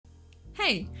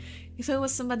Hey, if it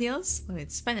was somebody else, well,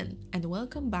 it's Fennon, and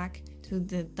welcome back to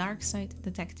the Darkside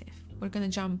Detective. We're gonna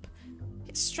jump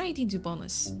straight into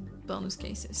bonus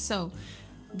cases. So,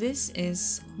 this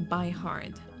is By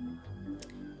Hard.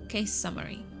 Case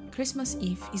summary: Christmas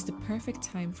Eve is the perfect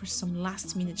time for some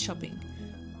last-minute shopping,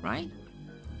 right?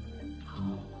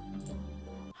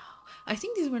 I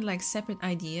think these were like separate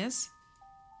ideas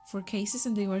for cases,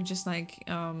 and they were just like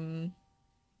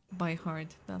By Hard.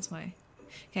 That's why.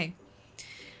 Okay.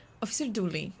 Officer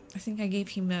Dooley. I think I gave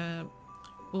him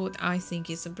what I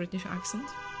think is a British accent.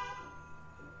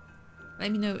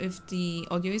 Let me know if the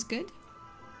audio is good.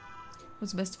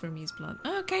 What's best for me is blood.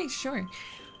 Okay, sure.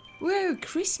 Whoa,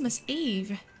 Christmas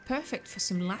Eve. Perfect for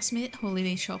some last minute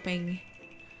holiday shopping.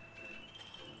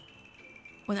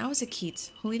 When I was a kid,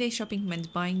 holiday shopping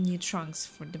meant buying new trunks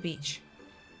for the beach.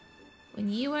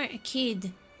 When you were a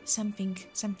kid, something,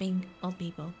 old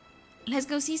people. Let's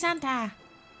go see Santa!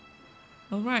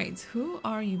 Alright, who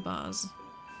are you, Buzz?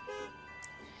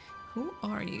 Who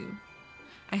are you?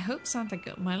 I hope Santa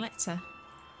got my letter.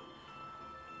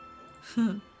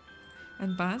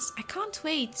 And Buzz, I can't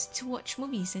wait to watch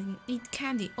movies and eat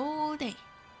candy all day.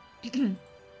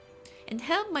 And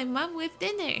help my mum with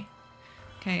dinner.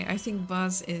 Okay, I think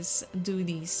Buzz is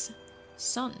Dooley's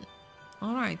son.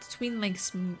 Alright, Twin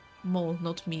Lakes Mall,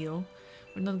 not meal.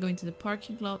 We're not going to the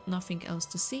parking lot, nothing else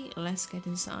to see. Let's get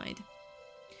inside.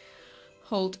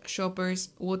 Hold, shoppers.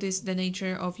 What is the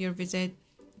nature of your visit?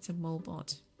 It's a mall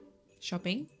bot.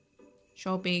 Shopping?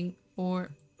 Shopping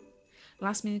or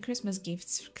last minute Christmas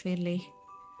gifts, clearly.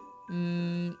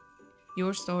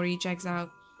 Your story checks out.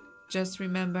 Just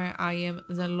remember, I am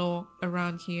the law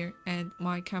around here and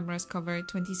my cameras cover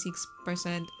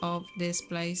 26% of this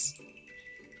place.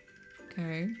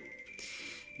 Okay.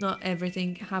 Not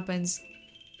everything happens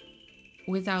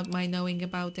without my knowing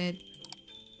about it.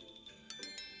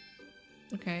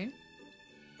 Okay.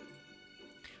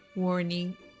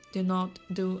 Warning, do not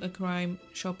do a crime,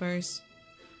 shoppers.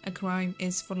 A crime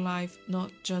is for life,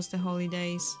 not just the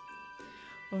holidays.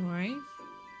 Alright.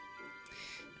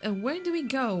 Where do we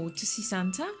go? To see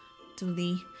Santa?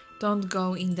 Dooley, don't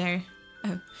go in there.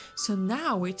 Oh, so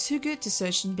now we're too good to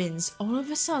search in bins all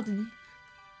of a sudden.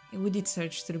 We did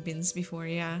search through bins before,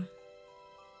 yeah.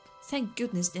 Thank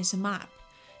goodness there's a map.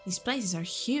 These places are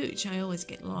huge, I always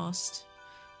get lost.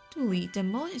 Dooley, the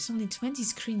mall is only 20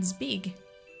 screens big.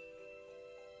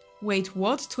 Wait,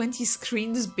 what? 20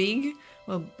 screens big?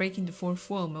 Well, breaking the fourth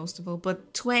wall most of all,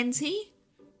 but 20?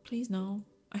 Please no.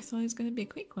 I thought it was gonna be a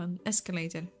quick one.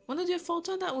 Escalator. Wanna do a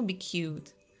photo? That would be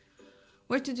cute.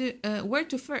 Where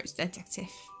to first,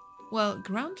 detective? Well,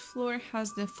 ground floor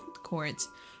has the food court.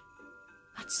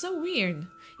 That's so weird.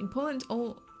 In Poland,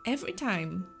 every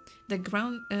time the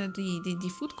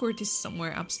food court is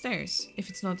somewhere upstairs. If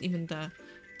it's not even the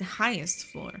highest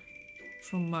floor,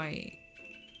 from my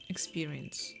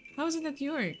experience. How is it at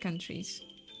your countries?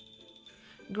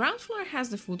 Ground floor has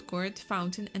the food court,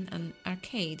 fountain, and an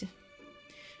arcade.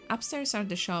 Upstairs are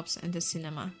the shops and the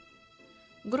cinema.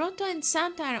 Grotto and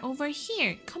Santa are over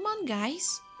here. Come on,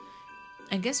 guys.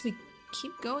 I guess we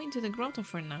keep going to the grotto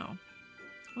for now.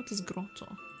 What is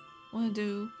grotto? Wanna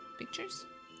do pictures?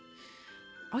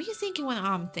 Are you thinking what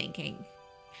I'm thinking?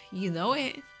 You know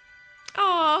it.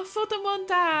 Aw, photo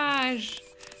montage!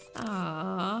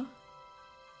 Aww.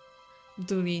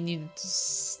 Dooley needed to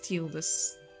steal the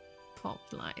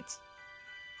spotlight.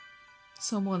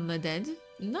 Someone dead?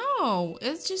 No,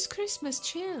 it's just Christmas,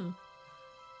 chill.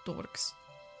 Dorks.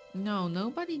 No,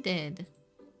 nobody dead.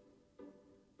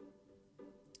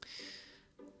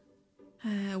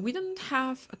 We don't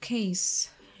have a case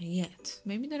yet.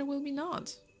 Maybe there will be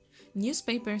not.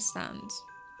 Newspaper stand.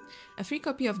 A free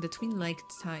copy of the Twin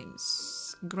Lakes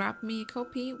Times. Grab me a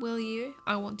copy, will you?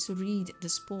 I want to read the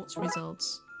sports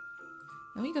results.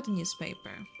 And we got a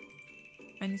newspaper.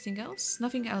 Anything else?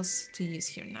 Nothing else to use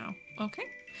here now. Okay.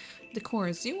 The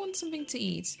course. Do you want something to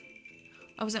eat?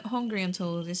 I wasn't hungry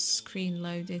until this screen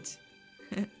loaded.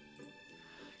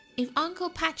 If Uncle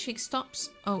Patrick stops...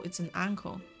 Oh, it's an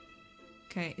ankle.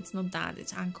 Okay, it's not that,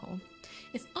 it's ankle.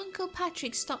 If Uncle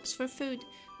Patrick stops for food,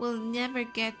 we'll never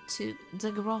get to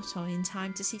the grotto in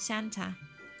time to see Santa.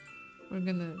 We're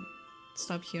gonna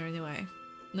stop here anyway.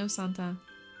 No Santa.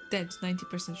 Dead,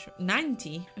 90% sure.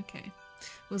 90? Okay.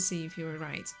 We'll see if you were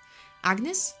right.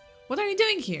 Agnes? What are you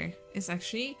doing here? It's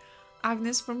actually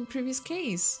Agnes from previous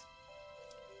case.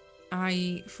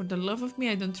 For the love of me,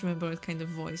 I don't remember what kind of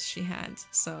voice she had.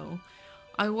 So,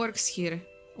 I works here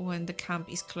when the camp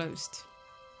is closed.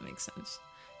 Makes sense.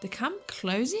 The camp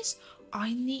closes?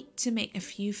 I need to make a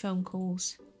few phone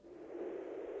calls.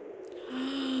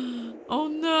 Oh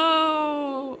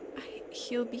no!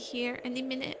 He'll be here any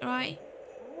minute, right?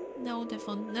 No,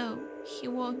 Devon, no, he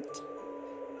won't.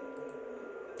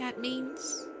 That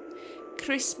means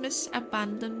Christmas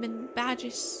abandonment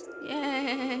badges.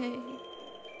 Yay!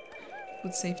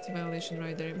 Food safety violation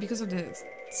right there. Because of the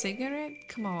cigarette?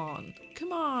 Come on.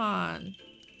 Come on.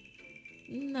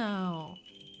 No.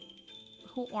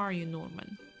 Who are you,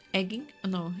 Norman? Egging? Oh,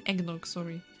 no, eggnog,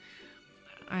 sorry.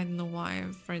 I don't know why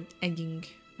I've read egging.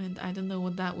 And I don't know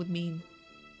what that would mean.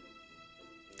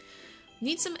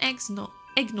 Need some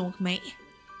eggnog, mate.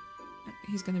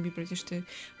 He's gonna be British too.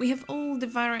 We have all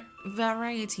the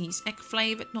varieties. Egg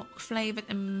flavored, not flavored,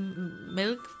 and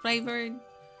milk flavored.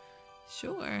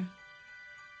 Sure.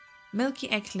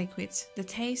 Milky egg liquid. The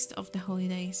taste of the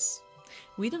holidays.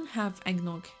 We don't have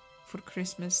eggnog for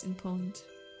Christmas in Poland.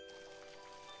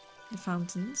 The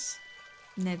fountains.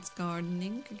 Ned's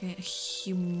gardening. Okay, a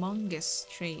humongous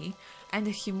tree. And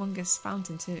a humongous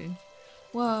fountain too.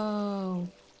 Whoa.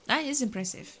 That is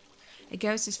impressive. It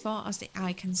goes as far as the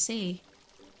eye can see.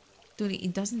 Dooley,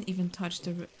 it doesn't even touch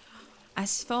the roof.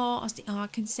 As far as the eye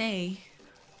can see.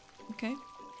 Okay.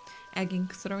 Egging,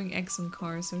 throwing eggs on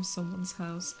cars or someone's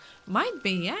house. Might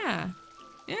be, yeah.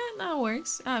 Yeah, that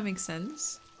works. That makes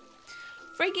sense.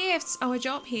 Free gifts! Our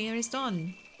job here is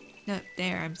done. No,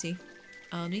 they're empty.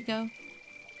 On we go.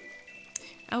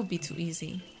 That would be too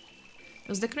easy.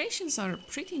 Those decorations are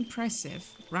pretty impressive,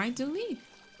 right, Dooley?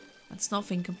 That's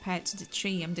nothing compared to the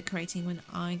tree I'm decorating when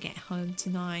I get home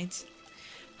tonight.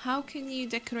 How can you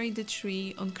decorate the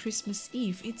tree on Christmas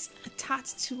Eve? It's a tad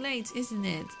too late, isn't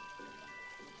it?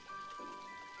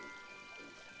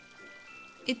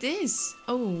 It is.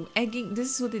 Oh, egging.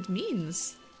 This is what it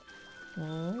means.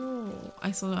 Oh,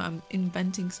 I thought I'm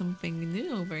inventing something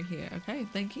new over here. Okay,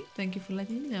 thank you. Thank you for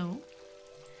letting me know.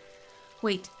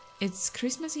 Wait, it's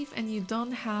Christmas Eve and you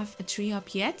don't have a tree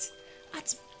up yet?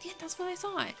 That's what I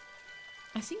thought.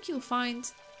 I think you'll find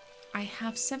I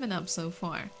have 7 up so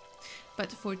far.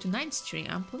 But for tonight's tree,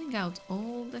 I'm pulling out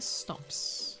all the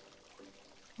stops.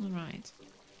 Alright.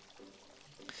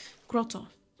 Grotto.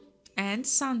 And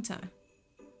Santa.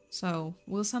 So,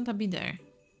 will Santa be there?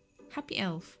 Happy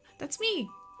Elf. That's me!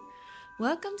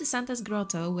 Welcome to Santa's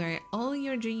Grotto, where all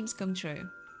your dreams come true.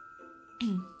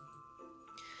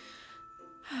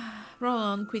 Roll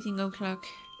on, quitting o'clock.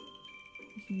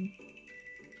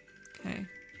 Okay.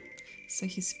 So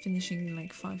he's finishing in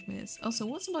like 5 minutes. Also,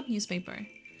 what's about newspaper?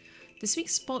 This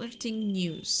week's Sporting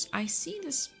News. I see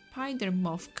the Spider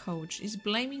Moth coach is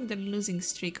blaming the losing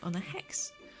streak on a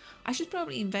hex. I should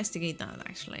probably investigate that,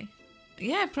 actually.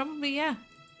 Yeah, probably, yeah.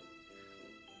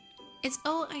 It's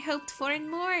all I hoped for and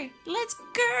more. Let's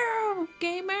go,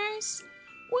 gamers!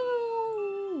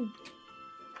 Woo!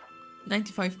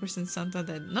 95% Santa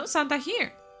dead. No, Santa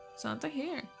here. Santa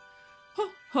here. Ho,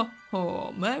 ho,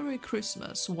 ho. Merry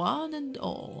Christmas, one and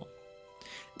all.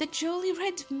 The Jolly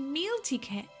Red meal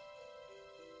ticket.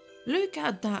 Look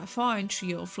at that fine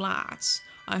trio of lads.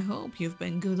 I hope you've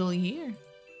been good all year.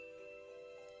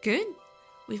 Good?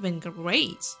 We've been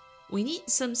great. We need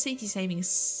some city-saving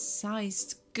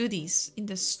sized goodies in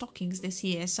the stockings this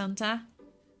year, Santa.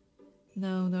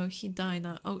 No, he died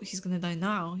now. Oh, he's gonna die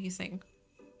now, you think?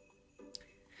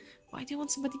 Why do you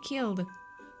want somebody killed?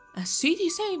 A city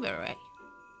saver, eh?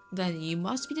 Then you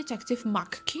must be Detective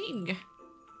McQueen.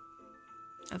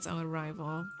 That's our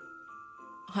rival.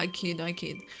 I kid.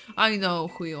 I know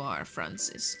who you are,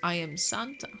 Francis. I am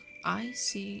Santa. I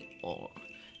see all.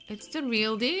 It's the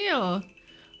real deal.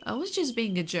 I was just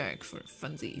being a jerk for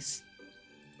funsies.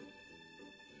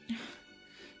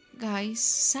 Guys,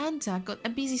 Santa got a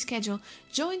busy schedule.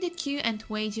 Join the queue and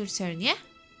wait your turn, yeah?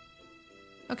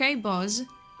 Okay, boss.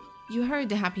 You heard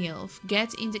the happy elf.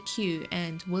 Get in the queue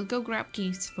and we'll go grab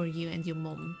gifts for you and your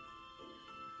mom.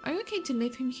 Are you okay to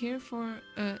leave him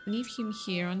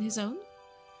here on his own?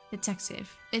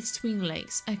 Detective, it's Twin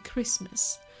Lakes, at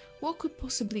Christmas. What could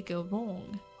possibly go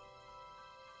wrong?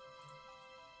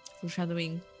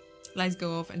 Foreshadowing. Lights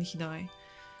go off and he die.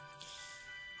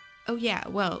 Oh yeah,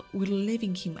 well, we're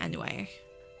leaving him anyway.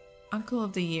 Uncle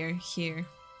of the Year here.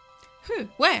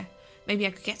 Where? Maybe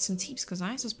I could get some tips because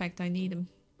I suspect I need them.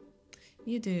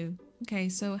 You do. Okay,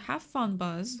 so have fun,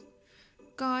 Buzz.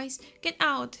 Guys, get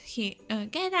out here.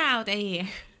 Get out of here.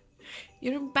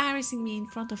 You're embarrassing me in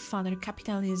front of Father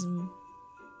Capitalism.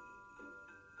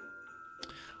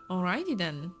 Alrighty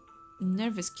then.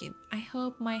 Nervous kid. I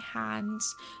hope my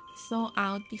hands thaw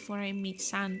out before I meet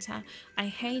Santa. I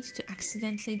hate to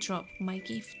accidentally drop my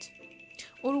gift.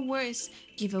 Or worse,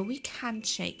 give a weak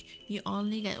handshake. You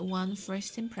only get one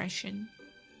first impression.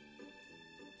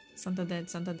 Santa dead,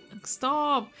 Santa dead.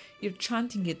 Stop! You're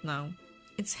chanting it now.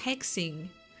 It's hexing.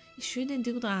 You shouldn't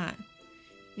do that.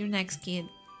 You're next, kid.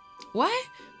 What?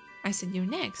 I said you're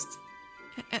next.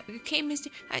 Okay, mister.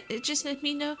 Just let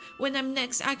me know when I'm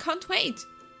next. I can't wait.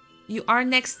 You are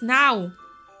next now.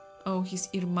 Oh, he's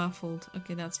ear muffled.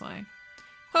 Okay, that's why.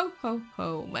 Ho, ho,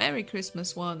 ho. Merry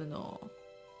Christmas, one and all.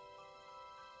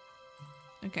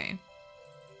 Okay.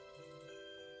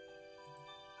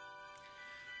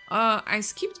 I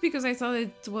skipped because I thought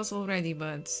it was already,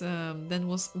 but then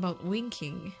was about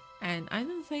winking. And I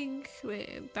don't think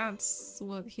that's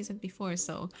what he said before,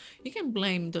 so you can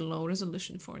blame the low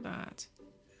resolution for that.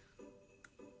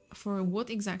 For what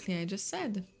exactly I just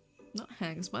said. Not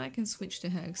Hex, but I can switch to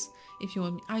Hex if you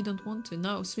want me. I don't want to.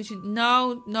 No, switch it.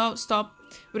 No, no, stop.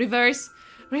 Reverse.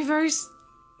 Reverse.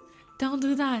 Don't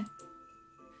do that.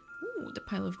 Ooh, the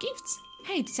pile of gifts.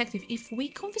 Hey, detective, if we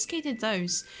confiscated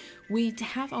those, we'd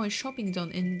have our shopping done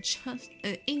in just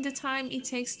in the time it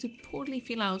takes to poorly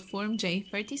fill out Form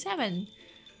J37.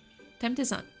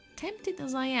 Tempted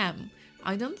as I am,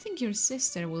 I don't think your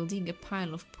sister will dig a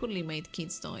pile of poorly made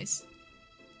kids' toys.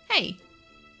 Hey,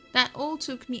 that all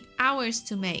took me hours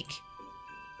to make.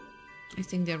 I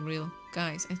think they're real.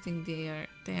 Guys, I think they are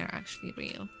actually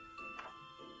real.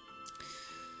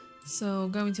 So,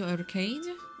 going to arcade.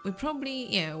 We probably,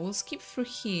 yeah, we'll skip through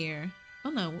here.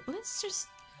 Oh no, let's just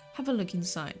have a look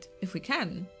inside, if we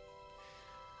can.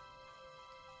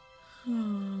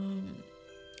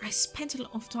 I spent a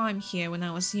lot of time here when I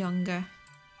was younger.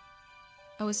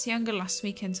 I was younger last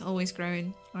weekend, always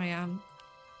growing. I am.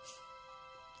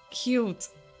 Cute.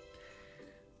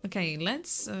 Okay,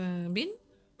 let's bin.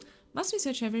 Must we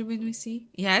search every bin we see?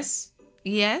 Yes.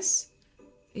 Yes.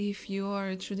 If you are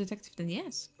a true detective, then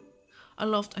yes. I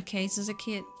loved arcades as a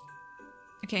kid.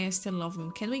 Okay, I still love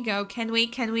them. Can we go? Can we?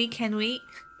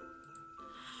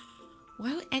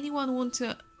 Why would anyone want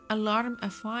to alarm a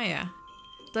fire?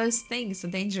 Those things are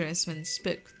dangerous when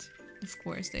spooked. Of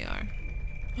course they are.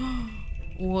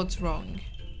 What's wrong?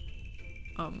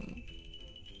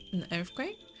 An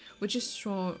earthquake? Which is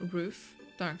straw roof,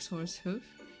 dark horse hoof,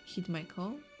 hit my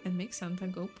call, and make Santa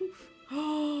go poof.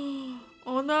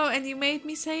 Oh no, and you made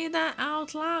me say that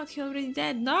out loud. He already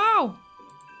dead. No!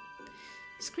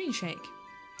 Screen shake.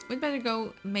 We'd better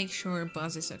go make sure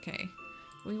Buzz is okay.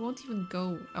 We won't even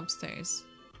go upstairs.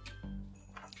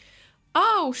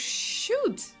 Oh,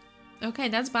 shoot! Okay,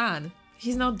 that's bad.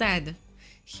 He's not dead.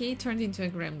 He turned into a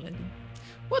gremlin.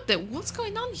 What's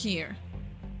going on here?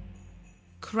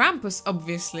 Krampus,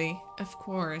 obviously. Of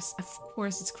course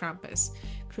it's Krampus.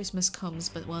 Christmas comes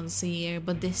but once a year,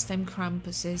 but this time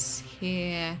Krampus is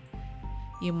here.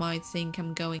 You might think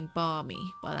I'm going balmy,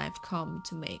 but I've come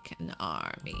to make an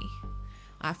army.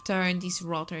 I've turned these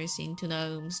rotters into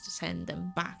gnomes to send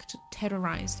them back to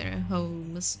terrorize their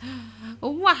homes.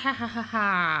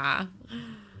 Wahahaha!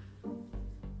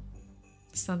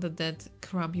 Santa dead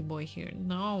crampy boy here.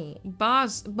 No.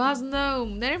 Buzz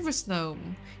gnome, nervous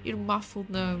gnome. You're muffled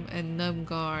gnome and gnome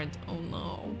guard. Oh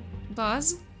no.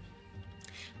 Buzz?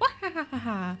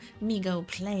 Wahahaha! Me go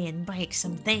play and break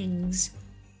some things.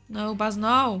 No, Buzz,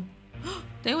 no.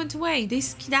 They went away. They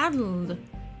skedaddled.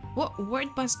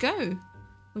 Where'd Buzz go?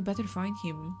 We better find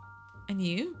him. And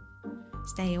you?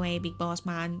 Stay away, big boss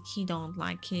man. He don't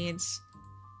like kids.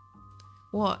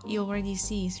 What? You already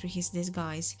see through his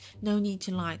disguise. No need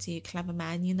to lie to you, clever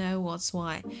man. You know what's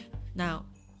why. Now,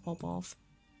 hop off.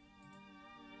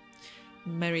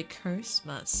 Merry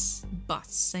Christmas,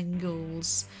 butts and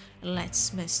ghouls.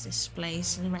 Let's miss this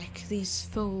place and wreck these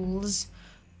fools.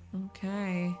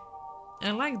 Okay.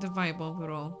 I like the vibe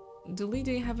overall. Dooley,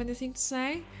 do you have anything to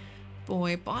say?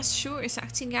 Boy, Boss sure is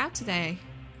acting out today.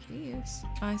 He is.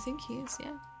 I think he is,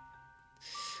 yeah.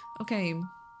 Okay.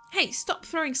 Hey, stop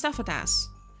throwing stuff at us.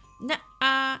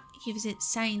 Nuh-uh. You visit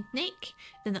Saint Nick,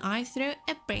 then I throw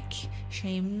a brick.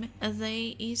 Shame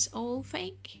they is all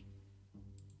fake.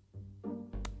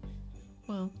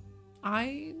 Well,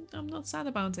 I'm not sad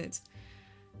about it.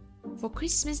 For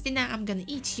Christmas dinner, I'm gonna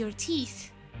eat your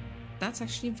teeth. That's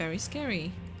actually very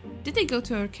scary. Did they go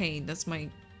to arcade? That's my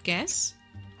guess.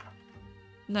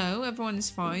 No, everyone is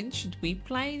fine. Should we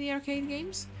play the arcade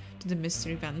games? To the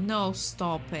mystery van. No,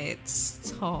 stop it.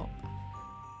 Stop.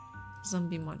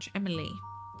 Zombie Munch. Emily.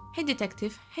 Hey,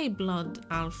 detective. Hey, Blood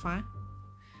Alpha.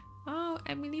 Oh,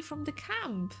 Emily from the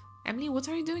camp. Emily, what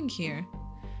are you doing here?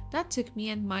 Dad took me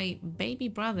and my baby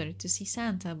brother to see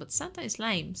Santa, but Santa is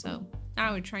lame, so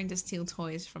now we're trying to steal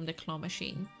toys from the claw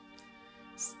machine.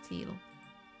 Steal.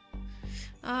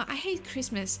 I hate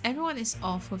Christmas. Everyone is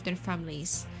off with their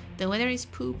families. The weather is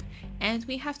poop, and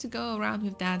we have to go around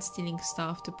with Dad stealing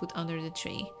stuff to put under the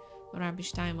tree.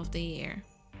 Rubbish time of the year.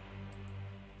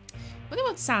 What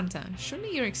about Santa?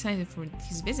 Surely you're excited for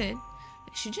his visit?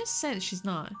 She just said she's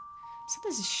not.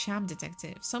 Santa's a sham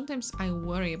detective. Sometimes I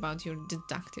worry about your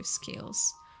deductive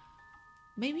skills.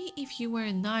 Maybe if you were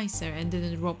nicer and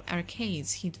didn't rob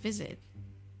arcades, he'd visit.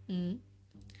 Hmm?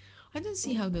 I don't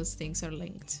see how those things are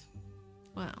linked.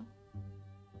 Well.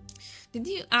 Did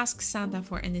you ask Santa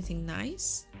for anything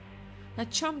nice?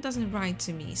 That chump doesn't write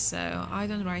to me, so I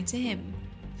don't write to him.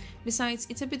 Besides,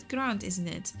 it's a bit grand, isn't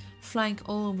it? Flying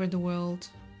all over the world.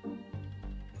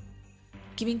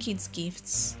 Giving kids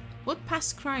gifts. What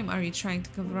past crime are you trying to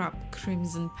cover up?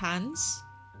 Crimson Pants?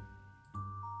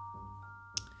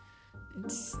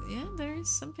 Yeah, there is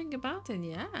something about it,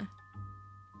 yeah.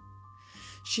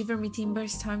 Shiver me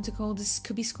timbers, time to call the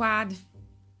Scooby Squad.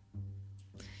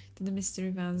 To the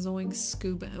mystery van, zoink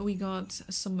Scoob. We got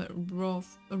some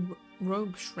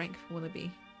rogue Shrek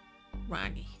wannabe.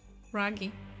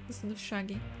 Raggy. Listen to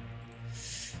Shaggy.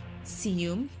 See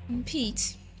you.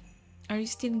 Pete, are you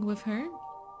stealing with her?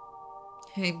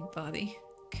 Hey, buddy.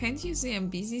 Can't you see I'm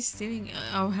busy stealing?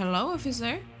 Oh, hello,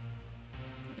 officer.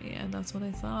 Yeah, that's what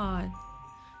I thought.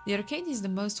 The arcade is the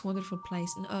most wonderful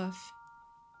place on earth.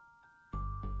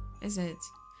 Is it?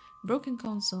 Broken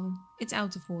console. It's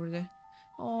out of order.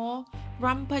 Oh,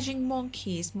 rampaging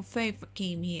monkeys. My favorite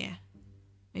game here.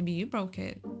 Maybe you broke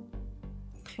it.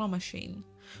 Claw machine.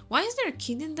 Why is there a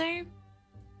kid in there?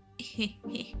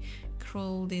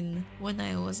 Crawled in when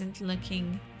I wasn't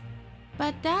looking.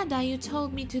 But Dada, you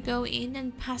told me to go in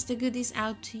and pass the goodies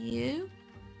out to you.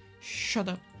 Shut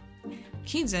up.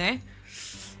 Kids, eh?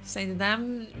 Say the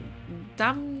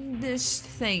damnedest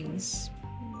things.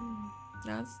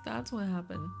 That's what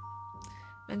happened.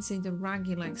 And say the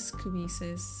raggy like Scooby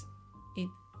says it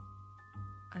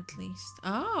at least.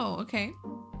 Oh, okay.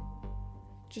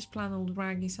 Just plain old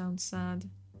raggy sounds sad.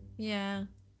 Yeah.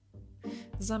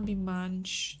 Zombie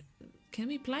Munch. Can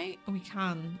we play? Oh, we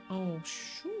can. Oh,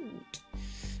 shoot.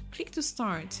 Click to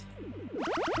start.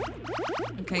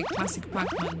 Okay, classic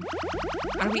Pac-Man.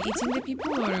 Are we eating the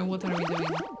people or what are we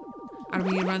doing? Are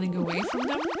we running away from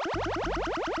them?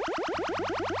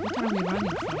 What are we running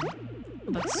from?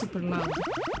 Oh, that's super loud.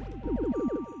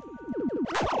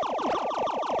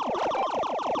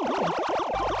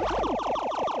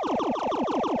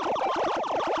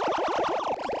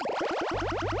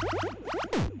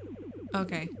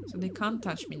 Okay, so they can't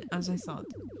touch me as I thought.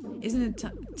 Isn't it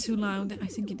too loud? I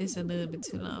think it is a little bit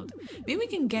too loud. Maybe we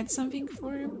can get something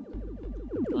for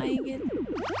playing it.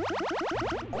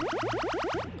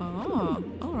 Oh,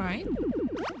 alright.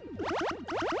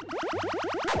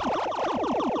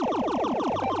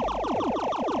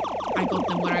 I got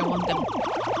them where I want them.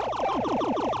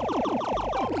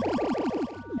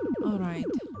 Alright.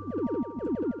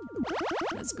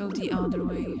 Let's go the other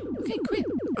way. Okay, quit.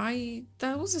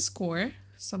 That was a score.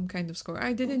 Some kind of score.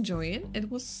 I did enjoy it.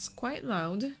 It was quite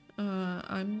loud.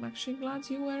 I'm actually glad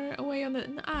you were away on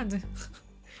an ad.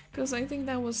 Because I think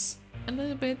that was a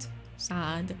little bit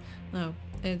sad. No,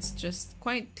 it's just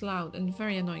quite loud and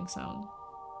very annoying sound.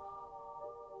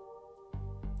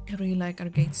 I really like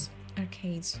arcades.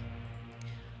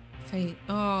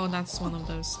 Oh, that's one of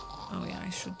those. Oh yeah, I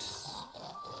should.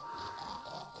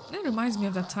 That reminds me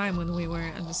of that time when we were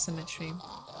at the cemetery.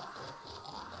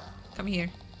 Come here.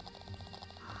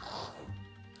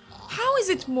 How is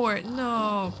it more?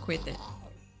 No, quit it.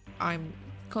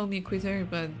 Call me a quitter,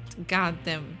 but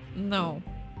goddamn, no.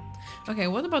 Okay,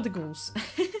 what about the ghouls?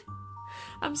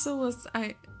 I'm so lost.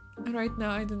 Right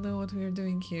now I don't know what we're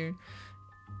doing here.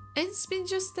 It's been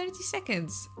just 30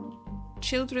 seconds.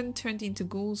 Children turned into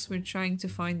ghouls. We're trying to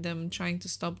find them, trying to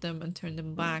stop them and turn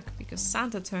them back because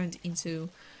Santa turned into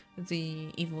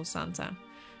the evil Santa.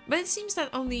 But it seems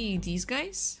that only these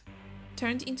guys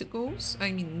turned into ghouls.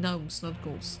 I mean gnomes, not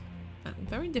ghouls.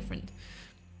 Very different.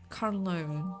 Carl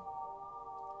Gnome.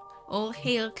 All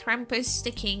hail Krampus, the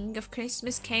king of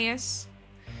Christmas chaos.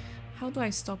 How do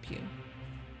I stop you?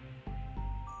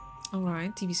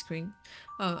 Alright, TV screen.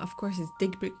 Oh, of course it's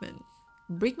Dick Brickman.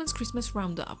 Brickman's Christmas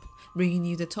Roundup, bringing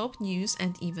you the top news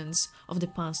and events of the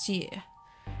past year.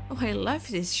 Oh, I love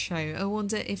this show. I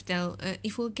wonder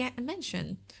if we'll get a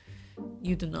mention.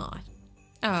 You do not.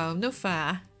 Oh, no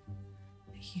fair.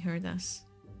 He heard us.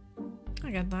 I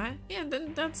got that. Yeah,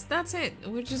 then that's it.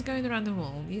 We're just going around the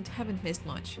wall. You haven't missed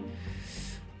much.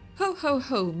 Ho ho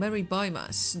ho, Merry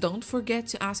Boymas. Don't forget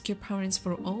to ask your parents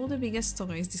for all the biggest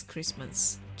toys this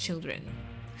Christmas. Children.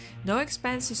 No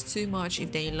expense is too much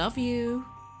if they love you.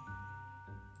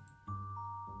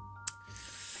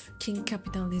 King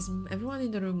capitalism. Everyone in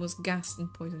the room was gassed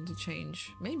and poisoned to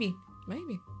change. Maybe.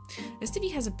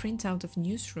 STV has a printout of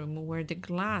newsroom where the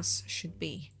glass should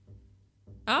be.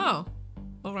 Oh,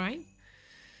 alright.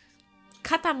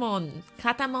 Katamon.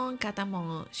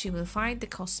 She will find the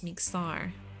cosmic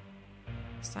star.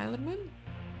 Sailor Moon?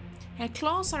 Her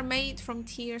claws are made from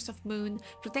tears of moon,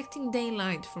 protecting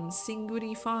daylight from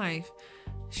Singuri 5.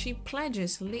 She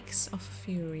pledges licks of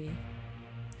fury.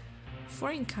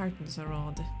 Foreign cartons are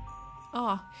odd.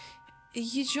 Ah,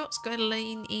 you just gotta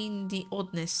lean in the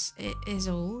oddness, is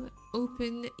all.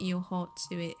 Open your heart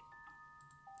to it.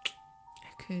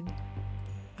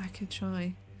 I could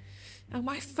try. And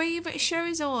my favourite show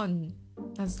is on.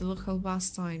 That's the local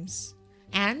pastimes.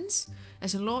 And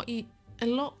there's a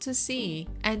lot to see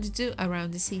and do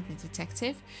around the city,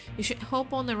 detective. You should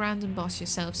hop on a random bus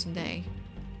yourself someday.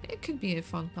 It could be a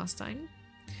fun pastime.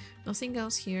 Nothing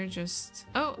else here, just...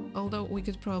 Oh, although we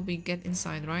could probably get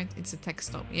inside, right? It's a tech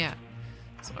stop, yeah.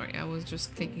 Sorry, I was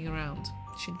just clicking around.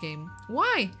 Shit game.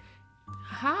 Why?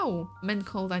 How? Men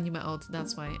called anime odd,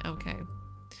 that's why. Okay.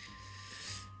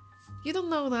 You don't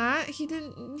know that. He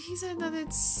said that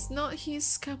it's not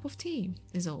his cup of tea,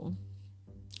 is all.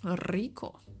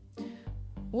 Rico.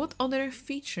 What other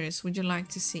features would you like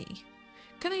to see?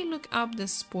 Can I look up the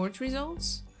sport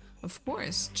results? Of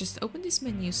course, just open this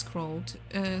menu, scroll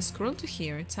to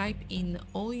here, type in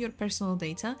all your personal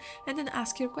data, and then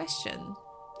ask your question.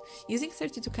 Using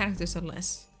 32 characters or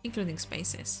less, including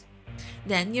spaces.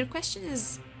 Then your question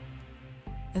is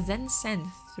then sent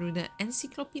through the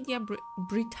Encyclopedia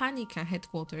Britannica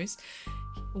headquarters,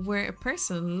 where a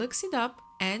person looks it up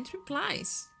and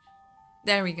replies.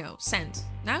 There we go, sent.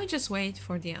 Now just wait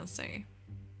for the answer.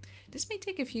 This may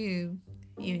take a few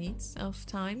units of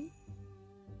time.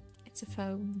 It's a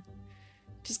phone.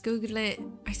 Just Google it.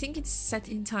 I think it's set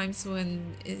in times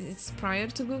when it's prior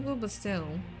to Google, but still.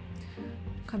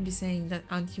 Can't be saying that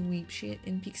anti-weep shit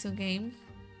in Pixel Game.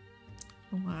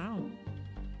 Wow.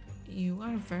 You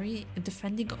are very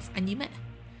defending of anime.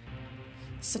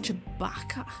 Such a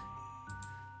baka.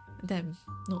 Them,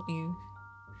 not you.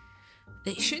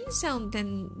 They shouldn't sell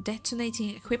then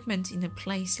detonating equipment in a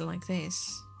place like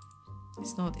this.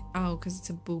 It's not... Oh, because it's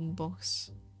a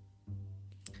boombox.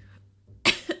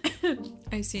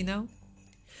 I see now.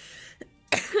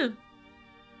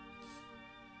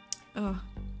 Oh,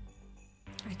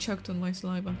 I choked on my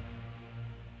saliva.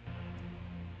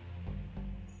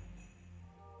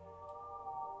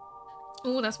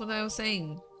 Oh, that's what I was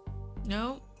saying.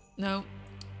 No, no.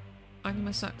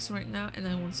 Anime sucks right now, and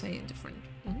I won't say it different.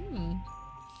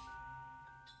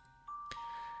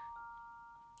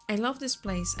 I love this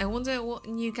place. I wonder what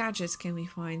new gadgets can we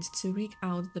find to rig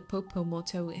out the Popo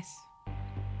Motel with.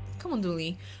 Come on,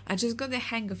 Dooley. I just got the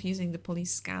hang of using the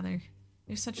police scanner.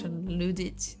 You're such a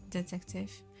ludite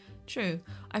detective. True,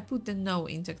 I put the no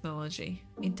in technology.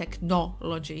 In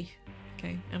technology.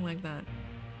 Okay, I like that.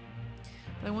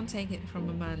 But I won't take it from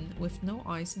a man with no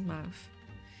eyes and mouth.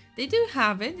 They do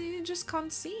have it, you just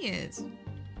can't see it.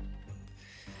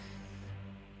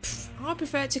 I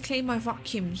prefer to clean my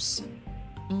vacuums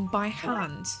by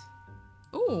hand.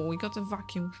 Oh, we got a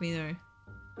vacuum cleaner.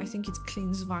 I think it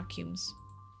cleans vacuums.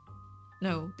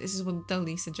 No, this is what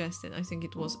Dooley suggested. I think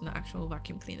it was an actual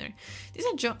vacuum cleaner. These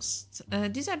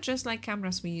are just like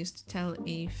cameras we use to tell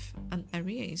if an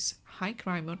area is high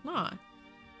crime or not.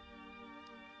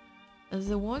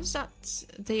 The ones that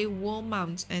they wall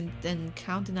mount and then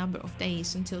count the number of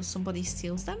days until somebody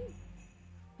steals them?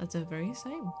 That's the very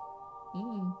same.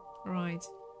 Right.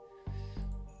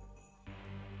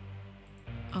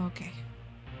 Okay.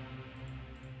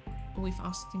 We've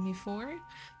asked him before.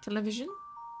 Television.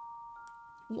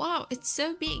 Wow, it's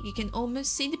so big you can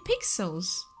almost see the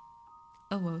pixels.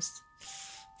 Almost.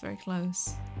 Very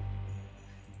close.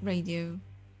 Radio.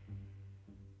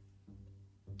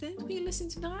 Didn't we listen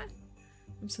to that?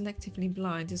 I'm selectively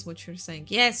blind is what you're saying.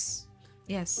 Yes!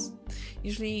 Yes.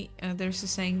 Usually there's a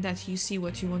saying that you see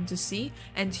what you want to see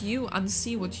and you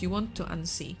unsee what you want to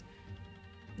unsee.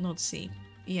 Not see.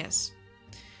 Yes.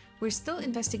 We're still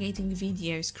investigating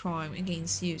video's crime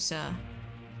against you, sir.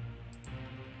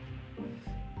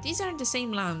 These are the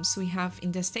same lamps we have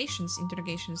in the station's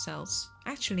interrogation cells.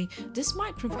 Actually, this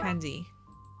might prove handy.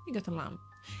 We got a lamp.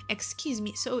 Excuse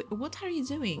me, so what are you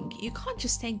doing? You can't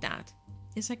just take that.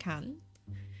 Yes, I can.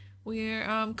 We're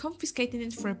confiscating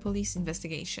it for a police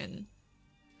investigation.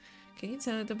 Can you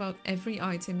tell it about every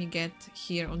item you get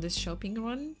here on this shopping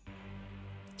run?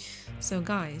 So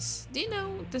guys, do you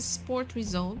know the sport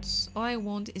results? All I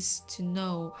want is to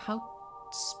know how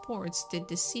sports did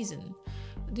this season.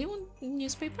 Do you want a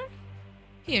newspaper?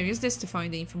 Here, use this to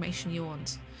find the information you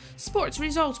want. Sports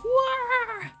results!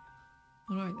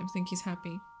 Alright, I think he's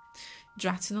happy.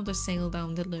 Drat, another sail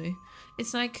down the loo.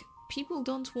 It's like people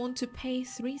don't want to pay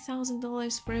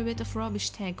 $3,000 for a bit of rubbish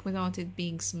tech without it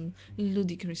being some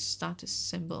ludicrous status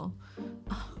symbol.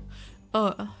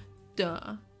 Duh.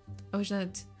 I wish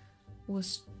that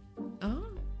was... Oh?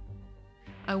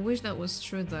 I wish that was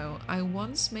true though. I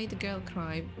once made a girl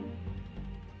cry,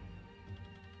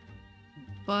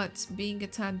 but being a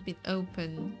tad bit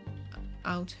open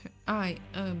out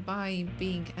her, by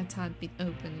being a tad bit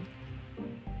open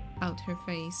out her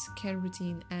face care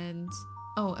routine and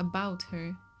about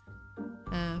her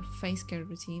face care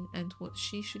routine and what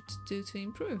she should do to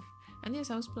improve. And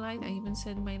yes, I was polite. I even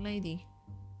said my lady.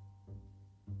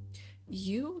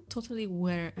 You totally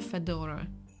wear a fedora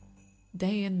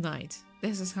day and night.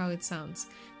 This is how it sounds.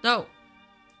 No!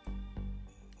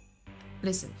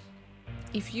 Listen,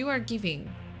 if you are giving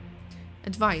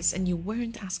advice and you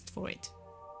weren't asked for it,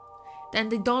 then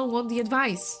they don't want the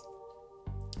advice.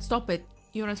 Stop it.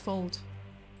 You're at fault.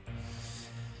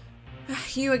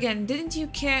 You again. Didn't you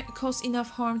cause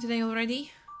enough harm today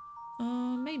already?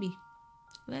 Maybe.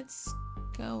 Let's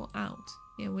go out.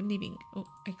 Yeah, we're leaving. Oh,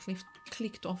 I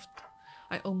clicked off.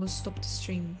 I almost stopped the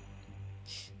stream.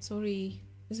 Sorry.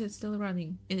 Is it still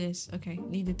running? It is. Okay,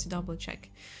 needed to double check.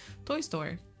 Toy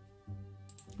store.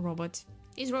 Robot.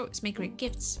 These robots make great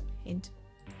gifts. Hint.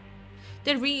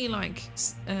 They really like...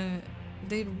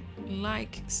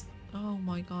 oh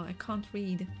my god, I can't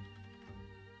read.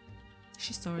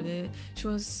 She started. She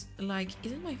was like,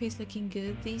 isn't my face looking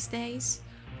good these days?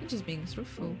 I'm just being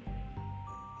truthful.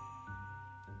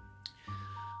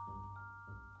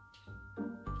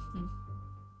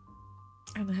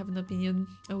 I don't have an opinion.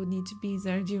 I would need to be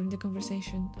there during the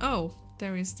conversation. Oh,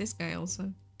 there is this guy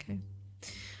also. Okay.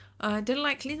 They're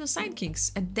like little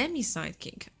sidekicks. A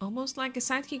demi-sidekick. Almost like a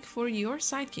sidekick for your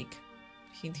sidekick.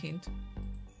 Hint, hint.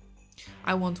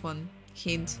 I want one.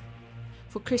 Hint.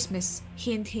 For Christmas.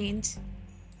 Hint, hint.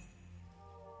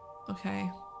 Okay.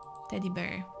 Teddy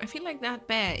bear. I feel like that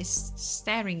bear is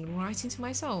staring right into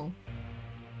my soul.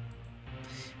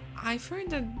 I've heard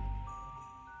that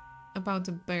about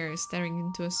the bear staring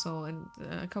into a soul and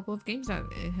a couple of games that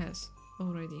it has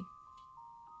already.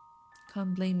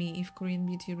 Can't blame me if Korean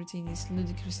beauty routine is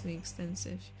ludicrously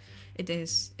extensive. It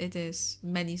is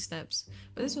many steps.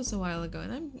 But this was a while ago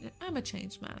and I'm a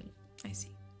changed man. I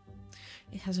see.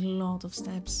 It has a lot of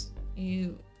steps.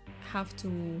 You have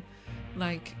to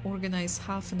like organize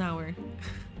half an hour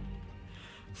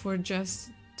for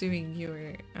just doing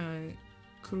your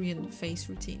Korean face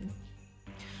routine.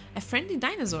 A friendly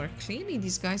dinosaur. Clearly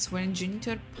these guys weren't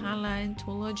junior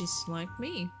paleontologists like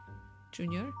me.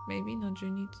 Junior? Maybe not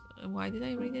junior. Why did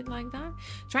I read it like that?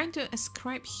 Trying to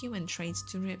ascribe human traits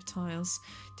to reptiles.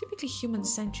 Typically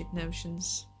human-centric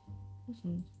notions.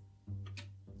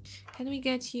 Can we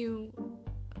get you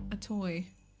a toy,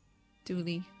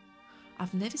 Dooley?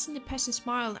 I've never seen a person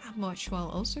smile that much while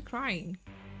also crying.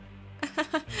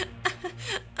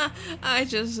 I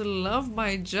just love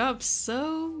my job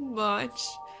so much.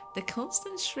 The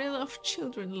constant shrill of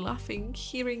children laughing,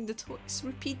 hearing the toys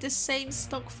repeat the same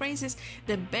stock phrases,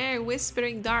 the bear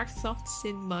whispering dark thoughts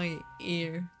in my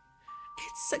ear.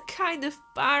 It's a kind of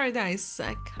paradise,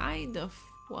 a kind of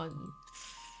one.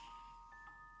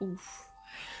 Oof.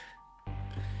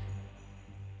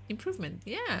 Improvement,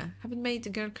 yeah. Haven't made a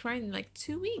girl cry in like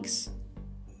 2 weeks.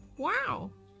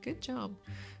 Wow, good job.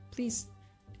 Please,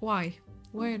 why?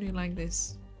 Why are you like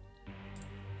this?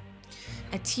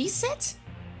 A tea set?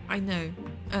 I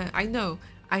know.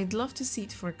 I'd love to see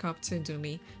it for a cup too,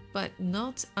 Dooley, but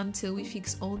not until we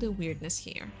fix all the weirdness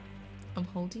here. I'm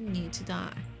holding you to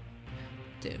that.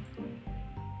 Do.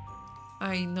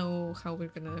 I know how we're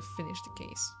gonna finish the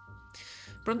case.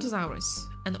 Brontosaurus.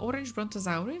 An orange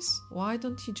Brontosaurus? Why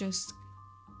don't you just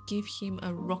give him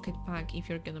a rocket pack if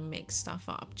you're gonna make stuff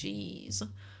up? Jeez.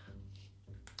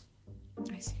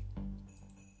 I see.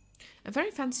 A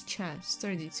very fancy chair,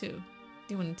 sturdy too. Do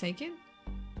you want to take it?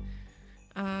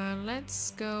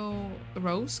 Let's go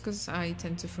Rose, because I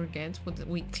tend to forget what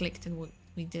we clicked and what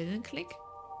we didn't click.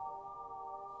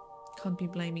 Can't be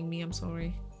blaming me, I'm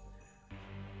sorry.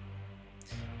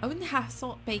 I wouldn't have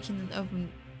thought baking an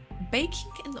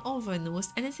oven was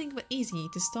anything but easy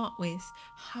to start with.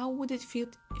 How would it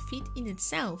fit in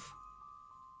itself?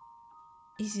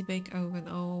 Easy bake oven,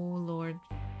 oh lord,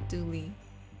 Dooley.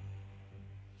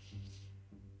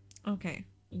 Okay,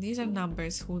 these are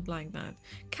numbers, who would like that?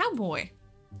 Cowboy!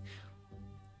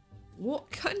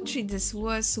 What country this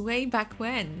was way back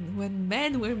when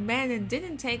men were men and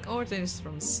didn't take orders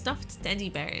from stuffed teddy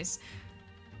bears.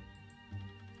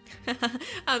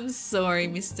 I'm sorry,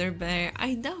 Mr. Bear.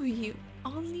 I know you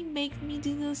only make me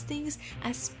do those things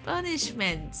as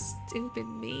punishment. Stupid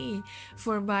me.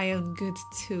 For my own good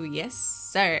too. Yes,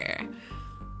 sir.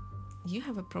 You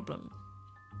have a problem.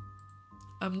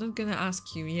 I'm not gonna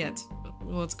ask you yet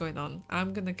what's going on.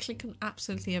 I'm gonna click on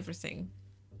absolutely everything.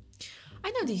 I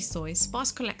know these toys.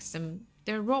 Boss collects them.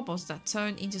 They're robots that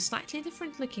turn into slightly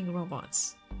different looking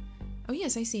robots. Oh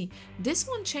yes, I see. This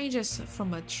one changes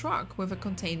from a truck with a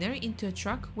container into a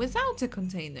truck without a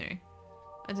container.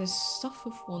 And there's stuff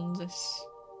of wonders.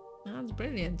 That's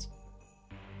brilliant.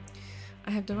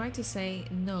 I have the right to say,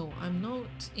 no, I'm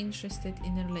not interested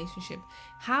in a relationship.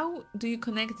 How do you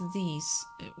connect these?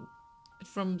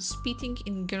 From spitting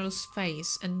in girls'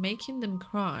 face and making them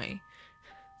cry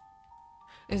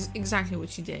is exactly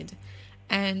what you did.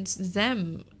 And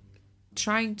them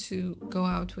trying to go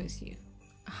out with you.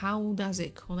 How does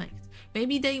it connect?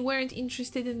 Maybe they weren't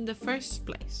interested in the first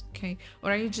place, okay?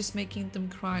 Or are you just making them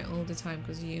cry all the time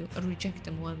because you reject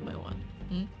them one by one?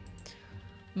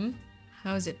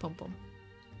 How is it, Pom Pom?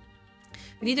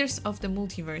 Leaders of the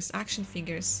multiverse, action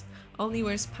figures. Only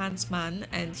wears pants man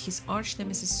and his arch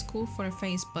nemesis school for a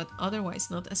face, but otherwise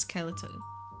not a skeleton.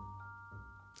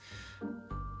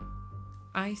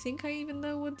 I think I even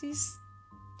know what these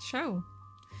show.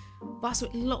 Boss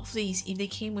would love these if they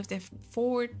came with their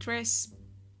Fortress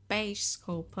Beige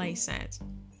Skull playset.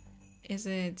 Is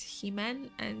it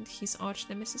He-Man and his arch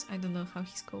nemesis? I don't know how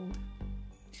he's called.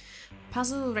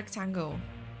 Puzzle rectangle.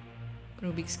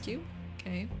 Rubik's Cube.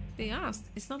 Okay. They asked.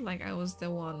 It's not like I was the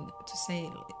one to say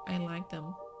I like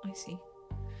them. I see.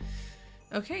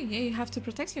 Okay, yeah, you have to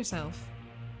protect yourself.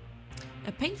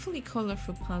 A painfully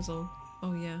colorful puzzle.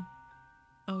 Oh yeah.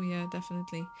 Oh yeah,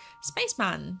 definitely.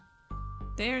 Spaceman.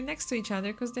 They're next to each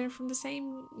other because they're from the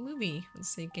same movie, the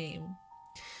same game.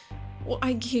 What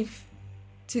I give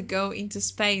to go into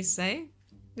space, eh?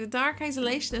 The dark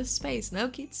isolation of space. No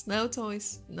kids, no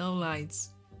toys, no lights.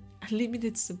 A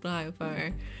limited supply of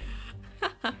fire.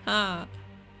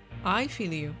 I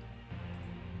feel you.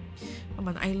 Oh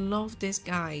man, I love this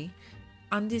guy.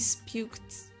 Undisputed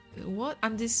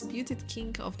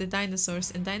king of the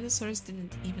dinosaurs, and dinosaurs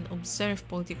didn't even observe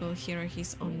political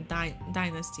hierarchies on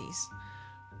dynasties.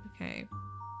 Okay.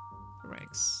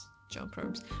 Rex. Jump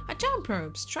ropes. Jump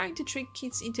ropes! Trying to trick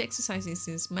kids into exercising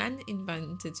since man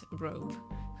invented rope.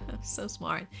 So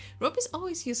smart. Rope is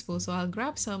always useful, so I'll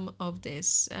grab some of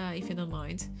this, if you don't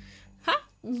mind. Ha!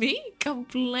 Me?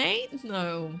 Complain?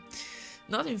 No.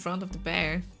 Not in front of the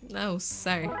bear. No,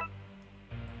 sir.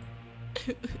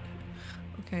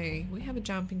 Okay, we have a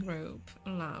jumping rope,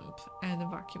 a lamp, and a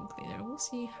vacuum cleaner. We'll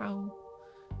see how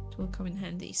it will come in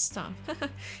handy. Stuff.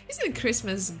 Isn't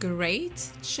Christmas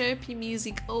great? Chirpy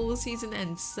music all season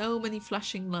and so many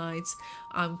flashing lights.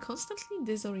 I'm constantly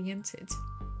disoriented.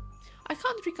 I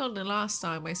can't recall the last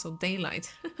time I saw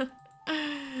daylight.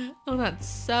 Oh, that's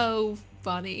so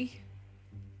funny.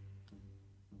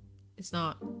 It's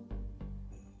not.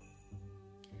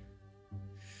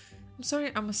 I'm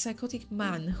sorry, I'm a psychotic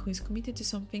man who is committed to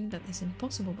something that is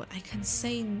impossible, but I can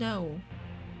say no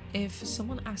if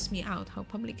someone asks me out, how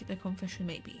public the confession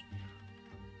may be.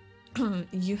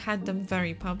 You had them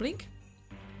very public?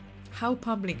 How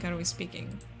public are we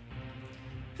speaking?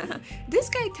 This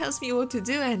guy tells me what to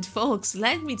do, and folks,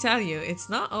 let me tell you, it's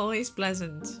not always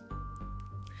pleasant.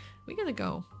 We gotta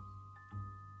go.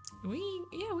 We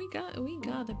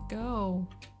gotta go.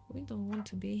 We don't want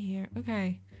to be here.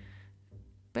 Okay.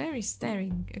 Very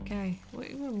staring. Okay,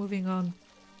 we're moving on.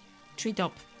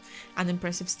 Treetop. An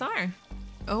impressive star.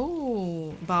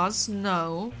 Oh, Buzz,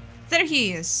 no. There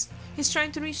he is. He's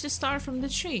trying to reach the star from the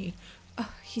tree.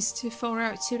 He's too far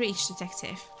out to reach,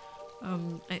 Detective.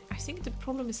 I think the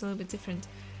problem is a little bit different.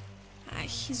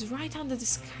 He's right under the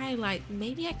skylight.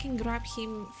 Maybe I can grab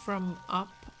him from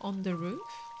up on the roof?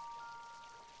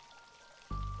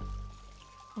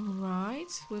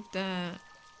 Alright, with the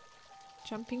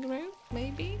jumping rope,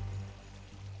 maybe?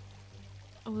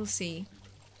 We'll see.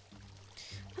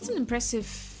 That's an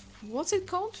impressive... What's it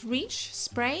called? Reach?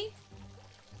 Spray?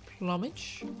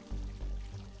 Plumage?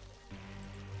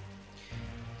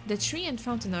 The tree and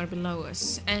fountain are below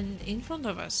us, and in front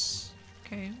of us.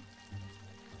 Okay.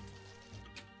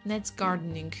 Ned's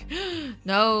gardening.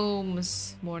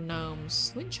 Gnomes! More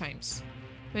gnomes. Wind chimes.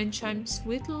 Wind chimes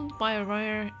whittled by a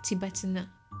rare Tibetan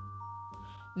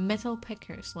metal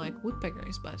peckers, like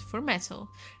woodpeckers, but for metal,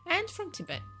 and from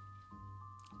Tibet.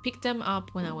 Picked them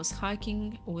up when I was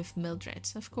hiking with Mildred.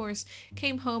 Of course,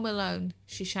 came home alone.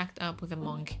 She shacked up with a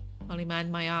monk. Only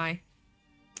man my eye.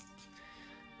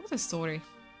 What a story.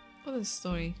 What a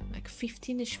story. Like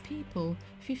 15-ish people.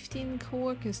 15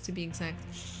 co-workers to be exact.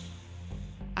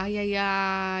 Ay ay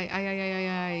ay. Ay ay ay ay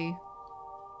ay.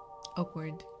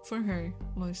 Awkward. For her,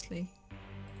 mostly.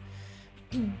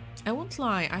 I won't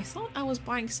lie, I thought I was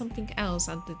buying something else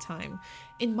at the time.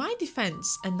 In my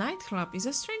defense, a nightclub is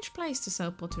a strange place to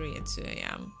sell pottery at 2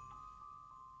 AM.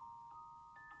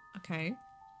 Okay.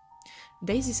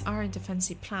 Daisies aren't a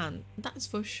fancy plant, that's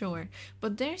for sure,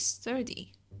 but they're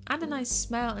sturdy. Add a nice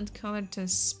smell and color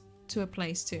to a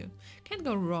place too. Can't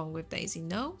go wrong with Daisy,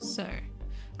 no sir.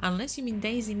 Unless you mean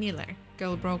Daisy Miller.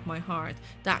 Girl broke my heart.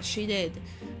 That she did.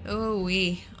 Oh,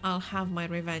 I'll have my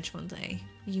revenge one day.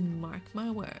 You mark my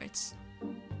words.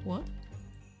 What?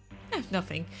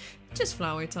 Nothing. Just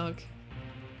flower talk.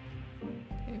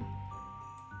 Okay.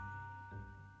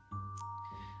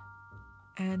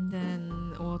 And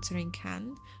then watering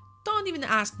can. Don't even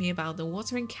ask me about the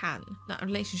watering can. That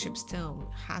relationship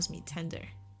still has me tender.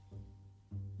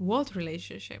 What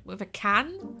relationship? With a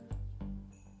can?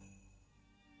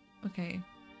 Okay.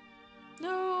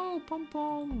 No, Pom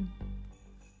Pom.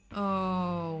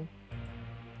 Oh.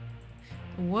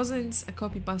 It wasn't a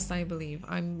copy pasta, I believe.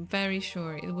 I'm very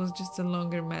sure it was just a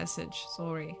longer message.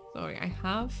 Sorry. I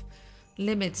have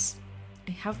limits.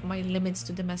 I have my limits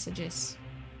to the messages.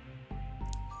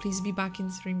 Please be back in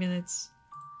 3 minutes.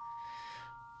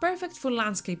 Perfect for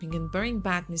landscaping and burying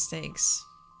bad mistakes.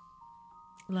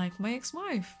 Like my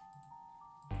ex-wife.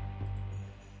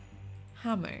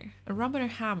 Hammer. A rubber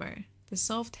hammer. The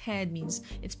soft head means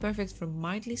it's perfect for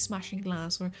mildly smashing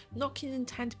glass or knocking in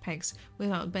tent pegs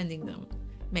without bending them.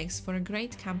 Makes for a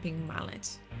great camping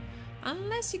mallet.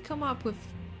 Unless you come up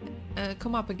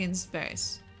against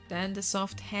bears. Then the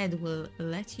soft head will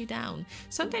let you down.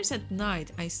 Sometimes at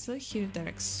night I still hear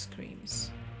Derek's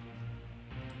screams.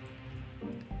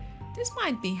 This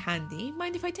might be handy.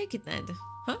 Mind if I take it, Ned?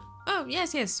 Huh? Oh,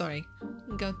 yes, sorry.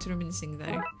 Got reminiscing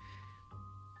there.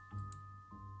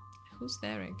 Who's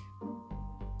Derek?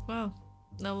 Well,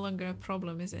 no longer a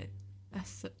problem, is it? A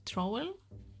trowel?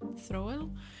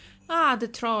 Trowel? Ah, the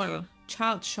trowel.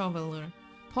 Child shovel or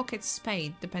pocket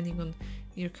spade, depending on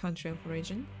your country of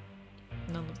origin.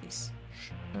 None of these.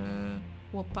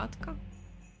 Łopatka?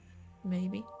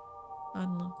 Maybe. I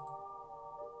don't know.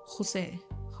 Jose.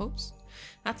 Hopes?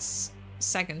 That's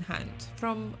second hand.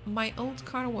 From my old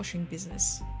car washing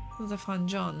business. The fun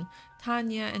John.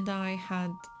 Tanya and I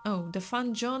had... Oh, the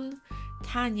fun John,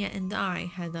 Tanya and I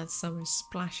had that summer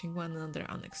splashing one another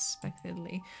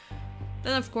unexpectedly.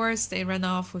 Then of course they ran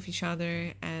off with each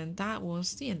other and that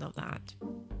was the end of that.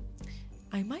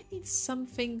 I might need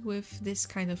something with this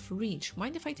kind of reach.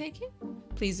 Mind if I take it?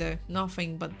 Please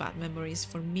nothing but bad memories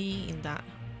for me in that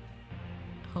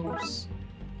hose.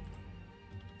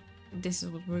 This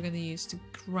is what we're gonna use to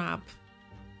grab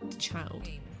the child.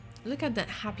 Look at that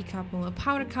happy couple. A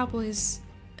power couple is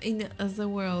in the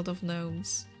world of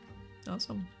gnomes.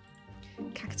 Awesome.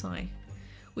 Cacti.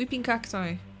 Weeping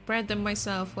cacti. Bred them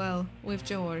myself, well, with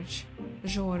George.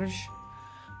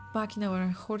 Back in our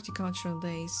horticultural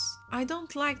days. I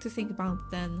don't like to think about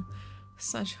then.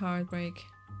 Such heartbreak.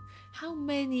 How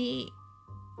many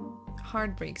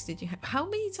heartbreaks did you have? How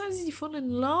many times did you fall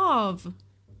in love?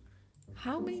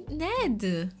 How many?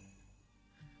 Ned!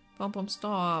 Pom Pom,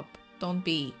 stop. Don't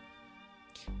be.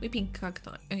 Weeping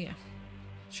cacti. Oh yeah.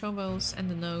 Shovels and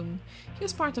the gnome. He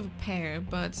was part of a pair,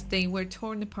 but they were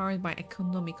torn apart by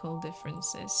economical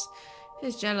differences.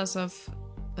 He's jealous of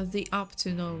the up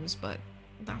to gnomes, but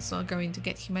that's not going to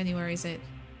get him anywhere, is it?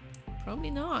 Probably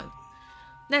not.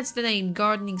 That's the name.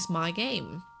 Gardening's my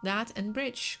game. That and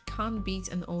bridge. Can't beat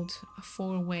an old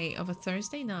four-way of a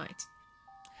Thursday night.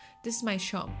 This is my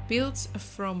shop, built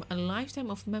from a lifetime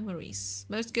of memories.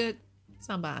 Most good,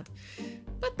 some bad.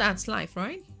 But that's life,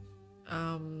 right?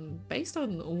 Based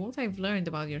on what I've learned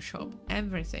about your shop,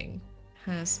 everything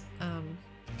has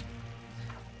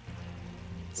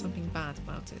something bad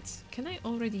about it. Can I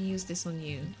already use this on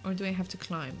you, or do I have to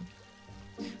climb?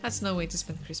 That's no way to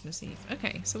spend Christmas Eve.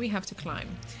 Okay, so we have to climb.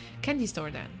 Candy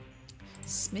store then.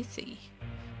 Smithy.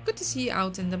 Good to see you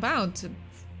out and about,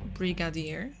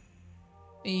 Brigadier.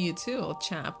 You too, old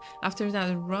chap. After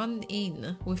that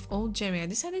run-in with old Jerry, I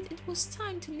decided it was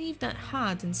time to leave that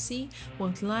hut and see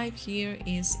what life here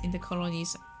is in the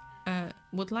colonies.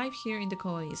 What life here in the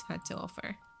colonies had to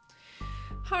offer.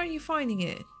 How are you finding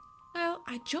it? Well,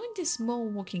 I joined this small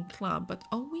walking club, but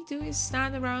all we do is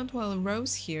stand around while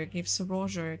Rose here gives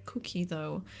Roger a cookie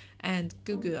dough and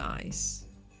goo-goo eyes.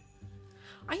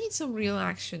 I need some real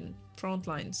action,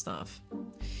 frontline stuff.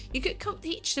 You could come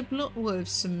teach the Bloodwolves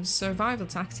some survival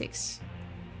tactics.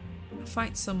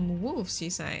 Fight some wolves, you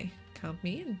say? Count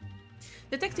me in.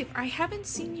 Detective, I haven't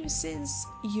seen you since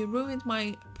you ruined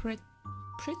my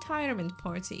pre-retirement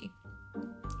party.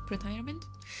 Pre-retirement?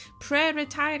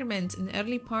 Pre-retirement, an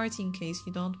early party in case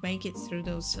you don't make it through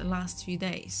those last few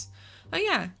days. Oh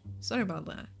yeah, sorry about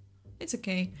that. It's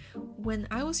okay. When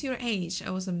I was your age,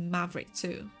 I was a maverick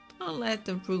too. Don't let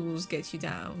the rules get you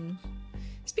down.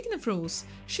 Speaking of rules,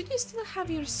 should you still have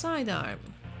your sidearm?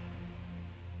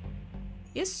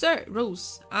 Yes, sir,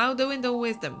 Rose. Out the window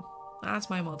with them. That's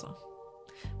my motto.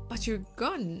 But you're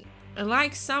gone.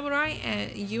 Like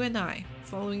samurai, you and I,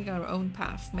 following our own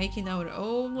path, making our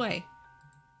own way.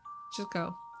 Just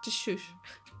go. Just shush.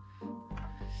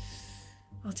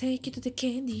 I'll take you to the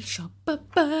candy shop.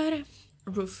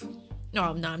 Roof.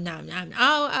 Oh, nom.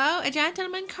 Oh, a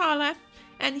gentleman caller.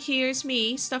 And here's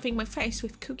me stuffing my face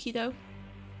with cookie dough.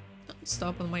 Don't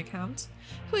stop on my account.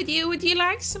 Would you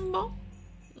like some more?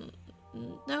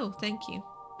 No, thank you.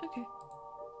 Okay.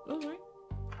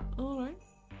 Alright.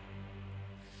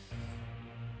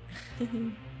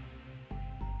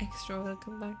 Extra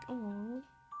welcome back. Oh,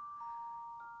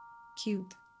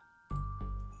 cute.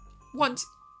 Want?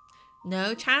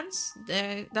 No chance.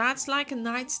 That's like a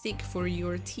nightstick for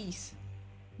your teeth.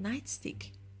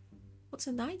 Nightstick? What's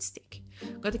a nightstick?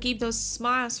 Gotta keep those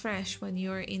smiles fresh when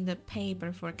you're in the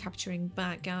paper for capturing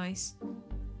bad guys.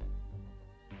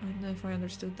 I don't know if I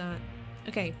understood that.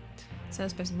 Okay.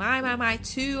 Salesperson. My.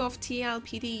 2 of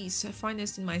TLPDs.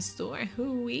 Finest in my store.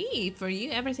 Hooey. For you,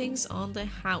 everything's on the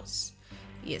house.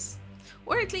 Yes.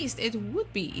 Or at least it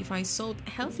would be if I sold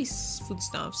healthy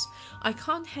foodstuffs. I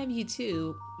can't have you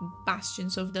two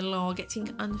bastions of the law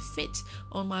getting unfit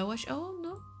on my watch. Oh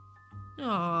no.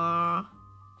 Aww.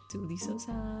 Dooley so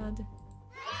sad.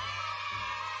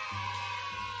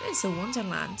 It's a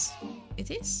wonderland.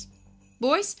 It is.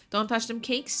 Boys, don't touch them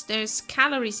cakes. There's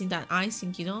calories in that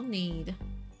icing you don't need.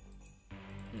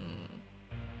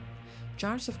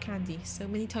 Jars of candy. So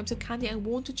many types of candy. I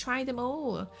want to try them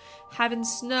all.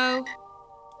 Heavens no.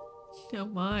 Oh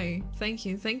my. Thank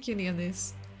you,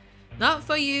 Leonis. Not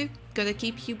for you. Gotta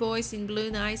keep you boys in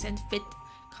blue nice and fit.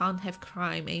 Can't have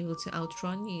crime able to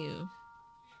outrun you.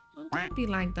 Oh, don't be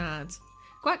like that.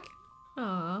 Quack.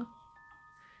 Aww.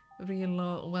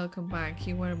 Real welcome back.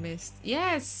 You were missed.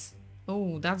 Yes!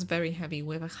 Oh, that's very heavy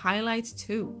with a highlight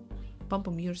too.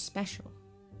 Pom-pom, you're special.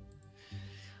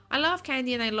 I love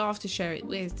candy and I love to share it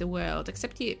with the world,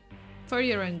 except you. For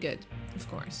your own good, of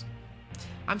course.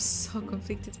 I'm so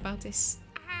conflicted about this.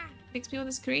 Makes me want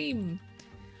to scream.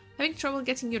 Having trouble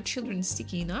getting your children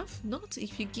sticky enough? Not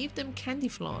if you give them candy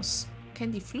floss.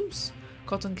 Candy floss.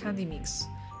 Cotton candy mix.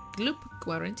 Gloop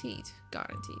guaranteed.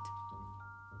 Guaranteed.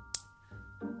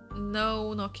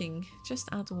 No knocking. Just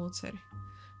add water.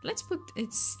 Let's put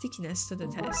its stickiness to the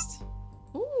test.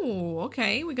 Ooh,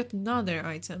 okay, we got another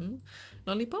item.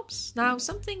 Lollipops. Now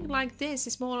something like this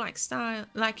is more like style,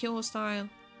 like your style.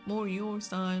 More your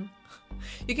style.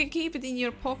 You can keep it in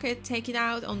your pocket, take it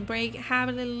out on break, have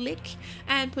a little lick,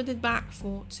 and put it back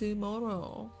for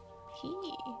tomorrow.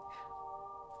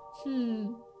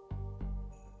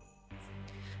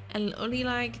 A lolly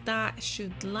like that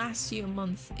should last you a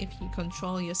month if you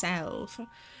control yourself.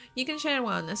 You can share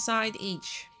one, a side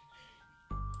each.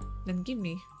 Then give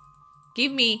me.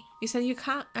 Give me! You said you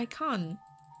can't. I can't.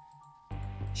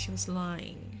 She was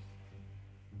lying.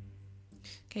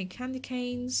 Okay, candy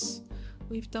canes.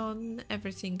 We've done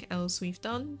everything else we've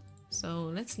done.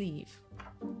 So let's leave.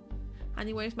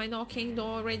 Honey, where's my knocking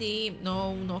door ready?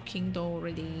 No, knocking door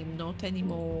ready. Not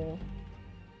anymore.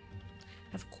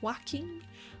 Have quacking.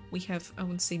 We have, I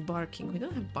would say, barking. We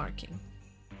don't have barking.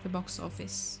 The box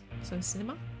office. So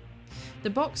cinema. The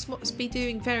box must be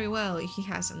doing very well if he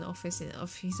has an office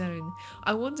of his own.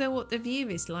 I wonder what the view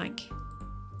is like.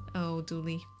 Oh,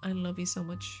 Dooley, I love you so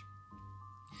much.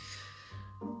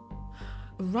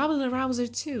 Rabble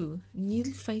Arouser 2.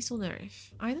 Needle face on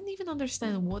Earth. I don't even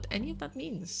understand what any of that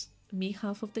means. Me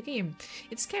half of the game.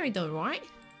 It's scary though, right?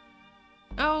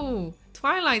 Oh,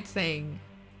 Twilight thing.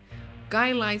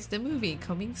 Guy Lights the movie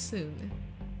coming soon.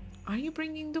 Are you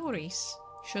bringing Doris?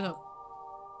 Shut up.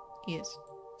 Yes.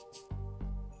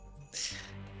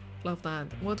 Love that.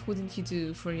 What wouldn't you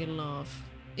do for your love?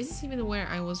 Is this even where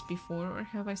I was before, or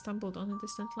have I stumbled on a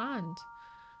distant land?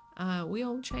 We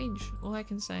all change, all I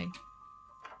can say.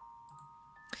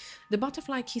 The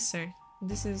Butterfly Kisser.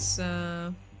 This is,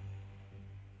 I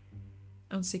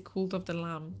would say Cult of the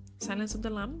Lamb. Silence of the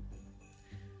Lamb?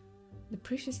 The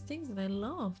precious things that I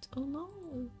loved. Oh no.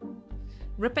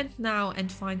 Repent now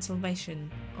and find salvation.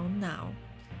 On now.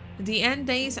 The end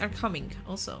days are coming.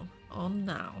 Also. On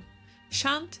now.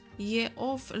 Shan't ye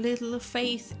of little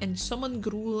faith and summon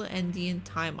Gruel and the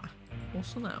Entimer.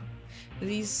 Also now.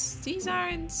 These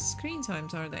aren't screen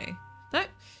times, are they? No,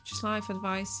 just life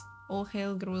advice. All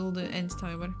hail Gruel the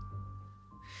Entimer.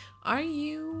 Are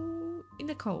you in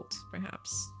the cult,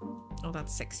 perhaps? Oh,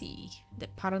 that's sexy. The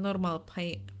paranormal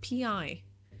PI.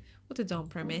 What a dumb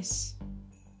premise.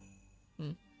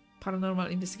 Paranormal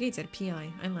investigator,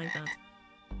 PI. I like that.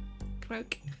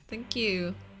 Croak. Thank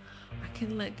you. I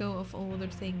can let go of all other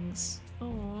things.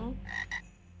 Aww.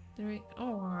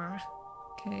 Aww.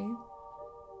 Okay.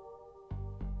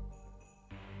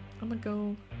 I'm gonna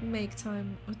go make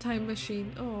a time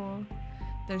machine. Oh,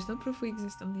 there's no proof we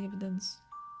exist, only evidence.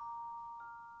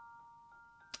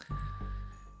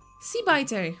 Sea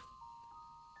biter.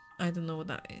 I don't know what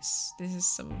that is. This is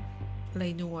some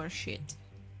late noir shit.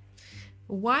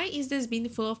 Why is this bin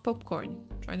full of popcorn?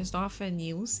 Try this off and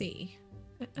you'll see.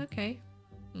 Okay.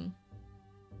 It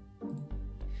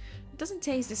doesn't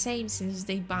taste the same since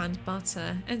they banned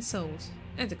butter and salt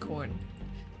and the corn.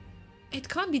 It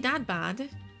can't be that bad.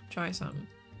 Try some.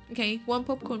 Okay, 1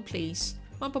 popcorn please.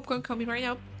 1 popcorn coming right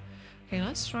up. Okay,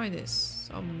 let's try this.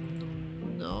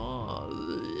 No,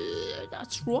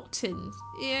 that's rotten.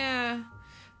 Yeah,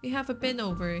 we have a bin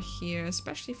over here,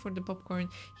 especially for the popcorn.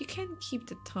 You can keep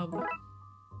the tub.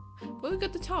 Well, we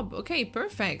got the tub. Okay,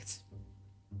 perfect.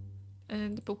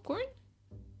 And the popcorn?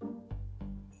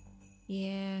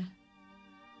 Yeah.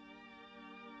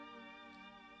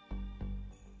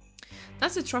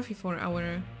 That's a trophy for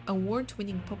our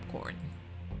award-winning popcorn.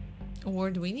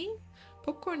 Award-winning?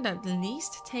 Popcorn that at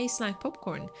least tastes like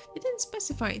popcorn. They didn't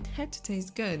specify it had to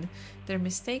taste good. Their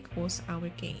mistake was our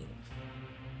game.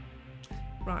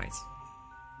 Right.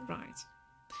 Right.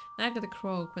 Now I got a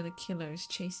croak when the killer is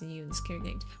chasing you in scary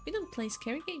games. We don't play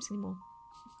scary games anymore.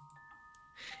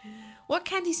 What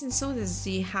candies and sodas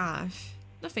do you have?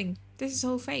 Nothing. This is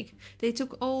all fake. They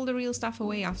took all the real stuff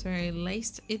away after I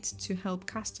laced it to help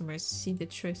customers see the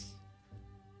truth.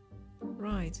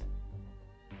 Right.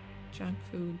 Junk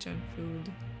food, junk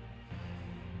food.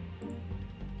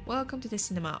 Welcome to the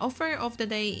cinema. Offer of the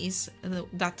day is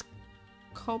that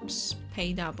cops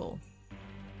pay double.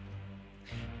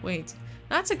 Wait,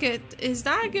 that's a good... Is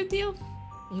that a good deal?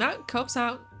 No, cops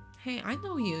out. Hey, I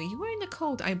know you. You were in a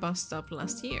cult I busted up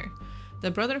last year.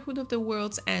 The Brotherhood of the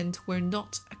World's End were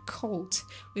not a cult.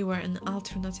 We were an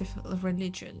alternative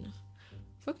religion.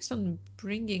 Focused on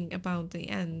bringing about the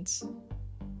end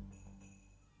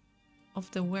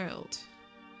of the world.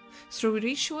 Through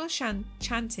ritual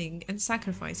chanting and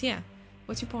sacrifice. Yeah,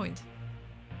 what's your point?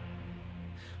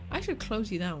 I should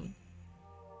close you down.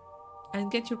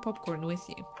 And get your popcorn with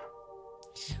you.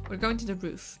 We're going to the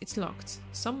roof. It's locked.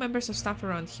 Some members of staff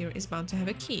around here is bound to have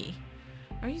a key.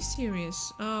 Are you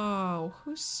serious? Oh,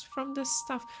 who's from the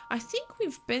staff? I think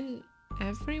we've been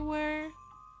everywhere.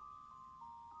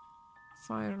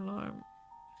 Fire alarm.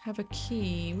 Have a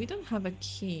key. We don't have a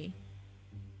key.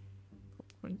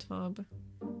 Popcorn tub.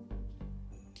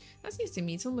 That's easy to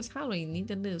me. It's almost Halloween. Need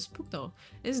a little spook though.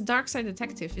 This is Darkside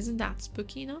Detective. Isn't that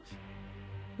spooky enough?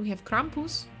 We have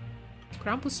Krampus.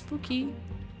 Krampus spooky.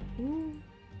 Ooh.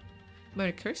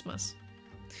 Merry Christmas.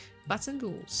 Bats and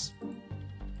ghouls.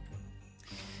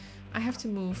 I have to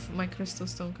move my crystal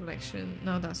stone collection.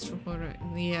 No, that's true horror.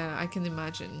 Yeah, I can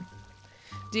imagine.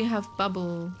 Do you have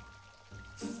bubble...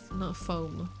 no,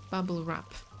 foam. Bubble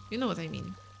wrap. You know what I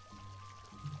mean.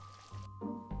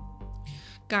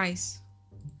 Guys.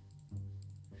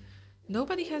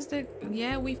 Nobody has the...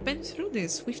 Yeah, we've been through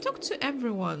this. We've talked to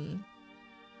everyone.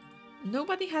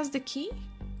 Nobody has the key?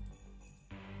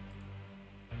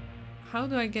 How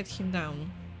do I get him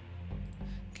down?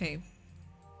 Okay.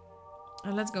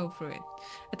 Let's go through it.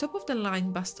 A top of the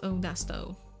line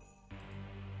Basto.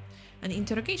 An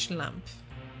interrogation lamp.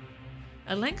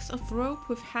 A length of rope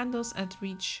with handles at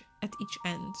each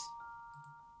end.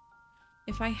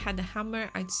 If I had a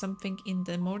hammer, I'd something in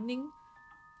the morning.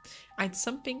 I'd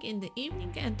something in the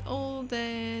evening and all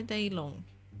the day long.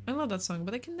 I love that song,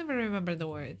 but I can never remember the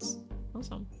words.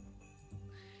 Awesome.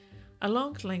 A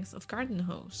long length of garden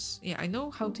hose. Yeah, I know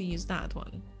how to use that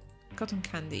one. Cotton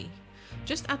candy.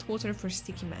 Just add water for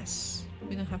sticky mess.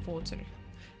 We don't have water.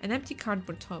 An empty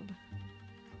cardboard tub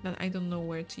that I don't know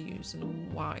where to use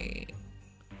and why.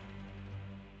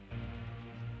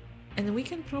 And we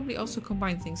can probably also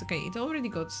combine things. Okay, it already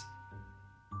got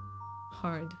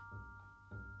hard.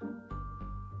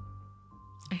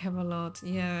 I have a lot,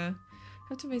 yeah.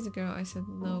 How to face the girl I said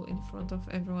no in front of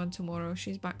everyone tomorrow.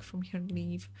 She's back from her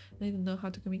leave. I don't know how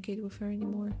to communicate with her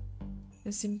anymore.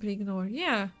 And simply ignore.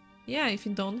 Yeah. Yeah, if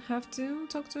you don't have to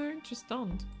talk to her, just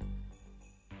don't.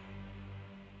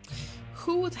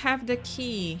 Who would have the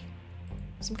key?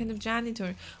 Some kind of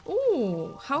janitor.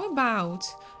 Ooh, how about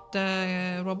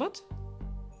the robot?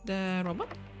 The robot?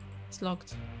 It's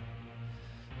locked.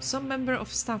 Some member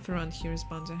of staff around here is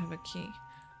bound to have a key.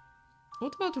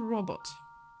 What about the robot?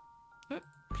 Oh,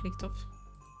 clicked off.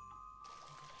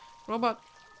 Robot.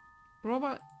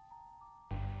 Robot.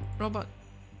 Robot.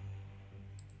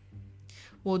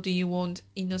 What do you want,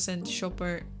 innocent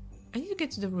shopper? I need to get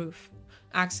to the roof.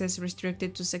 Access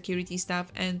restricted to security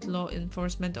staff and law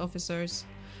enforcement officers.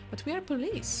 But we are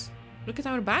police. Look at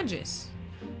our badges.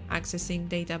 Accessing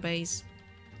database.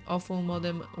 Awful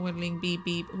modem whirling beep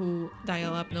beep who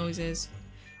dial-up noises.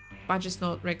 Badges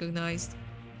not recognized.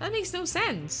 That makes no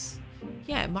sense.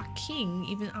 Yeah, McQueen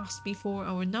even asked me for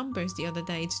our numbers the other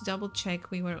day to double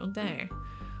check we were on there.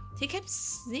 He kept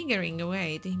sniggering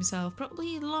away to himself,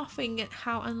 probably laughing at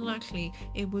how unlikely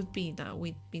it would be that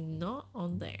we'd be not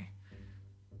on there.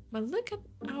 But look at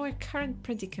our current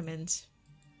predicament.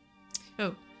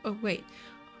 Oh wait.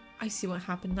 I see what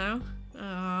happened now.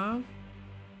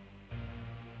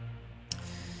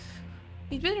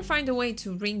 We'd better find a way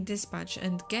to ring dispatch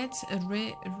and get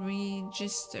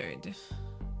registered.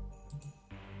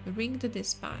 Ring the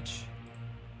dispatch.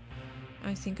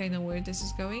 I think I know where this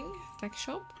is going. Tech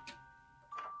shop.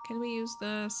 Can we use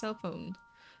the cell phone?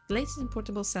 The latest in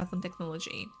portable cell phone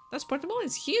technology. That's portable?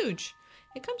 It's huge.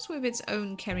 It comes with its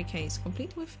own carry case,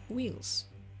 complete with wheels.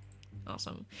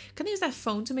 Awesome. Can I use that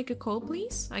phone to make a call,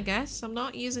 please? I guess. I'm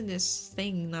not using this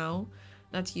thing now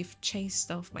that you've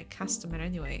chased off my customer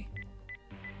anyway.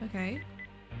 Okay.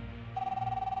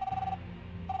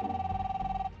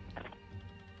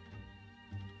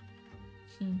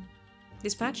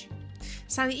 Dispatch?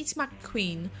 Sally, it's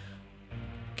McQueen.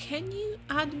 Can you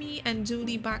add me and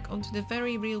Dooley back onto the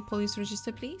very real police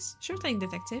register, please? Sure thing,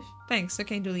 detective. Thanks.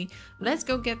 Okay, Dooley. Let's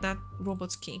go get that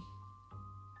robot's key.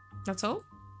 That's all?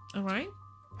 Alright.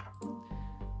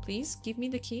 Please, give me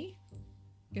the key.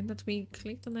 Good that we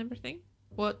clicked on everything.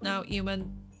 What now,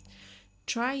 human?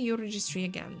 Try your registry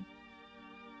again. ...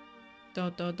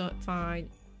 Fine.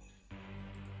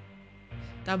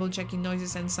 Double checking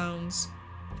noises and sounds.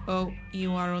 Oh,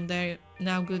 you are on there.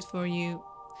 Now good for you.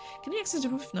 Can we access the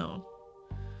roof now?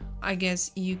 I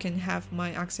guess you can have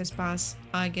my access pass.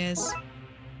 I guess.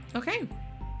 Okay.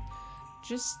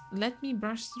 Just let me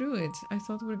brush through it. I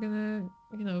thought we were gonna,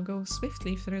 you know, go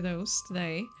swiftly through those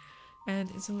today.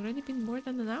 And it's already been more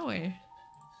than an hour.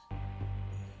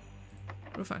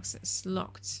 Roof access.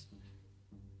 Locked.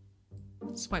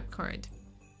 Swipe card.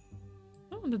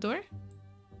 Oh, on the door?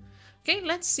 Okay,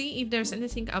 let's see if there's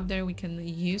anything up there we can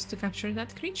use to capture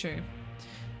that creature.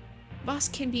 Boss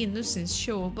can be a nuisance,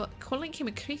 sure, but calling him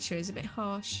a creature is a bit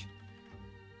harsh.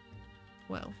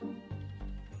 Well.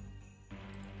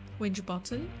 Which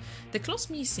button? The claw's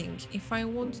missing. If I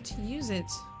want to use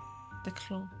it, the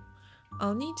claw,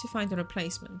 I'll need to find a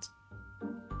replacement.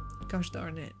 Gosh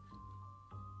darn it.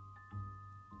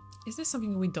 Is there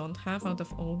something we don't have out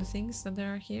of all the things that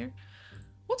there are here?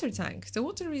 Water tank. The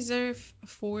water reserve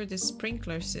for the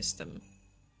sprinkler system.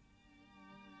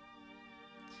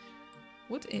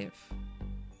 What if?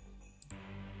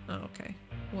 Oh, okay.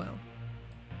 Well.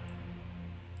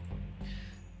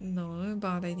 No,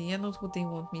 bad idea. Not what they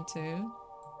want me to.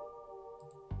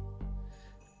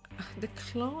 The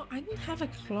claw? I don't have a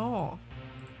claw.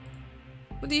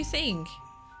 What do you think?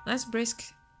 Nice brisk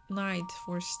night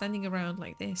for standing around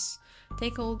like this.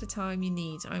 Take all the time you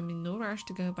need. I'm in no rush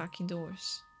to go back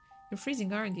indoors. You're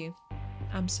freezing, aren't you?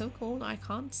 I'm so cold I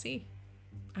can't see.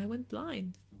 I went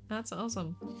blind. That's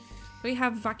awesome. We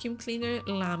have vacuum cleaner,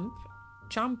 lamp,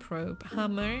 jump rope,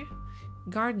 hammer,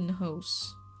 garden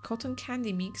hose, cotton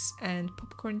candy mix, and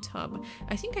popcorn tub.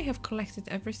 I think I have collected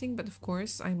everything, but of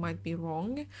course I might be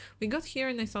wrong. We got here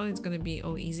and I thought it's gonna be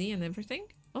all easy and everything.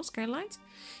 Oh, skylight?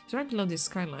 It's right below this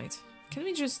skylight. Can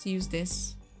we just use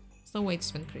this? There's no way to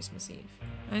spend Christmas Eve.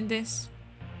 And this?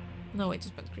 No way to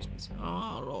spend Christmas Eve.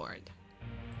 Oh, Lord.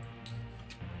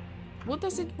 What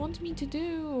does it want me to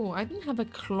do? I don't have a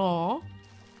claw.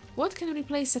 What can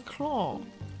replace a claw?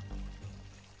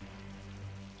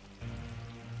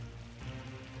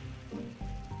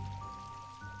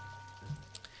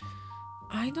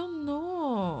 I don't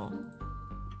know.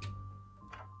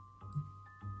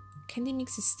 Candy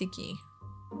mix is sticky.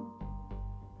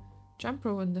 Jump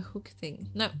rope and the hook thing.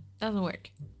 No, doesn't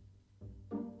work.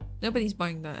 Nobody's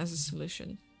buying that as a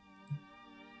solution.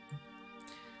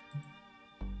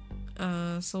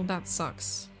 So that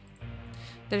sucks.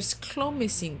 There's claw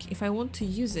missing. If I want to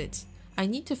use it, I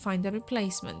need to find a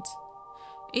replacement.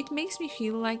 It makes me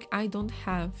feel like I don't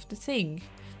have the thing,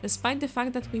 despite the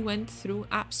fact that we went through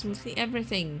absolutely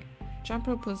everything. Jump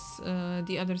rope was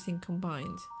the other thing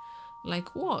combined.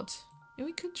 Like what? Yeah,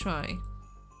 we could try.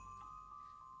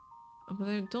 But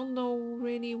I don't know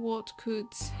really what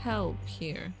could help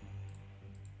here.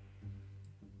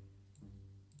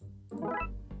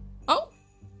 Oh!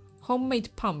 Homemade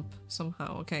pump,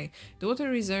 somehow. Okay. The water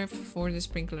reserve for the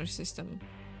sprinkler system.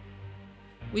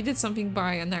 We did something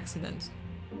by an accident.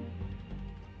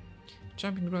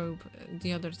 Jumping rope,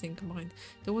 the other thing combined.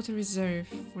 The water reserve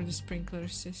for the sprinkler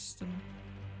system.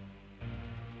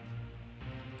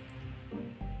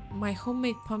 My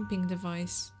homemade pumping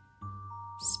device.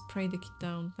 Spray the kid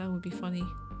down. That would be funny.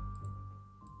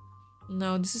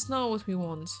 No, this is not what we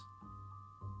want.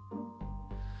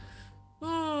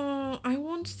 Oh, I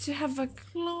want to have a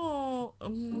claw.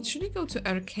 Should we go to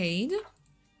arcade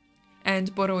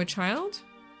and borrow a child?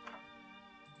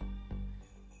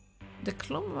 The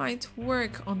claw might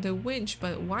work on the winch,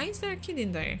 but why is there a kid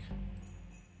in there?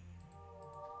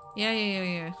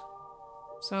 Yeah.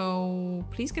 So,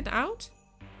 please get out.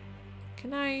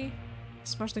 Can I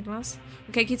smash the glass?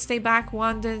 Okay, kids, stay back.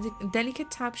 One delicate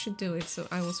tap should do it. So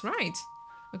I was right.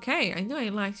 Okay, I know I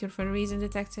liked you for a reason,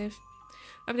 detective.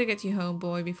 I'm gonna get you home,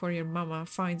 boy, before your mama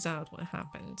finds out what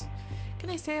happened. Can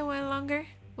I stay a while longer?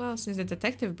 Well, since the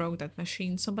detective broke that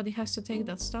machine, somebody has to take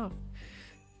that stuff.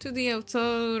 To the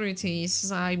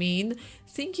authorities, I mean.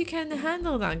 Think you can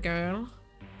handle that, girl?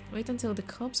 Wait until the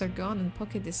cops are gone and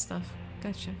pocket this stuff.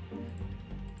 Gotcha.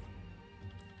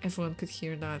 Everyone could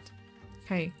hear that.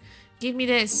 Okay, give me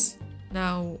this.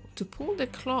 Now, to pull the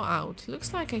claw out,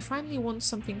 looks like I finally want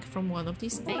something from one of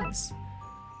these things.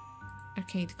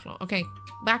 Arcade claw. Okay,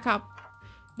 back up.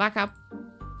 Back up.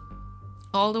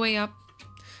 All the way up.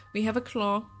 We have a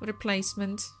claw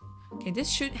replacement. Okay, this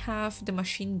should have the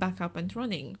machine back up and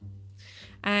running.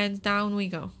 And down we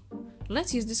go.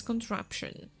 Let's use this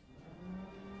contraption.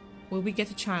 Will we get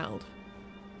a child?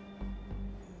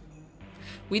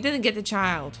 We didn't get a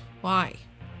child. Why?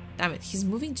 Damn it, he's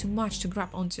moving too much to grab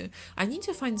onto. I need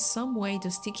to find some way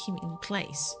to stick him in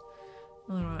place.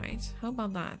 Alright, how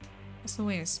about that? That's no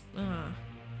way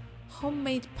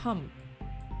homemade pump.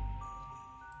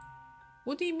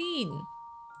 What do you mean?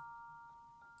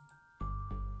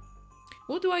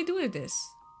 What do I do with this?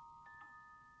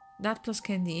 That plus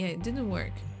candy, yeah, it didn't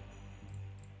work.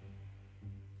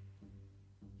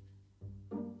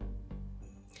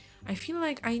 I feel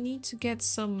like I need to get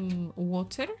some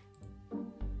water.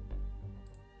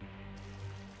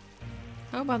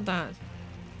 How about that?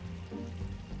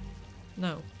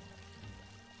 No.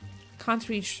 Can't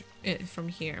reach it from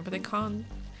here, but I can't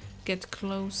get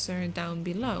closer down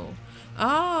below.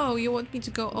 Oh, you want me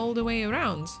to go all the way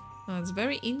around? That's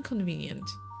very inconvenient.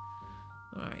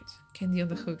 Alright, candy on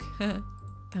the hook. That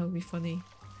would be funny.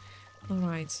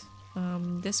 Alright,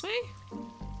 this way?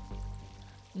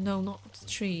 No, not the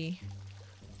tree.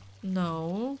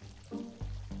 No.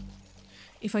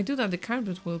 If I do that, the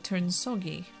carpet will turn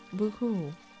soggy.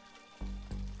 Boo-hoo.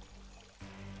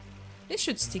 This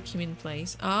should stick him in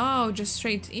place. Oh, just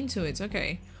straight into it.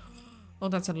 Okay. Oh,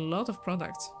 that's a lot of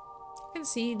product. I can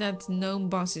see that gnome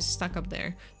boss is stuck up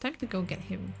there. Time to go get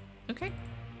him. Okay.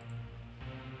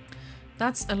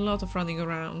 That's a lot of running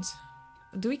around.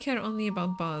 Do we care only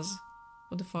about Buzz?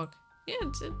 What the fuck? Yeah,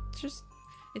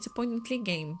 it's a point and click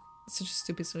game. It's such a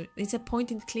stupid solution. It's a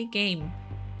point and click game.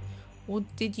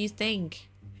 What did you think?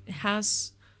 It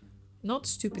has not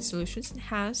stupid solutions, it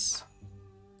has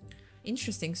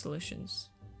interesting solutions.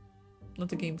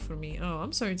 Not a game for me. Oh,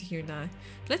 I'm sorry to hear that.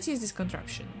 Let's use this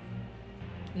contraption.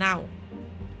 Now.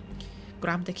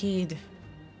 Grab the kid.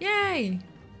 Yay!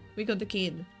 We got the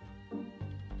kid.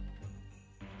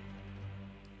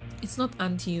 It's not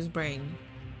Auntie's brain.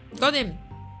 Got him!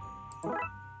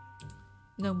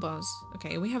 No Buzz.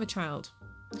 Okay, we have a child.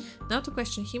 Now to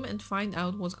question him and find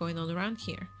out what's going on around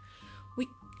here. We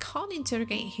can't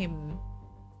interrogate him.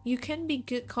 You can be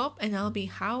good cop and I'll be,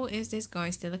 how is this guy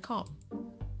still a cop?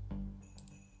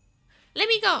 Let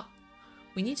me go!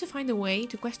 We need to find a way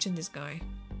to question this guy.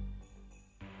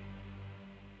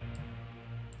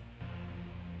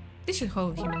 This should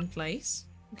hold him in place.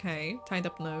 Okay, tied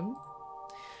up gnome.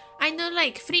 I know,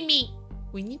 like, free me!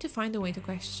 We need to find a way to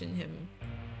question him.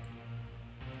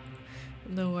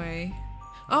 No way.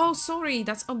 Oh, sorry,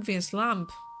 that's obvious.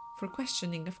 Lamp. For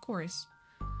questioning, of course.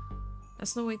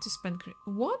 That's no way to spend...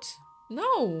 What?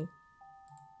 No!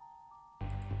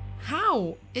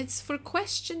 How? It's for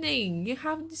questioning. You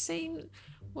have the same...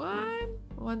 What?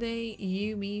 One day,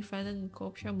 you, me, Fan and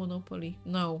Kopia Monopoly.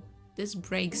 No. This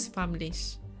breaks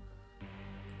families.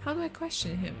 How do I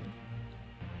question him?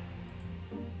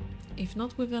 If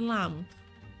not with a lamp.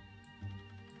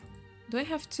 Do I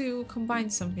have to combine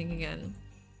something again?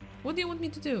 What do you want me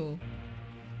to do?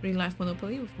 Real life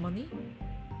Monopoly with money?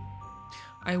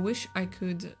 I wish I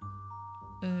could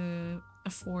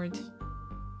afford...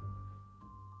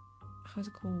 How's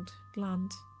it called?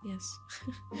 Land. Yes.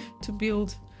 To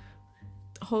build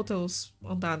hotels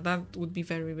on that. That would be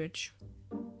very rich.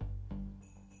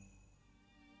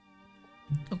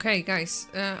 Okay, guys.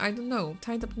 I don't know.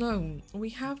 Tied up gnome. We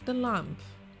have the lamp.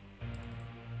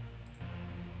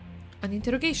 An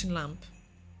interrogation lamp.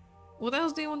 What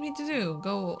else do you want me to do?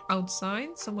 Go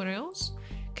outside? Somewhere else?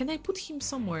 Can I put him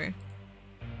somewhere?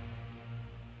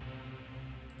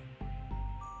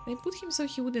 They put him so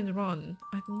he wouldn't run.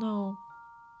 I don't know.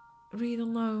 I really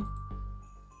don't know.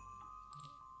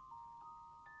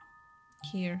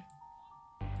 Here.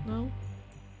 No?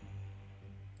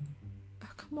 Oh,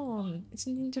 come on. It's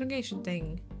an interrogation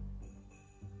thing.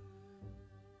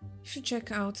 You should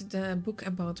check out the book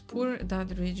about poor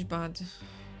dad, rich bad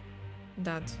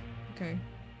dad. Okay.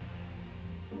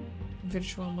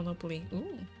 Virtual Monopoly.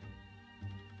 Ooh.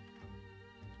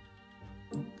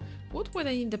 What would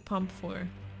I need the pump for?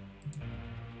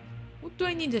 What do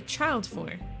I need a child for?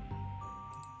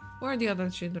 Where are the other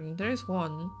children? There is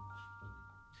one.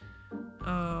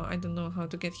 I don't know how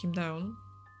to get him down.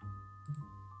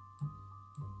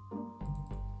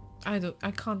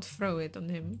 I can't throw it on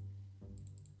him.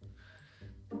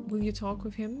 Will you talk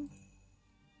with him?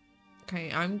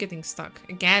 Okay, I'm getting stuck.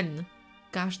 Again!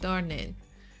 Gosh darn it.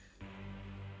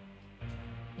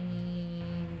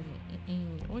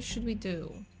 What should we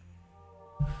do?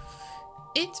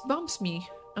 It bumps me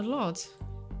a lot.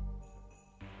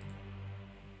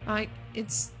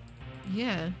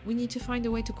 Yeah, we need to find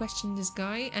a way to question this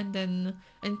guy and then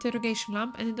an interrogation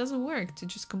lamp, and it doesn't work to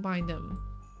just combine them.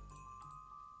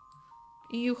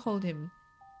 You hold him.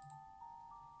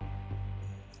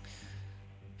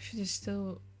 Should have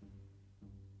still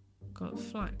got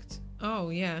flagged. Oh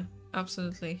yeah,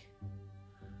 absolutely.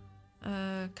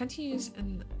 Can't you use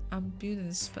an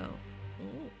ambulance spell?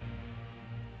 Oh.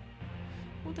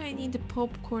 Would I need the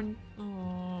popcorn?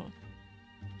 Oh,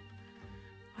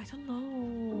 I don't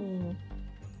know.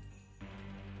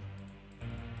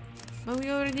 But we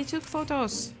already took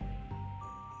photos.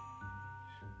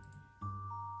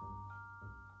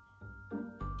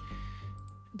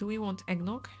 Do we want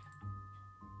eggnog?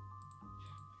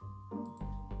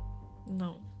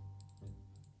 No.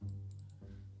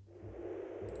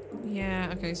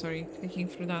 Yeah, okay, sorry. Clicking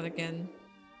through that again.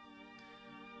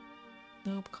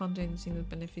 Nope, can't do anything that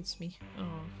benefits me.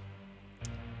 Oh.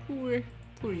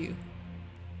 Poor you.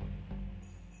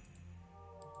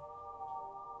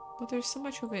 But there's so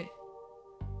much of it.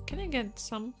 Can I get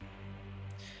some?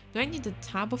 Do I need a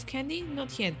tab of candy?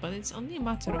 Not yet, but it's only a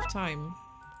matter of time.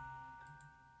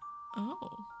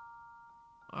 Oh.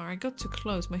 I got too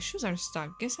close. My shoes are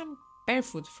stuck. Guess I'm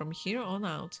barefoot from here on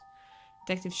out.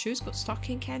 Detective shoes got stuck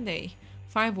in candy.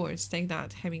 5 words, take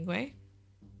that, Hemingway.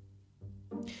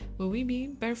 Will we be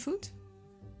barefoot?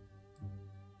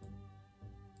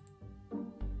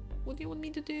 What do you want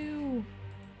me to do?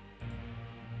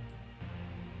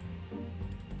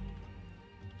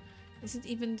 Is it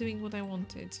even doing what I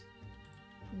wanted?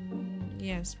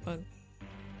 Yes, but...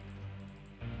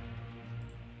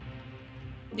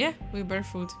 yeah, we're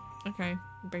barefoot. Okay,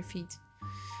 bare feet.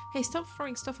 Hey, stop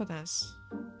throwing stuff at us.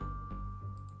 Do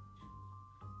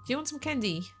you want some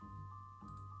candy?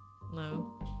 No.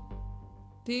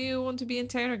 Do you want to be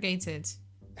interrogated?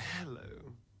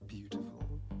 Hello,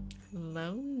 beautiful.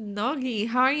 Hello, Noggy.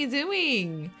 How are you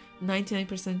doing?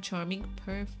 99% charming.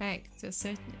 Perfect. To a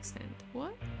certain extent.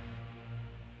 What?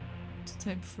 To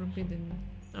type forbidden.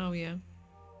 Oh, yeah.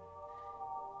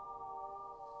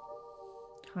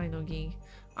 Hi, Noggy.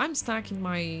 I'm stuck in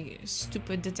my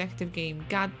stupid detective game.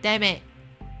 God damn it.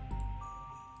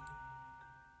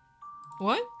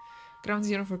 What? Ground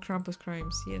zero for Krampus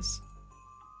crimes. Yes.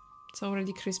 It's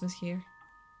already Christmas here.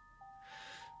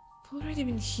 I've already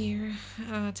been here.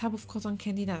 A tab of cotton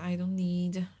candy that I don't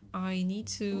need. I need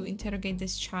to interrogate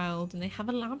this child and I have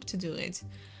a lamp to do it.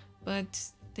 But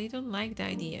they don't like the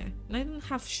idea. And I don't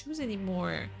have shoes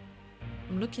anymore.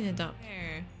 I'm looking it up.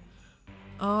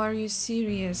 Oh, are you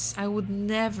serious? I would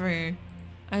never.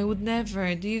 I would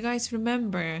never. Do you guys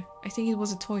remember? I think it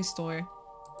was a toy store.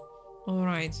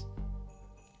 Alright.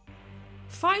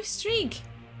 5 streak!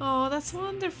 Oh, that's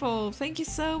wonderful. Thank you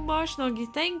so much,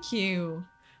 Noggy. Thank you.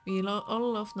 We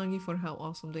all love Noggy for how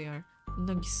awesome they are.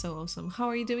 Noggy's so awesome. How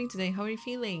are you doing today? How are you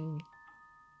feeling?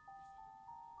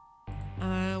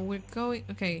 We're going...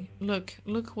 okay,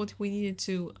 look what we needed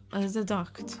to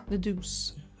deduct. The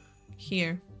deuce.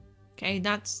 Here. Okay,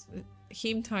 that's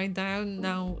him tied down.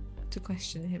 Now to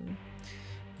question him.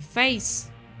 Face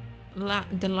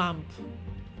the lamp.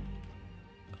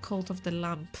 Cult of the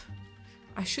lamp.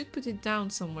 I should put it down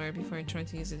somewhere before I try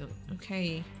to use it.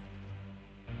 Okay.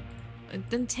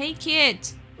 Then take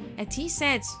it! A tea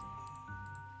set!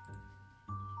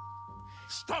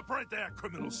 Stop right there,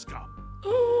 criminal scum!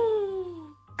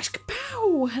 Oh!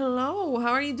 Ashkapow! Hello,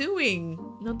 how are you doing?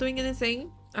 Not doing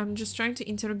anything? I'm just trying to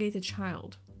interrogate a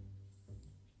child.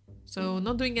 So,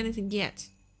 not doing anything yet.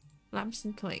 Lamps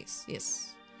in place,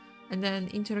 yes. And then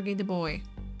interrogate the boy.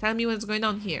 Tell me what's going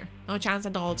on here. No chance,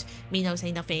 adult. Me no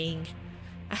say nothing.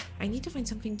 I need to find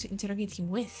something to interrogate him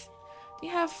with. You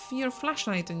have your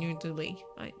flashlight on your Dooley.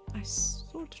 I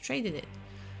sort of traded it.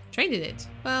 Traded it?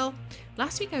 Well,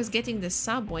 last week I was getting the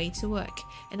subway to work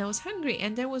and I was hungry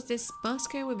and there was this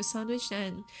busker with a sandwich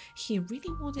and he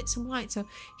really wanted some light so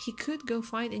he could go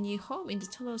find a new home in the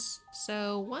tunnels.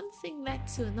 So one thing led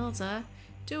to another.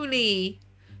 Dooley!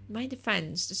 In my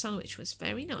defense, the sandwich was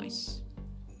very nice.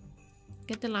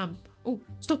 Get the lamp. Oh,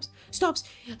 stops! Stops!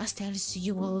 I tells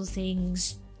you all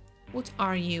things. What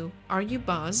are you? Are you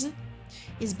Buzz?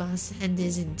 Is Buzz and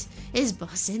isn't. Is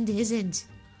Buzz and isn't.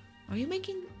 Are you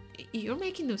making... You're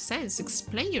making no sense.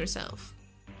 Explain yourself.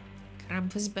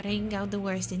 Krampus bring out the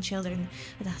worst in children.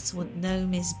 That's what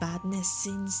gnome is,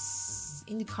 badness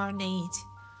incarnate.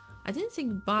 I didn't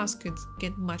think Buzz could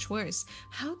get much worse.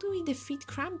 How do we defeat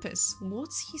Krampus?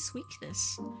 What's his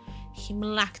weakness? Him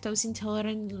lactose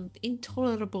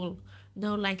intolerable.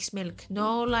 No likes milk.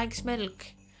 No likes milk.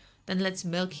 Then let's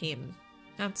milk him.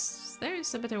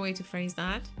 There's a better way to phrase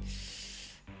that.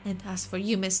 And as for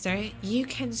you, mister, you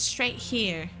can stay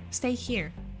here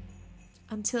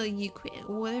until you quit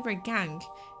whatever gang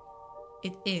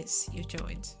it is you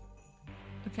joined.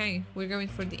 Okay, we're going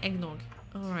for the eggnog.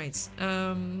 Alright,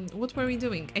 what were we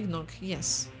doing? Eggnog,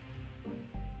 yes.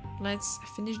 Let's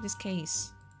finish this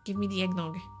case. Give me the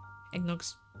eggnog.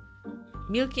 Eggnogs.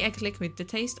 Milky egg liquid, the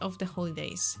taste of the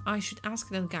holidays. I should ask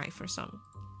that guy for some.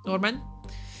 Norman?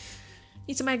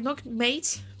 Need some eggnog,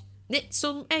 mate? Need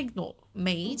some eggnog,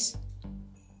 mate?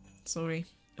 Sorry.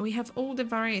 We have all the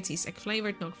varieties. Egg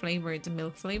flavored, nog flavored,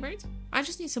 milk flavored. I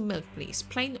just need some milk, please.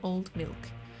 Plain old milk.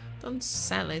 Don't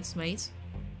sell it, mate.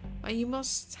 But you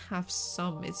must have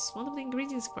some. It's one of the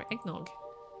ingredients for eggnog.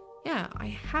 Yeah, I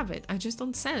have it. I just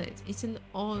don't sell it. It's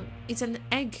an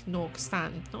eggnog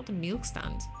stand, not a milk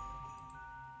stand.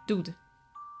 Dude.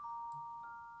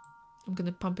 I'm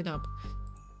gonna pump it up.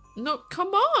 No,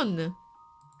 come on!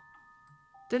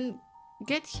 Then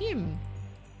get him.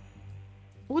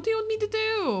 What do you want me to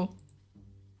do?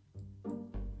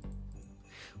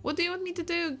 What do you want me to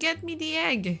do? Get me the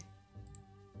egg.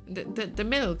 The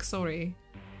milk, sorry.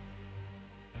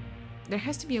 There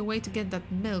has to be a way to get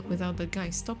that milk without the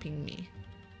guy stopping me.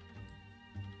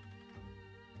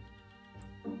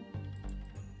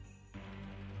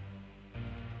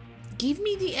 Give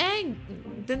me the egg!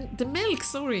 The milk,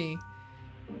 sorry.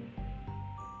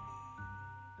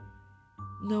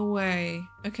 No way.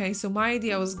 Okay, so my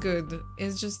idea was good.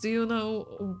 It's just, do you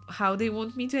know how they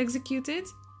want me to execute it?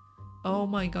 Oh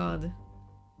my god.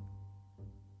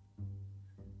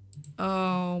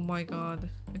 Oh my god.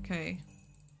 Okay.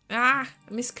 Ah!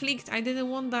 Misclicked. I didn't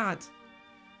want that.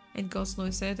 And Ghost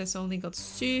Noise said it's only got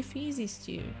two feces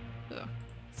too. Ugh.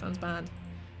 Sounds bad.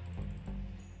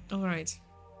 Alright.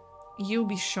 You'll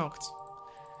be shocked.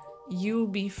 You'll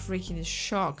be freaking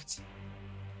shocked.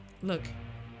 Look.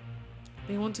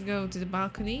 They want to go to the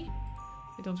balcony.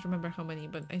 I don't remember how many,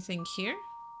 but I think here?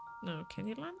 No,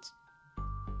 Candyland?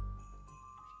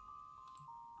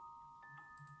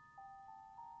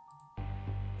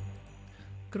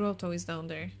 Grotto is down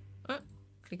there. Oh,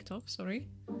 clicked off, sorry.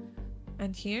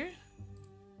 And here?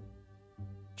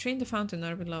 Tree and the fountain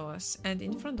are below us and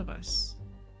in front of us.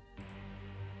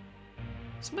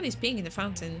 Somebody's peeing in the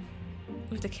fountain.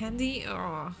 With the candy?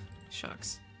 Oh,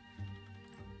 shucks.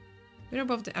 We're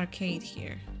above the arcade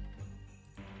here.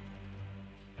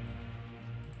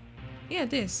 Yeah,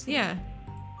 this, yeah.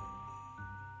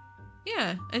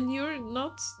 Yeah, and you're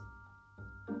not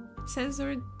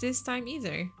censored this time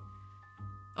either.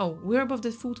 Oh, we're above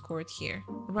the food court here.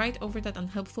 Right over that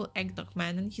unhelpful eggnog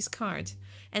man and his cart.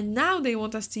 And now they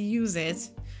want us to use it.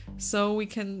 So we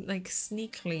can, like,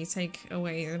 sneakily take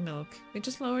away the milk. We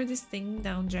just lower this thing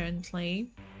down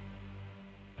gently.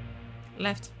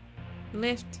 Left.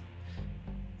 Left.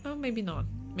 Oh, maybe not.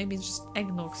 Maybe it's just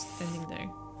eggnog standing there.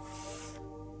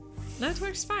 No, it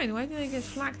works fine. Why did I get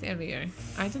flagged earlier?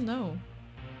 I don't know.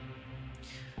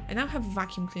 I now have a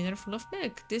vacuum cleaner full of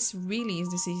milk. This really is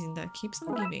the season that keeps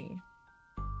on giving.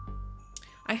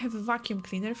 I have a vacuum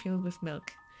cleaner filled with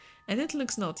milk. And it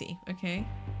looks naughty, okay?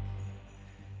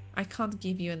 I can't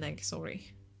give you an egg,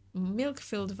 sorry.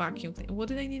 Milk-filled vacuum cleaner. What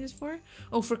did I need it for?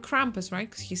 Oh, for Krampus, right?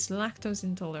 Because he's lactose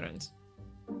intolerant.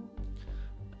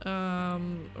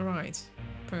 Right.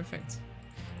 Perfect.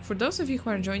 For those of you who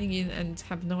are joining in and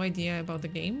have no idea about the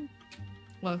game,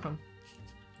 welcome.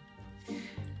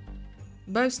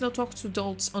 Both no talk to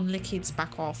adults, only kids,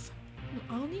 back off.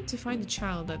 I'll need to find a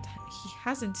child that he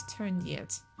hasn't turned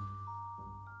yet.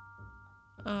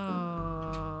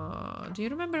 Do you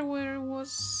remember where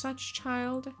was such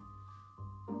child?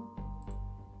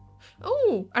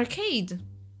 Oh, arcade!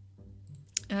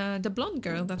 The blonde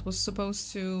girl that was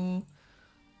supposed to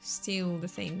steal the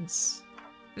things.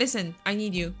 Listen, I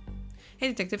need you. Hey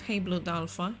detective, hey Blood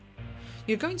Alpha.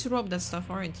 You're going to rob that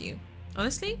stuff, aren't you?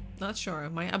 Honestly, not sure.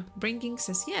 My upbringing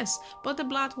says yes, but the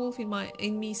blood wolf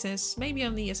in me says maybe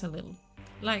only yes a little.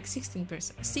 Like 16%,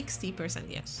 60%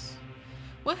 yes.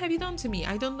 What have you done to me?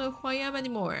 I don't know who I am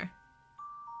anymore.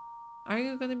 Are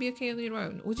you gonna be okay on your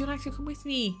own? Would you like to come with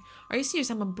me? Are you serious?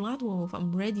 I'm a blood wolf.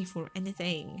 I'm ready for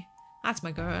anything. That's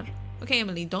my girl. Okay,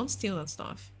 Emily, don't steal that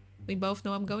stuff. We both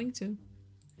know I'm going to.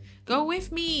 Go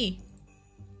with me!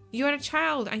 You're a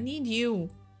child. I need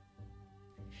you.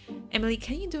 Emily,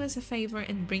 can you do us a favor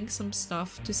and bring some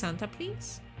stuff to Santa,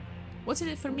 please? What's in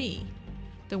it for me?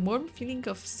 The warm feeling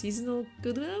of seasonal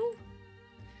goodwill?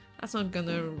 That's not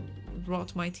gonna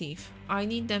rot my teeth. I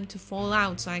need them to fall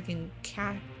out so I can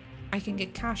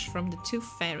get cash from the Tooth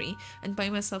Fairy and buy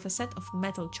myself a set of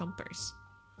metal chompers.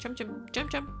 Chomp chomp, chomp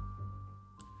chomp.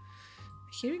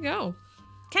 Here we go.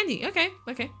 Candy, okay.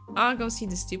 I'll go see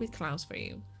the stupid clowns for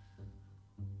you.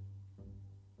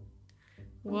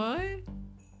 What?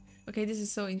 Okay, this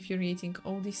is so infuriating.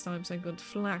 All these times I got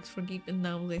flagged for Geek and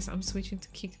now this. I'm switching to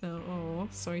Kick now. Oh,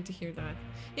 sorry to hear that.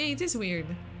 Yeah, it is weird.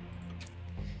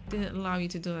 Didn't allow you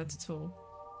to do that at all.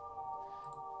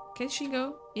 Can she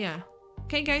go? Yeah.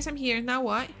 Okay guys, I'm here. Now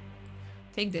what?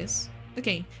 Take this.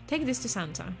 Okay, take this to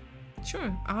Santa.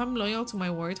 Sure, I'm loyal to my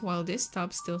word while this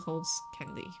tub still holds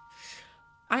candy.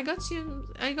 I got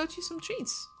you some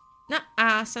treats.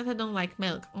 Nah, Santa don't like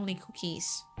milk, only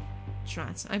cookies.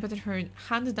 Drat, I better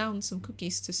hand down some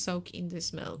cookies to soak in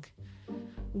this milk.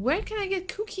 Where can I get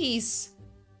cookies?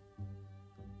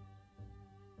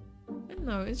 I don't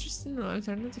know, it's just an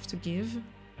alternative to give.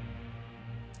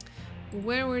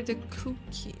 Where were the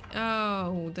cookies?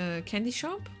 Oh, the candy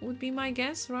shop would be my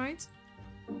guess, right?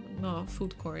 No,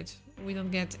 food court. We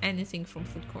don't get anything from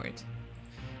food court.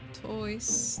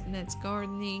 Toys, Ned's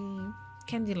gardening,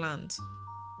 Candyland.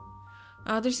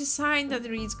 There's a sign that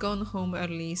reads "Gone home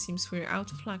early." Seems we're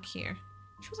out of luck here.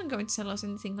 She wasn't going to sell us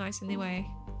anything nice anyway.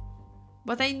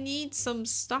 But I need some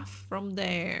stuff from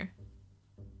there.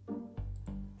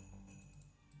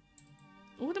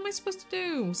 What am I supposed to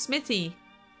do? Smithy!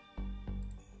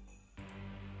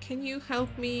 Can you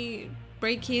help me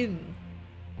break in?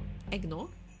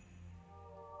 Eggnog?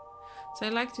 So I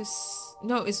like to...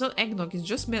 No, it's not eggnog, it's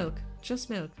just milk. Just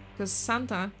milk. Because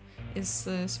Santa is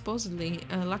supposedly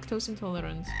lactose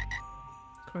intolerant.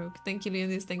 Croak. Thank you,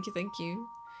 Leonis. Thank you.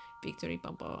 Victory,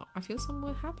 Papa. I feel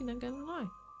somewhat happy, not gonna lie.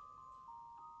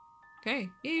 Okay.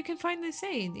 Yeah, you can finally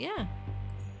say it. Yeah.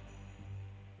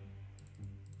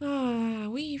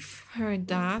 We've heard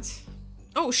that.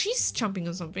 Oh, she's chomping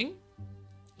on something.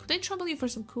 Could I trouble you for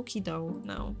some cookie dough?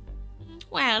 No.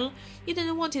 Well, you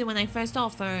didn't want it when I first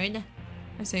offered.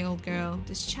 I say, old girl,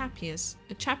 this chappie's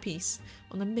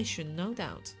on a mission, no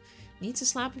doubt. Needs a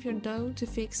slab of your dough to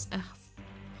fix a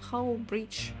hull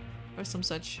breach or some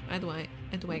such.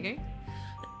 Wager.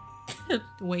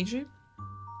 Wager?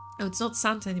 Oh, it's not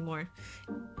Santa anymore.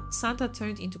 Santa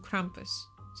turned into Krampus,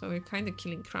 so we're kind of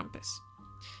killing Krampus.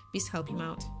 Please help him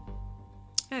out.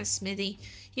 Oh, Smithy,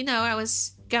 you know I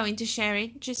was going to share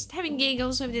it. Just having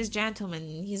giggles with this gentleman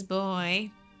and his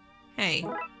boy. Hey.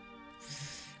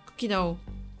 Cookie dough.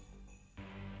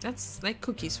 That's like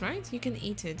cookies, right? You can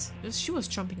eat it. She was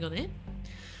chomping on it.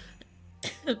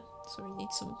 So we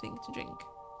need something to drink.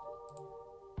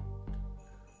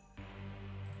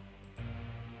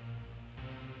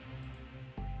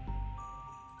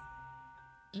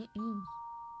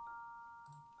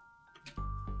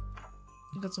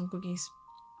 Got some cookies.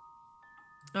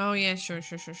 Oh yeah, sure.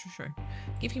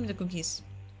 Give him the cookies.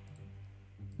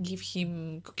 Give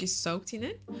him cookies soaked in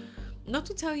it. Not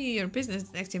to tell you your business,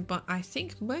 detective, but I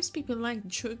think most people like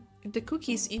the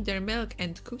cookies in their milk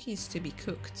and cookies to be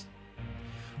cooked.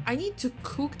 I need to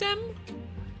cook them?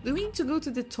 Do we need to go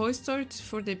to the toy store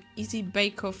for the easy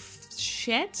bake-off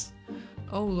shit?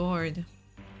 Oh lord.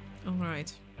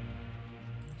 Alright.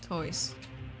 Toys.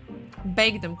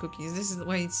 Bake them cookies. This is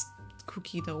why it's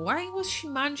cookie dough. Why was she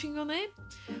munching on it?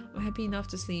 I'm happy enough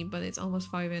to sleep, but it's almost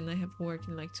 5 and I have work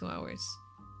in like 2 hours.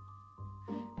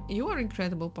 You are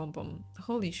incredible, Pom Pom.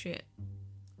 Holy shit.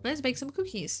 Let's bake some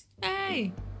cookies.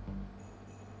 Hey!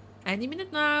 Any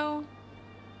minute now.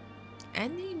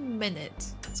 Any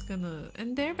minute. It's gonna...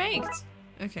 And they're baked.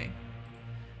 Okay.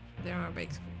 There are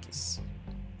baked cookies.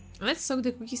 Let's soak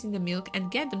the cookies in the milk and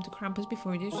get them to Krampus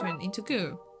before they turn into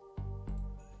goo.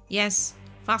 Yes.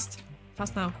 Fast.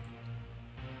 Fast now.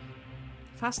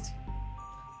 Fast.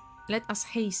 Let us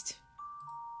haste.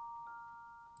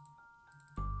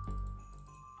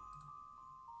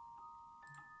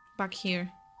 Back here.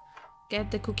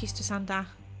 Get the cookies to Santa.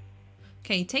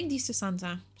 Okay, take these to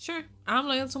Santa. Sure, I'm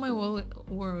loyal to my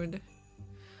word.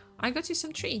 I got you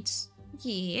some treats.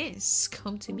 Yes,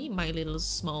 come to me, my little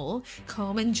small.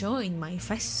 Come and join my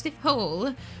festive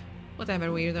hall. Whatever,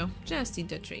 weirdo. Just eat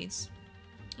the treats.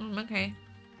 Okay.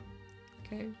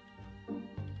 Okay.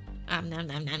 Nom nom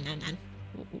nom nom nom.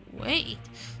 Wait,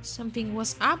 something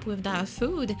was up with that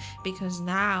food, because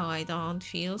now I don't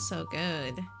feel so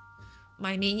good.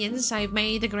 My minions, I've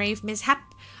made a grave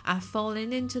mishap. I've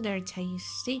fallen into their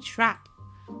tasty trap.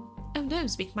 Oh no,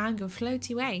 Big Mango, float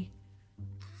away.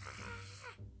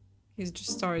 He's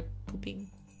just started pooping.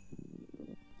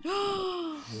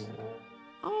 Oh,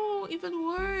 even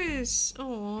worse.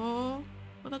 Oh,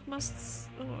 well, that must...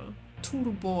 Oh,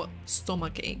 turbo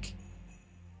stomachache.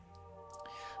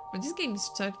 But this game is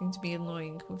starting to be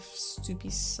annoying with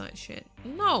stupid shit.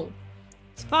 No!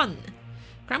 It's fun!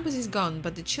 Krampus is gone,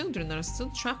 but the children are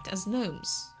still trapped as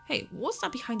gnomes. Hey, what's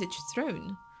that behind the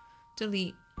throne?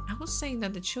 Dooley, I was saying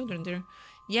that the children, they're...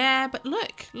 Yeah, but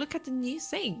look at the new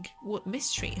thing. What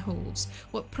mystery it holds.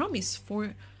 What promise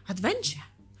for adventure.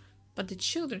 But the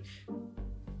children...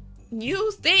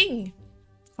 New thing!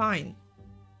 Fine.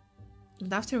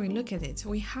 But after we look at it,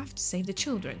 we have to save the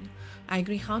children. I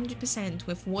agree 100%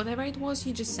 with whatever it was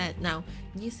you just said. Now,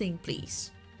 new thing,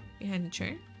 please. Behind the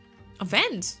chair. A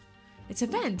vent! It's a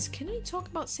vent. Can we talk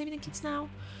about saving the kids now?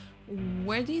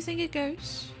 Where do you think it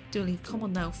goes? Dooley, come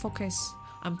on now, focus.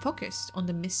 I'm focused on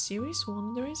the mysterious,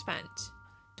 wondrous vent.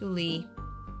 Dooley,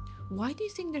 why do you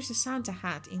think there's a Santa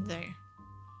hat in there?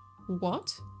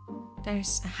 What?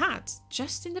 There's a hat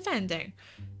just in the vent there.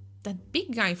 That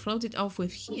big guy floated off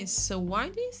with his, so why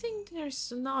do you think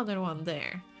there's another one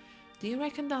there? Do you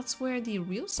reckon that's where the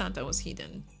real Santa was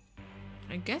hidden?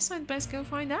 I guess I'd best go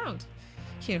find out.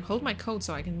 Here, hold my coat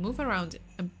so I can move around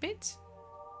a bit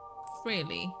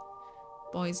freely.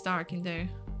 Boy, it's dark in there.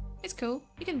 It's cool.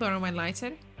 You can borrow my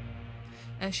lighter.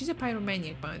 She's a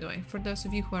pyromaniac, by the way, for those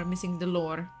of you who are missing the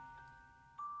lore.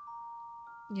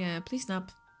 Yeah, please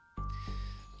nap.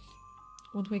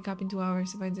 Won't wake up in 2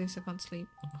 hours if I do, so I can't sleep.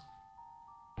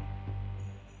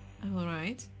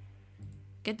 Alright.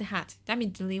 Get the hat. Damn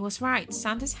it, Dooley was right.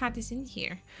 Santa's hat is in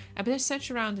here. I better search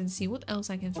around and see what else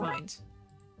I can find.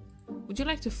 Would you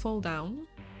like to fall down?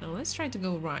 No, let's try to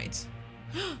go right.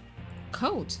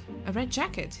 Coat! A red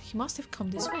jacket. He must have come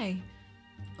this way.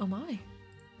 Oh my.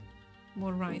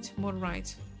 More right, more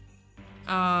right.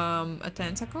 A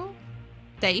tentacle?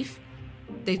 Dave?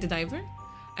 Dave the Diver?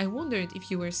 I wondered if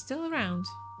you were still around.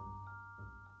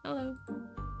 Hello.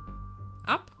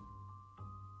 Up?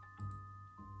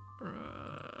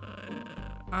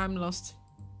 I'm lost.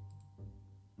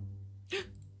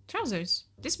 Trousers.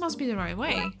 This must be the right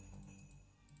way.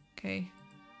 Okay.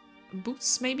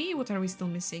 Boots, maybe? What are we still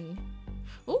missing?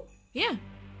 Oh, yeah.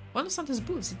 One of Santa's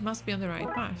boots. It must be on the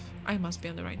right path. I must be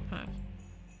on the right path.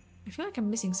 I feel like I'm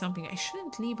missing something. I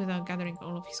shouldn't leave without gathering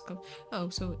all of his clothes. Oh,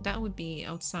 so that would be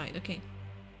outside. Okay.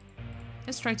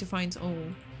 Let's try to find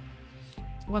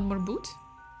one more boot.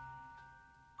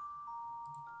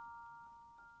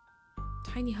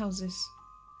 Tiny houses.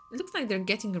 It looks like they're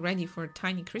getting ready for a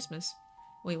tiny Christmas.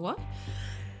 Wait, what?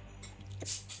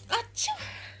 Achoo!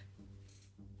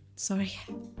 Sorry.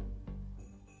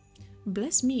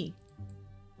 Bless me.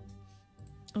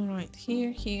 Alright,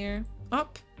 here.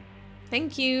 Up.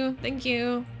 Thank you, thank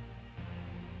you.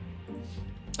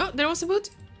 Oh, there was a boot.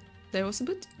 There was a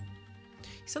boot.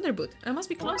 It's another boot. I must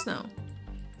be close now.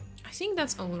 I think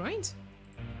that's alright.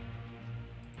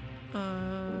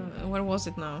 Where was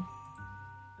it now?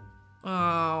 Oh,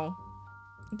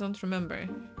 I don't remember.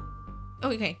 Oh,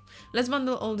 okay. Let's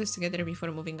bundle all this together before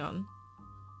moving on.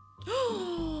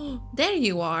 There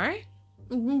you are.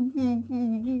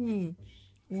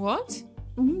 What?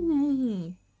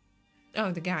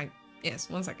 Oh, the guy. Yes,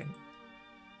 1 second.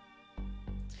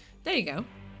 There you go.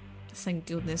 Thank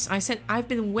goodness. I said I've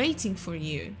been waiting for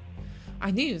you.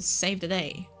 I knew you'd save the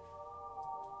day.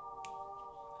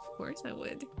 Of course I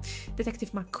would.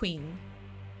 Detective McQueen.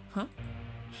 Huh?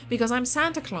 Because I'm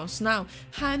Santa Claus. Now,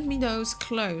 hand me those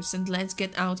clothes and let's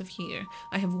get out of here.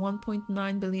 I have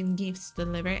 1.9 billion gifts to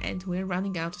deliver and we're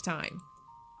running out of time.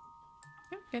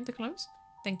 Yeah, get the clothes.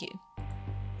 Thank you.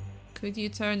 Could you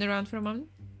turn around for a moment?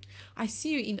 I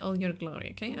see you in all your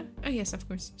glory, okay? Oh yes, of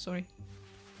course. Sorry.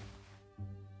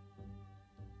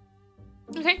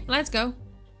 Okay, let's go.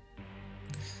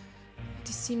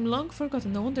 They seem long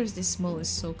forgotten. No wonder this mall is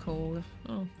so cold.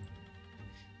 Oh.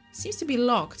 Seems to be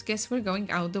locked. Guess we're going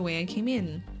out the way I came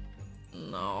in.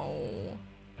 No.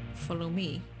 Follow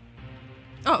me.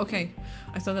 Oh, okay.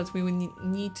 I thought that we would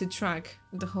need to track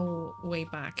the whole way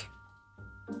back.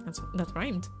 That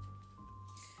rhymed.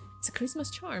 It's a Christmas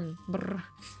charm. Brr.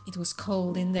 It was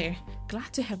cold in there.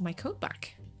 Glad to have my coat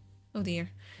back. Oh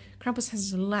dear. Krampus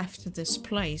has left this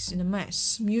place in a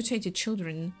mess, mutated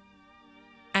children,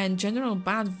 and general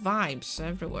bad vibes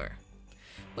everywhere.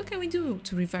 What can we do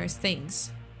to reverse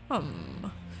things?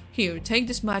 Here, take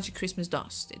this magic Christmas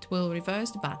dust. It will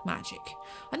reverse the bad magic.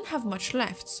 I don't have much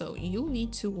left, so you'll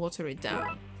need to water it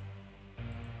down.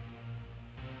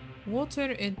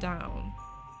 Water it down.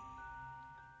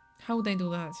 How would I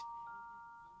do that?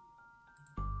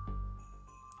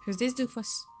 Who's this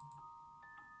doofus?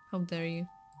 How dare you?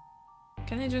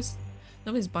 Can I just...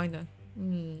 Nobody's buying that.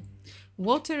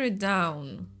 Water it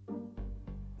down.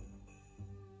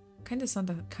 Kinda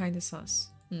sound kinda sus.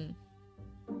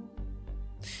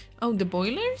 Oh, the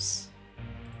boilers?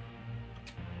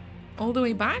 All the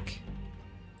way back?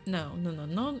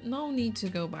 No need to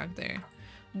go back there.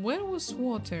 Where was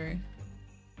water?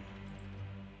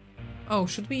 Oh,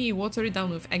 should we water it down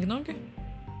with eggnog?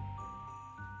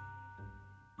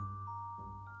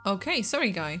 Okay,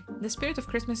 sorry guy. The spirit of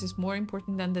Christmas is more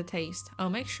important than the taste. I'll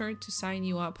make sure to sign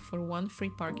you up for 1 free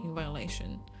parking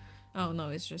violation. Oh no,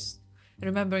 it's just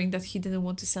remembering that he didn't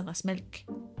want to sell us milk.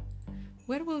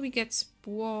 Where will we get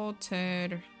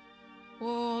water?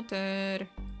 Water.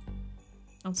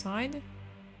 Outside?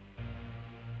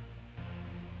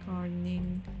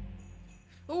 Gardening.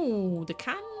 Oh, the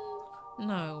can?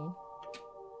 No.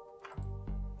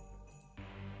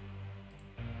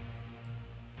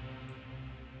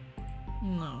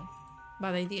 No.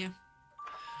 Bad idea.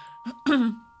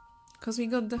 Because we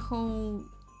got the whole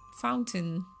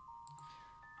fountain.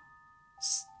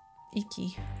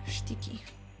 Icky. Sticky.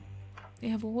 You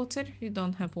have water? You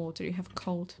don't have water. You have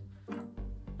cold.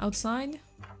 Outside?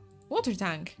 Water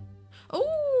tank.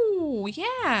 Oh,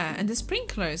 yeah. And the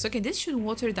sprinklers. Okay, this should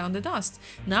water down the dust.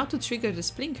 Now to trigger the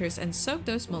sprinklers and soak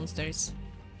those monsters.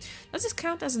 Does this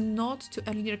count as a nod to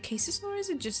earlier cases, or is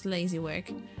it just lazy work?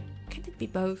 Can it be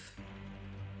both?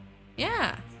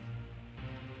 Yeah.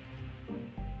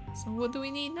 So what do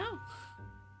we need now?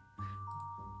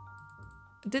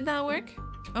 Did that work?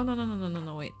 Oh,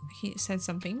 no, wait. He said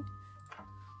something.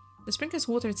 The sprinkler's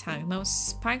water tank now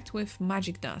spiked with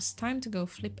magic dust. Time to go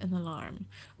flip an alarm.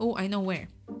 Oh, I know where.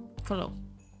 Follow.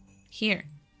 Here.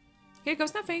 Here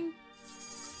goes nothing.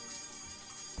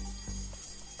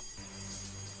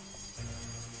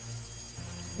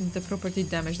 The property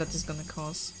damage that is gonna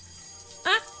cause.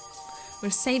 Ah! We're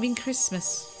saving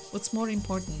Christmas. What's more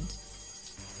important?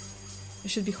 It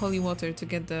should be holy water to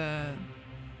get the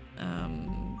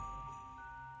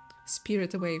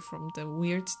spirit away from the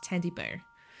weird teddy bear.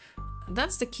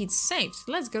 That's the kids saved.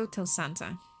 Let's go tell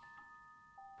Santa.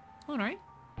 Alright.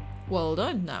 Well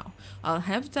done now. I'll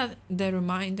have the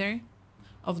reminder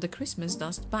of the Christmas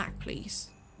dust back, please.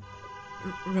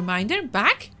 Reminder?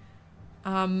 Back?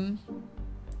 So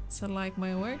like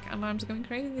my work alarm's going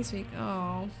crazy this week.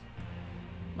 Oh.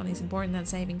 Money's important than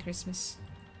saving Christmas.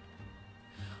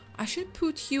 I should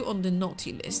put you on the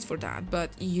naughty list for that,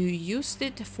 but you used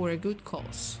it for a good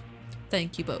cause.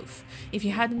 Thank you both. If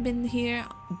you hadn't been here,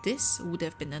 this would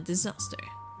have been a disaster.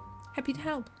 Happy to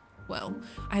help. Well,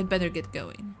 I had better get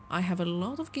going. I have a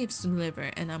lot of gifts to deliver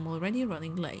and I'm already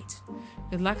running late.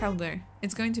 Good luck out there.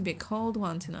 It's going to be a cold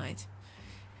one tonight.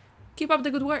 Keep up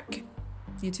the good work.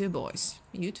 You too, boys.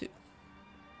 You too.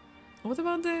 What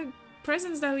about the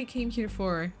presents that we came here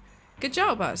for? Good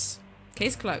job, us.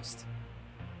 Case closed.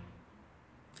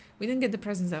 We didn't get the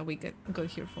presents that we got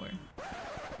here for.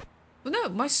 Oh no,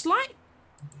 my slide!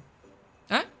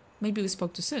 Huh? Maybe we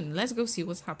spoke too soon. Let's go see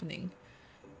what's happening.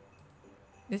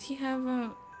 Did he have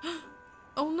a...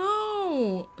 Oh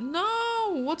no!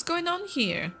 No! What's going on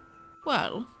here?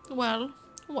 Well.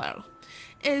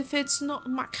 If it's not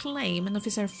my claim and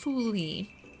Officer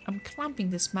Foley, I'm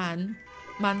clamping this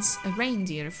man's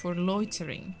reindeer for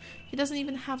loitering. He doesn't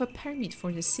even have a permit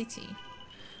for the city.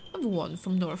 I have one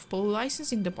from North Pole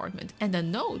Licensing Department and a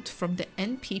note from the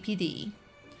NPPD.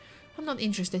 I'm not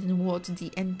interested in what the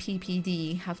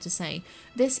NPPD have to say.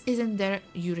 This isn't their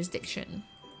jurisdiction.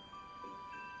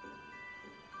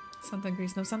 Santa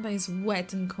agrees. No, Santa is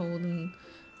wet and cold and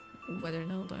weather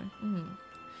and older.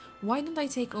 Why don't I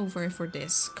take over for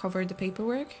this? Cover the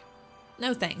paperwork?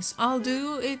 No thanks. I'll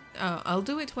do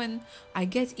it when I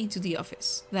get into the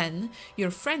office. Then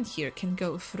your friend here can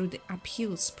go through the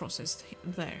appeals process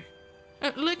there.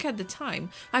 Look at the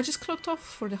time. I just clocked off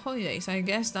for the holidays. I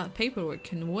guess that paperwork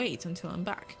can wait until I'm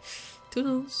back.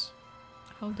 Toodles.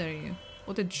 How dare you?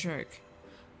 What a jerk.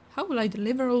 How will I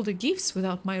deliver all the gifts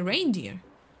without my reindeer?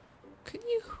 Could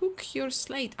you hook your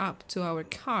slate up to our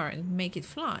car and make it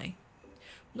fly?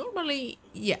 Normally,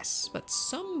 yes, but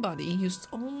somebody used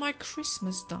all my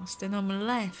Christmas dust and I'm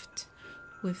left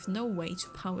with no way to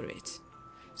power it.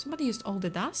 Somebody used all the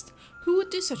dust? Who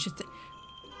would do such a thing?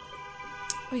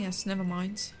 Oh yes, never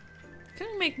mind. Can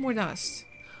we make more dust?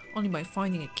 Only by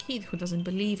finding a kid who doesn't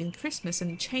believe in Christmas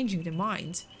and changing their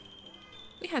mind.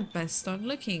 We had best start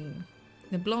looking.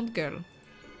 The blonde girl.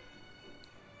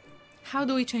 How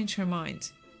do we change her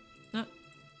mind? No.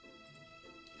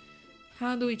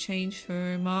 How do we change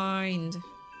her mind?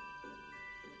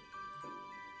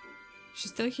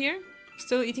 She's still here?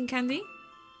 Still eating candy?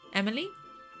 Emily?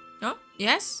 Oh,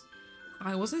 yes?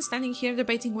 I wasn't standing here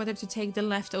debating whether to take the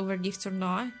leftover gifts or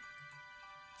not.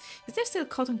 Is there still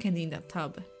cotton candy in that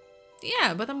tub?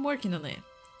 Yeah, but I'm working on it.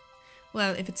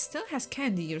 Well, if it still has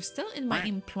candy, you're still in my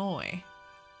employ.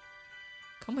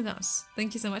 Come with us.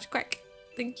 Thank you so much, Quack.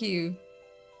 Thank you.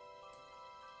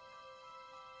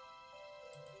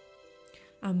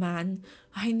 Oh man,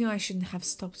 I knew I shouldn't have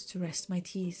stopped to rest my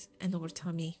teeth and or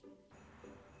tummy.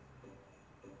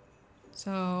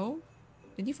 So,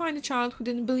 did you find a child who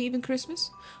didn't believe in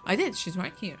Christmas? I did, she's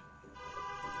right here.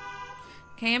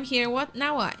 Okay, I'm here, what?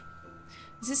 Now what?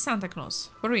 This is Santa Claus,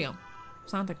 for real.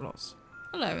 Santa Claus.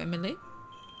 Hello, Emily.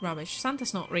 Rubbish,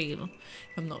 Santa's not real.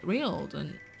 If I'm not real,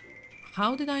 then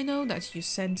how did I know that you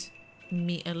sent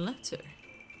me a letter?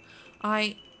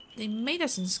 They made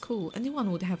us in school,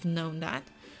 anyone would have known that.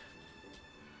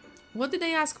 What did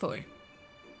they ask for?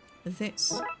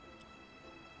 This.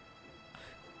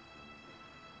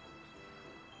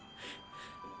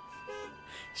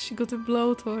 She got a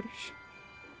blowtorch.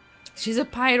 She's a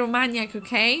pyromaniac,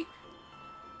 okay?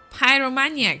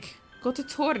 Pyromaniac. Got a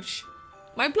torch.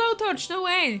 My blowtorch, no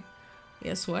way.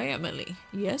 Yes way, Emily.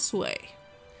 Yes way.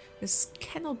 This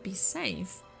cannot be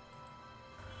safe.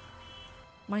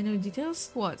 Minor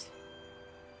details? What?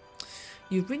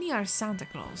 You really are Santa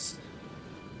Claus.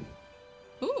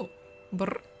 Ooh.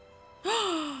 Brr.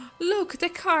 Look, the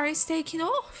car is taking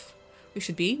off. We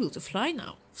should be able to fly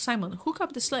now. Simon, hook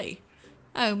up the sleigh.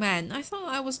 Oh man, I thought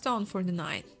I was done for the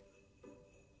night.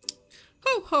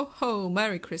 Ho ho ho,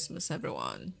 Merry Christmas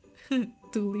everyone.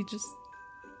 Dooley just...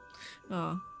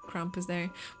 Oh, Crump is there.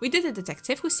 We did a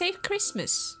detective who saved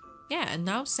Christmas. Yeah, and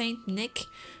now Saint Nick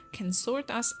can sort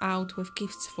us out with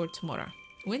gifts for tomorrow.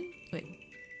 Wait.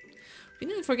 We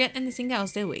didn't forget anything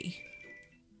else, did we?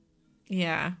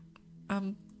 Yeah.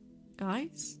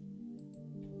 Guys?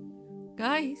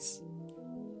 Guys?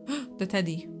 The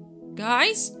teddy.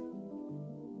 Guys?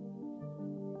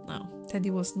 No,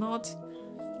 Teddy was not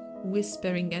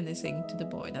whispering anything to the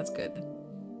boy. That's good.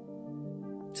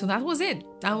 So that was it.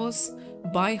 That was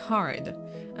By Hard.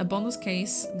 A bonus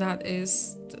case that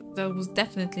was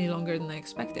definitely longer than I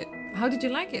expected. How did you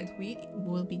like it? We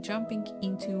will be jumping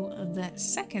into the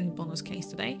second bonus case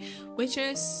today, which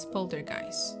is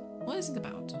Polterguys. What is it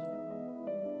about?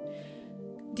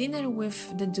 Dinner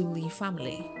with the Dooley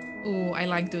family. Oh, I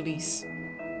like Dooleys.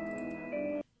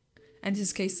 And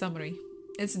his case summary.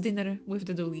 It's dinner with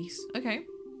the Dooleys. Okay.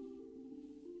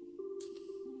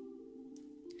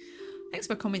 Thanks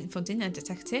for coming for dinner,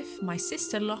 detective. My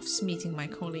sister loves meeting my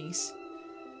colleagues.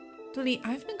 Dooley,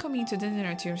 I've been coming to dinner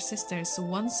at your sister's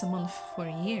once a month for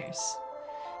years.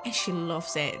 And she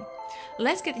loves it.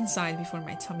 Let's get inside before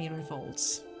my tummy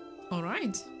revolts.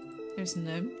 Alright. There's a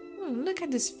gnome. Oh, look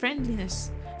at this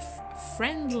friendless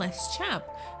chap.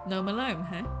 Gnome alone,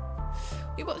 huh?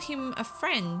 We bought him a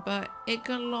friend, but it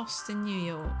got lost in New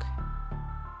York.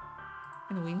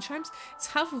 And wind chimes? It's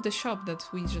half of the shop that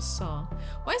we just saw.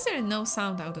 Why is there no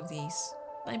sound out of these?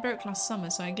 They broke last summer,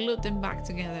 so I glued them back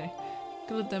together.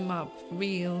 Glued them up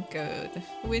real good.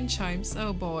 Wind chimes,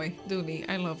 oh boy. Dooley,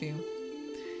 I love you.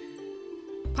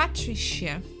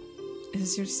 Patricia. Is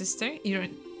this your sister?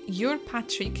 You're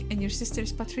Patrick and your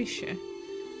sister's Patricia.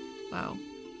 Wow.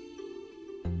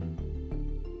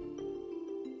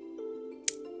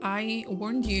 I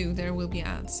warned you there will be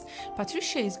ads.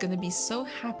 Patricia is gonna be so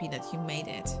happy that you made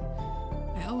it.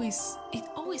 It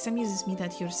always amuses me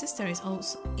that your sister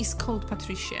is called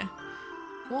Patricia.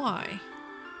 Why?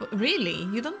 But really?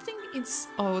 You don't think it's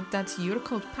odd that you're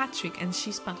called Patrick and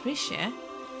she's Patricia?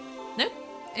 Nope,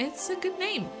 it's a good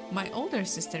name. My older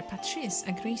sister Patrice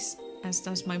agrees, as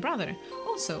does my brother.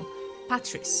 Also,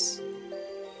 Patrice.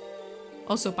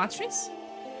 Also Patrice?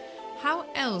 How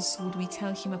else would we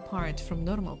tell him apart from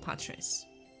normal Patrice?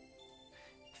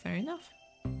 Fair enough.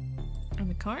 And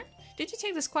the car? Did you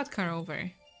take the squad car over?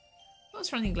 I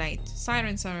was running late.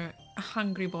 Sirens are a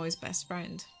hungry boy's best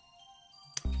friend.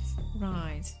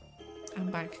 Right. I'm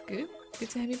back. Good.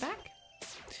 Good to have you back.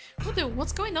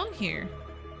 What's going on here?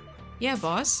 Yeah,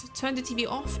 boss. Turn the TV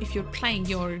off if you're playing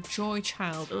your Joy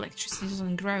Child. Electricity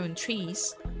doesn't grow on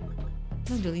trees.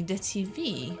 Not really the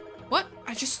TV. What?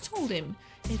 I just told him.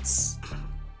 It's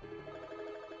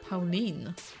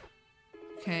Pauline.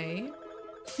 Okay.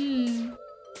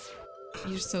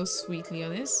 You're so sweet,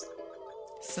 Leonis.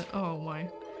 So, oh my,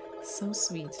 so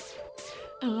sweet.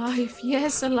 Alive,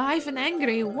 yes, alive and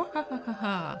angry.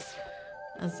 Wahahaha.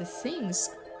 As the things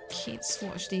kids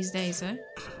watch these days, eh?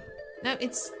 No,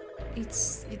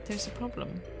 there's a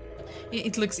problem.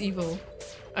 It looks evil.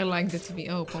 I like the TV.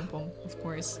 Oh, Pom Pom, of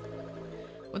course.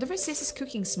 Whatever Sissy's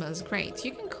cooking smells great.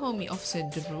 You can call me Officer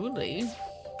Dooley.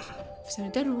 Officer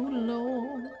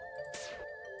Dooley.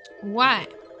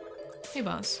 What? Hey,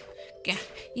 boss. Gah,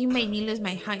 you made me lose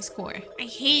my high score. I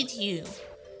hate you.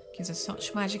 Kids are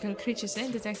such magical creatures, eh,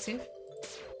 detective?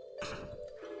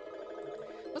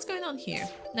 What's going on here?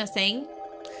 Nothing.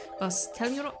 Boss,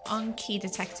 tell your unky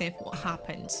detective what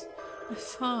happened.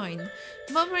 Fine.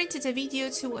 Mom rented a video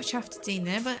to watch after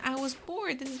dinner, but I was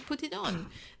bored and put it on.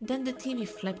 Then the TV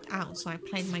flipped out, so I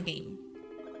played my game.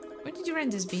 Where did you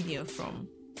rent this video from?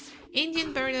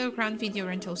 Indian Burial Ground Video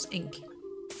Rentals Inc.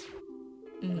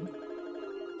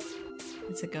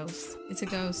 It's a ghost. It's a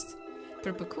ghost.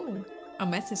 Purple cool.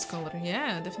 Amethyst color.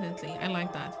 Yeah, definitely. I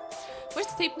like that. Where's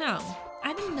the tape now?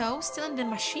 I don't know. Still in the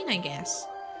machine, I guess.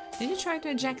 Did you try to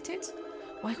eject it?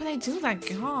 Why would I do that?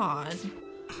 God.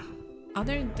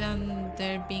 Other than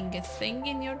there being a thing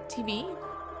in your TV?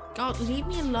 God, leave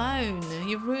me alone.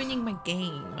 You're ruining my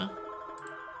game.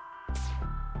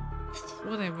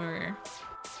 Whatever.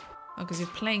 Oh, because you're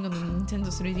playing on the Nintendo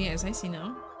 3DS. I see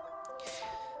now.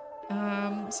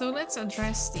 So let's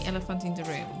address the elephant in the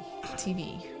room.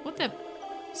 TV. What the...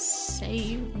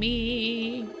 Save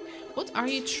me. What, are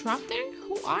you trapped there?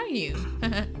 Who are you?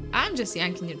 I'm just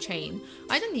yanking your chain.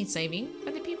 I don't need saving,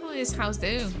 but the people in this house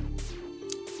do.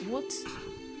 What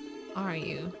are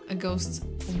you? A ghost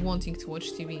wanting to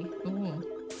watch TV. Ooh,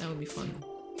 that would be fun.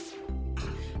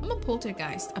 I'm a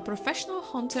poltergeist, a professional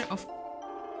hunter of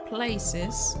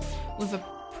places with a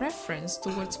preference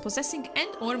towards possessing and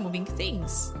or moving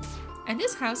things. And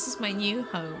this house is my new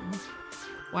home.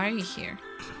 Why are you here?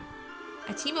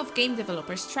 A team of game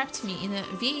developers trapped me in a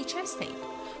VHS tape.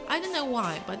 I don't know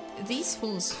why, but these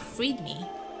fools freed me.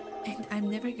 And I'm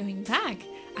never going back.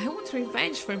 I want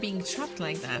revenge for being trapped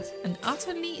like that. An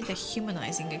utterly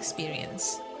dehumanizing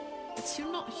experience. But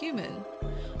you're not human.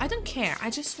 I don't care, I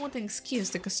just want an excuse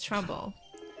to cause trouble.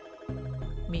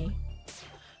 Me.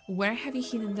 Where have you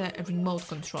hidden the remote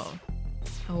control?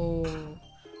 Oh,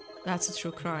 that's a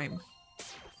true crime.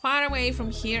 Far away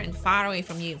from here and far away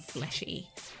from you, fleshy.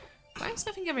 Why is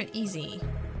nothing ever easy?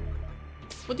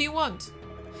 What do you want?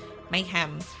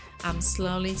 Mayhem. I'm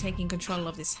slowly taking control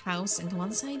of this house, and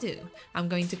once I do, I'm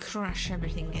going to crush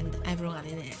everything and everyone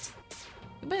in it.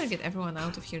 You better get everyone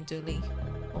out of here, Dooley.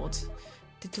 Odd.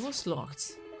 The door's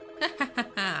locked. Ha ha ha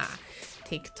ha.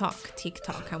 Tick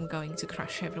tock, I'm going to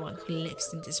crush everyone who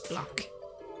lives in this block.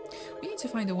 We need to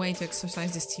find a way to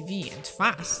exercise this TV, and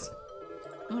fast.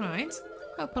 Alright.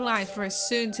 How polite for a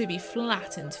soon-to-be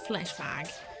flattened flesh bag.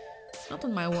 Not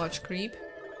on my watch, creep.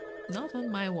 Not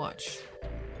on my watch.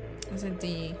 Is it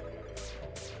the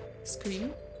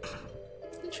screen?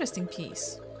 Interesting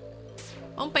piece.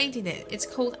 Unpainted it. It's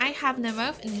called I Have No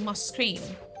Mouth and You Must Scream.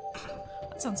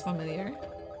 That sounds familiar.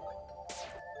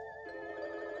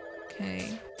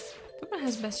 Okay. Purple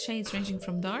has best shades ranging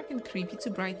from dark and creepy to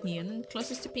bright neon and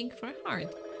closest to pink for a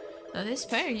heart. That is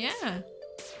fair, yeah.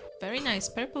 Very nice.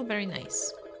 Purple, very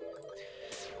nice.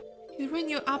 You ruin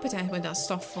your appetite with that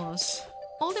stuff, boss.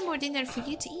 All the more dinner for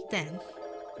you to eat then.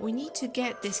 We need to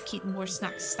get this kid more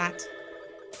snacks, stat.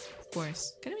 Of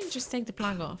course. Can we just take the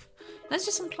plug off? Let's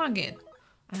just unplug it.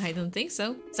 I don't think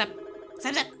so. Zap!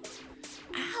 Zap zap!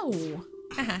 Ow!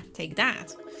 Haha, take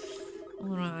that.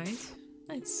 Alright.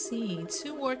 Let's see.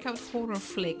 2-workout horror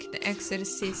flick, The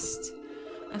Exorcist.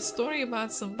 A story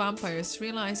about some vampires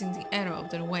realizing the error of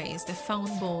their ways, the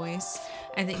Found Boys,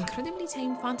 and the incredibly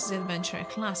tame fantasy adventure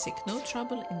classic No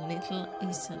Trouble in Little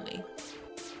Italy.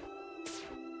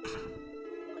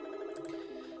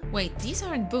 Wait, these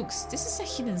aren't books. This is a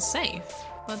hidden safe,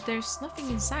 but there's nothing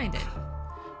inside it.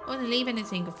 I wouldn't leave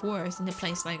anything of worth in a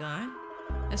place like that.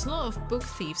 There's a lot of book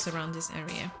thieves around this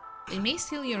area. They may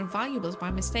steal your valuables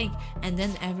by mistake, and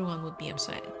then everyone would be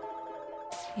upset.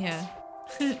 Yeah.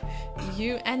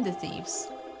 You and the thieves.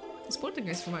 This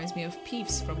Polterguys reminds me of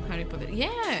Peeves from Harry Potter.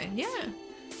 Yeah,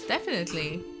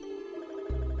 definitely.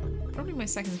 Probably my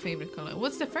second favorite color.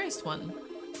 What's the first one?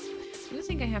 I don't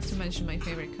think I have to mention my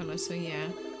favorite color, so yeah.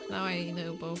 Now I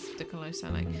know both the colors I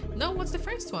like. No, what's the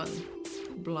first one?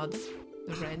 Blood.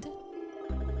 The red.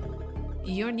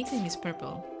 Your nickname is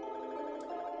purple.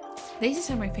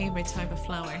 Daisies are my favorite type of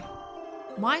flower.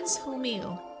 Mine's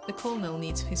wholemeal. The colonel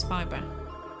needs his fiber.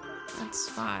 That's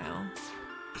vile.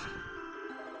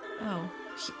 Oh,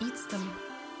 he eats them.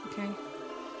 Okay.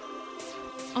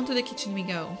 Onto the kitchen we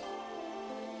go.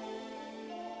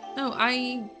 No,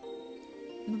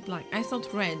 not black. I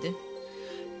thought red.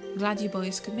 Glad you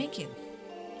boys could make it.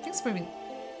 Thanks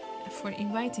for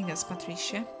inviting us,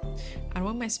 Patricia. I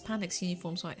wore my spandex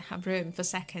uniform so I'd have room for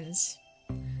seconds.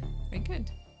 Very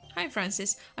good. Hi,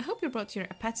 Francis. I hope you brought your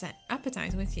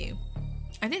appetite with you.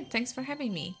 I did. Thanks for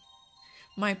having me.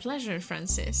 My pleasure,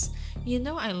 Francis. You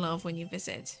know I love when you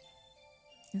visit.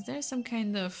 Is there some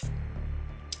kind of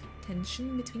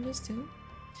tension between those two?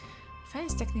 Fan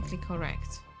is technically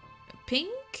correct.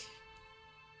 Pink?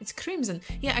 It's crimson.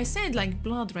 Yeah, I said like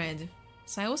blood red,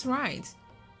 so I was right.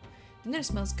 Dinner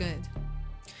smells good.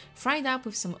 Fried up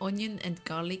with some onion and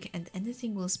garlic and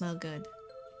anything will smell good.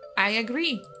 I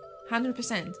agree.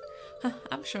 100%.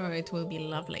 I'm sure it will be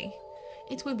lovely.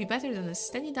 It will be better than a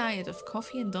steady diet of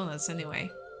coffee and donuts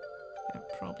anyway.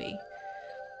 Probably.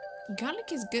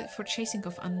 Garlic is good for chasing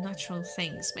off unnatural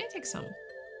things. May I take some?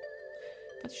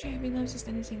 Patricia, have you noticed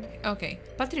anything? Okay.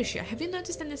 Patricia, have you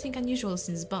noticed anything unusual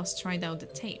since Boss tried out the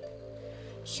tape?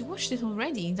 He watched it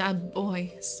already. That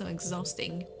boy. So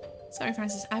exhausting. Sorry,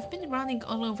 Francis. I've been running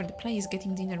all over the place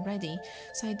getting dinner ready,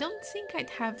 so I don't think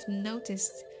I'd have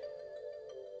noticed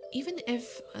even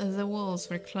if the walls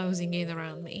were closing in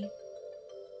around me.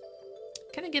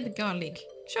 Can I get the garlic?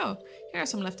 Sure, here are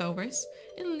some leftovers.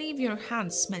 It'll leave your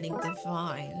hands smelling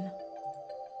divine.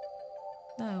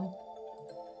 No.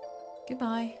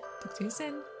 Goodbye. Talk to you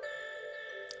soon.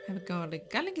 Have a garlic.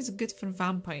 Garlic is good for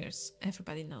vampires.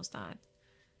 Everybody knows that.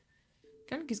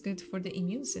 Garlic is good for the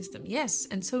immune system. Yes,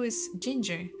 and so is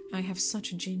ginger. I have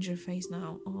such a ginger face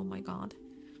now. Oh my god.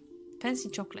 Fancy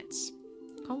chocolates.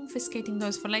 Confiscating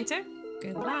those for later?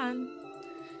 Good plan.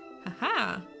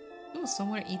 Haha. Oh,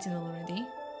 some were eaten already.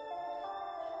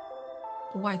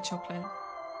 White chocolate.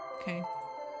 Okay.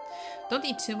 Don't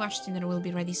eat too much, dinner will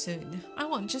be ready soon. I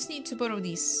won't, just need to borrow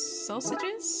these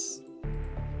sausages.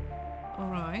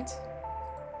 Alright.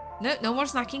 No more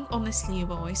snacking, honestly, you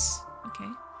boys. Okay.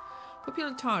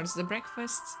 Popular tarts, the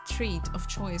breakfast treat of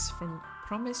choice from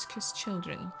promiscuous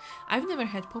children. I've never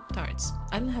had Pop-Tarts.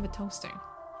 I don't have a toaster.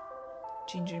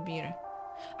 Ginger beer.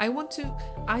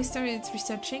 I started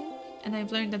researching and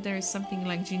I've learned that there is something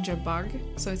like ginger bug,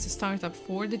 so it's a startup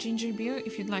for the ginger beer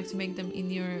if you'd like to make them in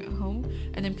your home,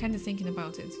 and I'm kind of thinking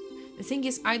about it. The thing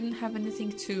is, I don't have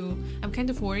anything to... I'm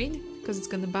kind of worried because it's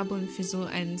gonna bubble and fizzle,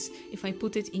 and if I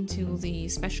put it into the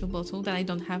special bottle that I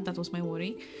don't have, that was my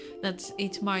worry, that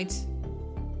it might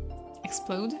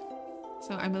explode.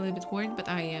 So I'm a little bit worried, but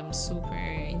I am super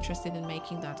interested in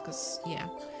making that because, yeah,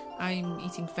 I'm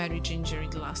eating very gingery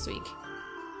the last week.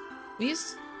 We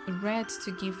used red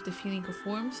to give the feeling of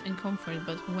warmth and comfort,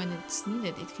 but when it's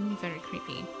needed, it can be very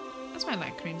creepy. That's why I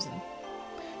like crimson.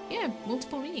 Yeah,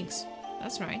 multiple meanings.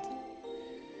 That's right.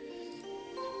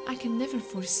 I can never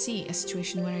foresee a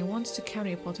situation where I want to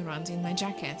carry a pot around in my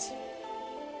jacket.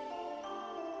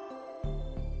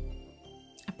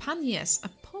 A pan, yes. A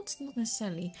pot, not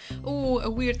necessarily. Oh, a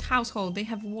weird household. They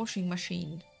have a washing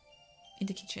machine in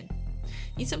the kitchen.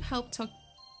 Need some help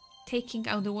taking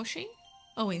out the washing?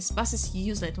 Always, Bus is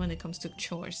useless when it comes to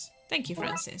chores. Thank you,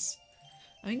 Francis.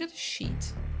 I got a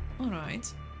sheet. Alright.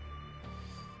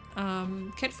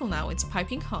 Careful now, it's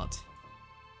piping hot.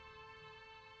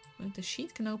 Well, the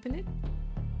sheet can open it.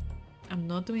 I'm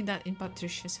not doing that in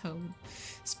Patricia's home.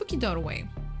 Spooky doorway.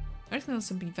 Earth can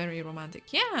also be very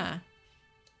romantic. Yeah!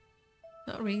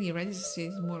 Not really, red is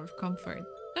more of comfort.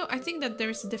 No, I think that there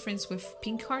is a difference with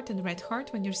pink heart and red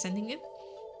heart when you're sending it.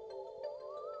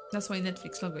 That's why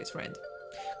Netflix logo is red.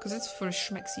 Because it's for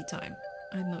schmexy time.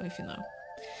 I don't know if you know.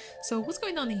 So what's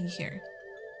going on in here?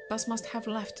 Buzz must have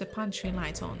left the pantry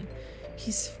light on.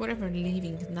 He's forever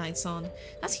leaving the lights on.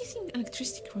 Does he think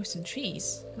electricity grows on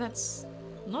trees? That's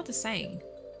not a saying.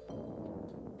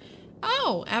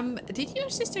 Oh, did your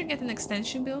sister get an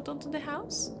extension built onto the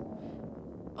house?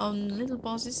 On little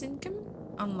boss's income?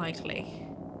 Unlikely.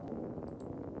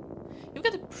 You've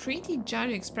got a pretty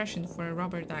jolly expression for a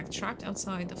rubber duck trapped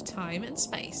outside of time and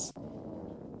space.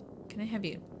 Can I have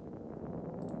you?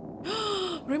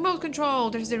 Remote control!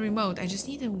 There's the remote. I just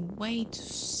need a way to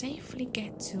safely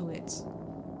get to it.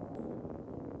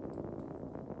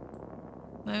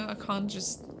 No, I can't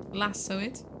just lasso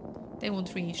it. They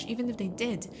won't reach. Even if they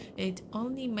did, it'd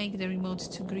only make the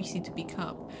remote too greasy to pick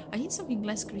up. I need something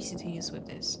less greasy to use with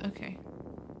this. Okay.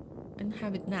 And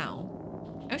have it now.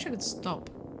 I wish I could stop.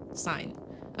 Sign.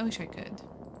 I wish I could.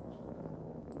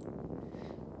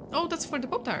 Oh, that's for the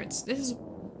Pop-Tarts. This is...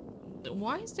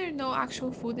 Why is there no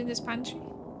actual food in this pantry?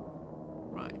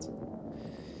 Right.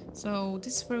 So,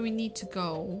 this is where we need to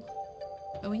go.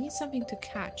 We need something to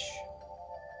catch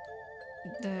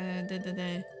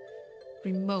the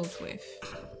remote with.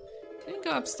 Can we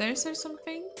go upstairs or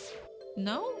something?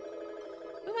 No?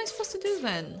 What am I supposed to do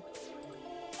then?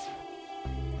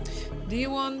 Do you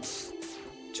want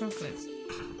chocolate?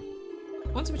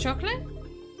 Want some chocolate?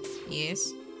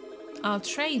 Yes. I'll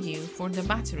trade you for the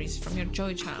batteries from your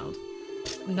joy child.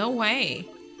 No way.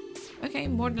 Okay,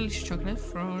 more delicious chocolate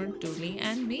for Dooley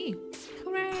and me.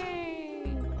 Hooray!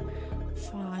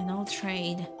 Fine, I'll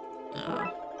trade.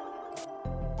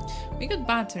 We got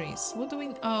batteries. What do we...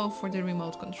 Oh, for the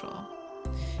remote control.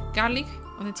 Garlic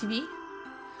on the TV?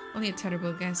 Only a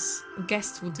terrible guest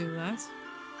would do that.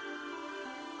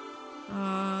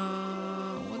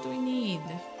 What do we need?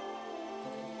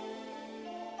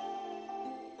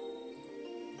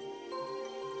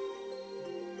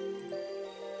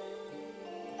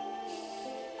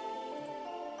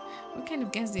 What kind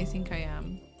of guest do you think I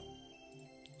am?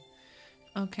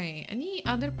 Okay, any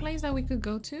other place that we could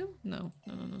go to? No.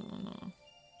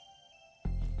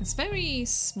 It's very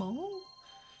small.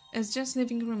 It's just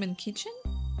living room and kitchen.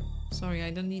 Sorry,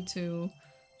 I don't need to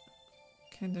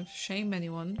kind of shame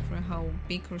anyone for how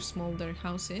big or small their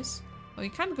house is. But we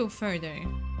can't go further.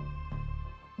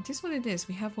 It is what it is.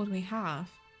 We have what we have.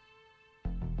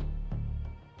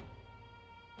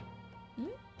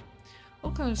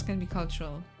 All colors can be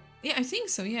cultural. Yeah, I think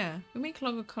so, yeah. We make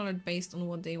logo colored based on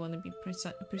what they want to be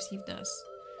perceived as.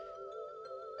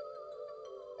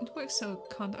 It works, so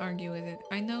can't argue with it.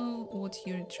 I know what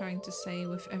you're trying to say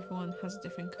with everyone has a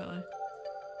different color.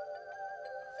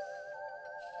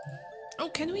 Oh,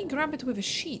 can we grab it with a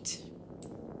sheet?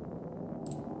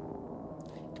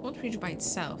 It won't reach by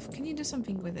itself. Can you do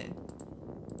something with it?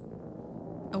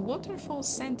 A waterfall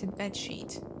scented bed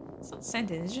sheet. It's not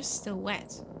scented, it's just still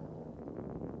wet.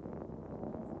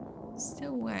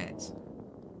 Still wet.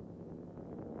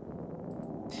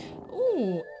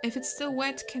 Ooh, if it's still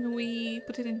wet, can we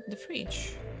put it in the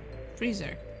fridge?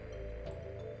 Freezer.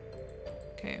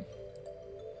 Okay.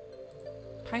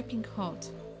 Piping hot.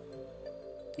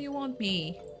 Do you want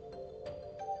me?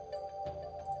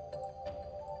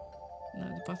 No,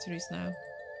 the batteries now.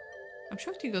 I'm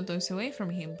shocked you got those away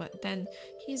from him, but then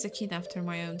he's a kid after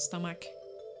my own stomach.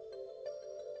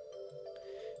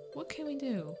 What can we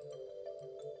do?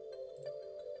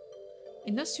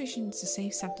 In those situations, it's a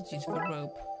safe substitute for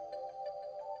rope.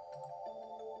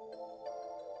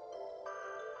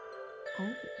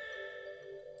 Oh.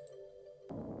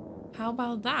 How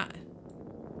about that?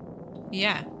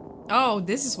 Yeah. Oh,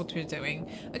 this is what we're doing.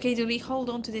 Okay, Dooley, hold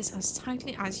on to this as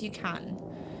tightly as you can.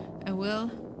 I will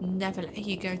never let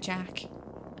you go, Jack.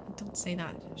 Don't say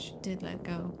that. She did let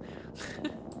go.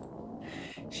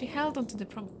 She held onto the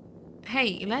prom...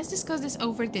 Hey, let's discuss this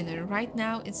over dinner. Right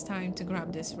now, it's time to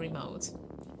grab this remote.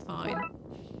 Fine.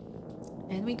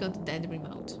 And we got the dead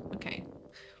remote. Okay.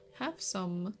 Have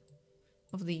some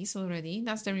of these already.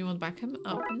 That's the remote back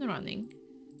up and running.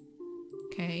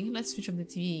 Okay, let's switch on the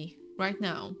TV. Right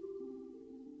now.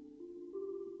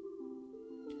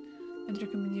 I'd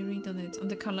recommend you read on it. On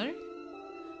the color?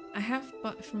 I have,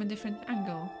 but from a different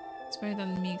angle. It's better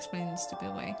than me explaining the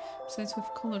stupid way. So it's with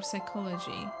color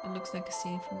psychology. It looks like a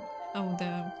scene from... Oh,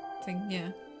 the thing,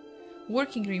 yeah.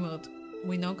 Working remote.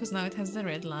 We know because now it has the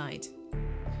red light.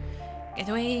 Get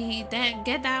away!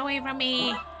 Get that away from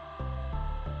me!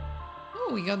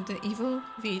 Oh, we got the evil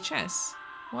VHS.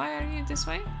 Why are you this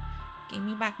way? Give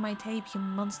me back my tape, you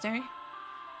monster.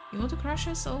 You want to crush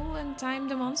us all and time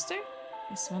the monster?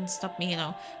 This won't stop me, you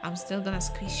know. I'm still gonna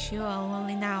squish you,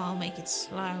 only now I'll make it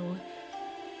slow.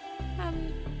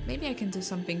 Maybe I can do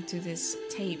something to this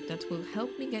tape that will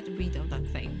help me get rid of that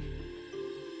thing.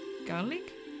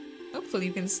 Garlic? Hopefully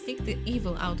you can stick the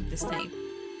evil out of this tape.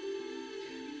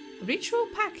 Ritual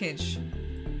package.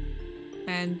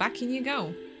 And back in you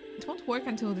go. It won't work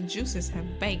until the juices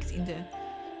have baked in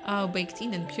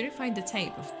and purified the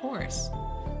tape, of course.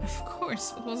 Of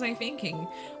course, what was I thinking?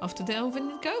 Off to the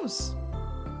oven it goes.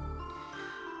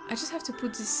 I just have to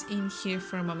put this in here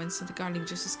for a moment so the garlic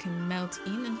juices can melt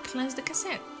in and cleanse the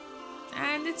cassette.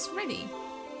 And it's ready.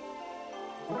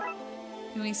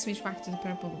 Can we switch back to the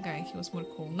purple guy? He was more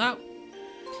cool. No.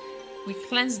 We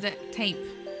cleanse the tape.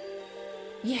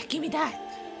 Yeah, give me that.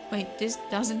 Wait, this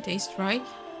doesn't taste right.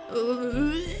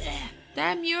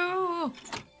 Damn you.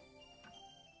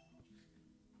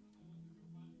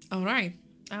 Alright.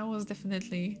 That was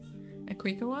definitely a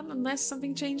quicker one, unless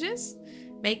something changes.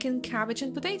 Bacon, cabbage,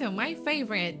 and potato, my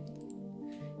favorite.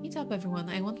 Eat up, everyone.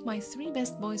 I want my 3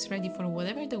 best boys ready for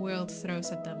whatever the world throws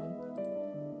at them.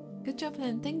 Good job,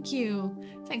 then. Thank you.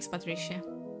 Thanks, Patricia.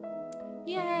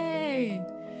 Yay!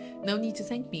 No need to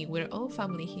thank me. We're all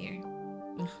family here.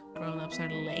 Ugh, grown-ups are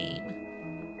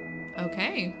lame.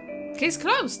 Okay. Case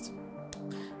closed.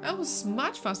 That was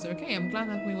much faster. Okay, I'm glad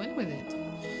that we went with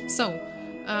it. So,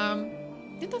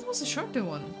 Yeah, that was a shorter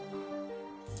one.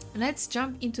 Let's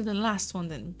jump into the last one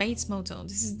then. Bates Motel.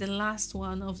 This is the last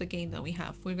one of the game that we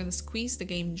have. We're gonna squeeze the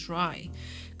game dry.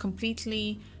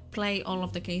 Completely play all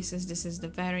of the cases. This is the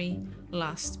very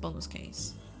last bonus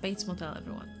case. Bates Motel,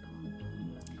 everyone.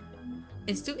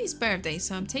 It's Dooley's birthday,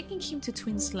 so I'm taking him to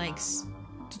Twin Lakes.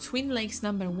 To Twin Lakes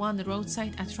 #1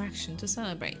 roadside attraction to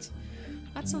celebrate.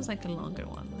 That sounds like a longer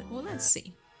one. Well, let's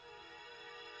see.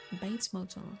 Bates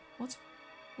Motel. What's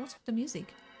with the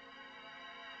music?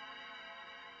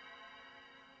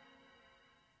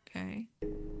 Okay.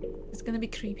 It's gonna be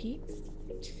creepy.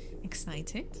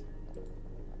 Excited.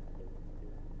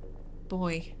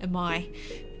 Boy, am I.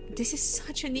 This is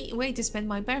such a neat way to spend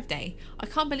my birthday. I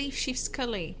can't believe Chief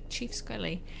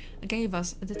Scully gave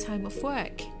us the time of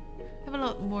work. I have a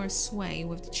lot more sway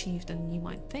with the chief than you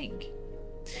might think.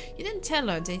 You didn't tell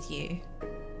her, did you?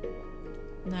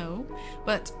 No,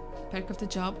 but perk of the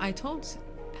job, I told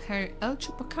her El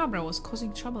Chupacabra was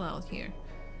causing trouble out here.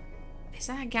 Is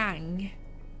that a gang?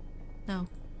 No.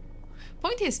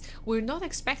 Point is, we're not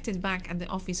expected back at the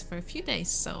office for a few days,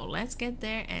 so let's get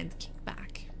there and kick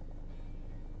back.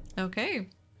 Okay,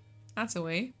 that's a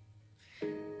way.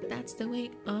 That's the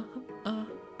way.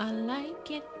 I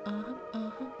like it.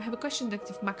 I have a question,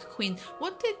 Detective McQueen.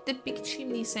 What did the big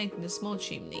chimney say to the small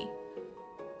chimney?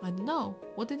 I don't know.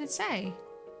 What did it say?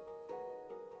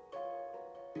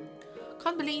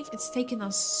 Can't believe it's taken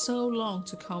us so long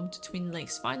to come to Twin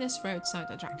Lakes' finest roadside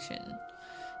attraction.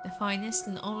 The finest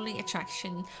and only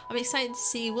attraction. I'm excited to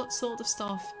see what sort of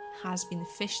stuff has been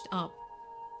fished up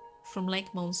from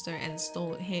Lake Monster and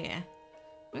stored here.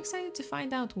 I'm excited to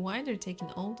find out why they're taken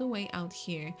all the way out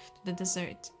here to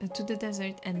the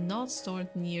desert and not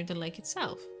stored near the lake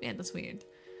itself. Yeah, that's weird.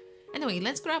 Anyway,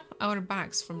 let's grab our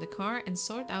bags from the car and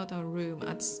sort out our room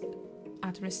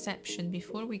at reception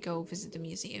before we go visit the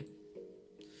museum.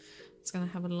 It's gonna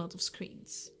have a lot of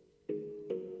screens.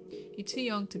 You're too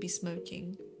young to be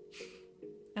smoking.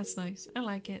 That's nice. I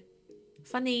like it.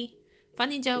 Funny.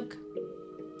 Funny joke.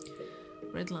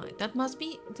 Red light. That must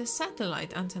be the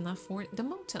satellite antenna for the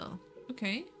motel.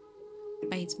 Okay.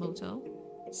 Bates Motel.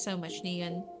 So much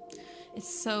neon.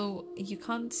 It's so you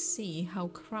can't see how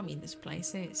crummy this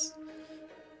place is.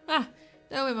 Ah,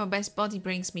 the way my best body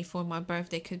brings me for my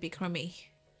birthday could be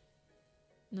crummy.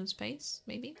 No space,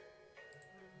 maybe?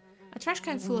 A trash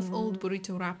can full of old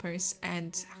burrito wrappers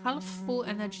and half full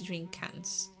energy drink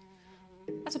cans.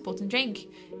 That's a potent drink.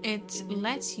 It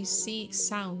lets you see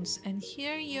sounds and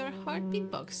hear your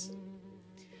heartbeat box.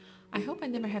 I hope I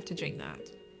never have to drink that.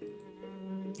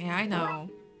 Yeah, I know.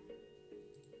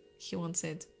 He wants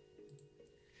it.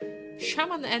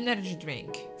 Shaman energy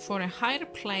drink for a higher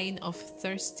plane of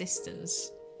thirst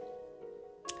distance.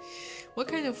 What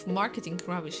kind of marketing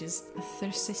rubbish is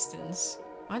thirstistance?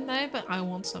 I know, but I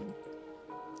want some.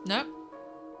 No.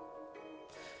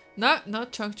 No,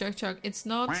 not chug. It's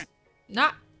not. No.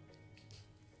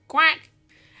 Quack.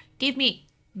 Give me.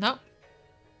 No.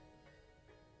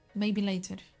 Maybe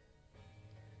later.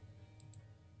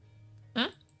 Huh?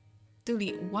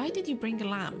 Dooley, why did you bring a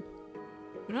lamp?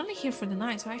 We're only here for the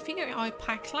night, so I figure I'll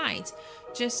pack light.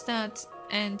 Just that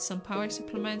and some power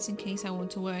supplements in case I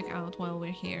want to work out while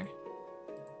we're here.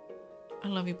 I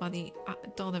love you, buddy.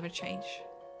 Don't ever change.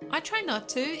 I try not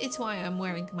to. It's why I'm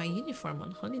wearing my uniform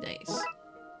on holidays.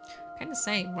 Kinda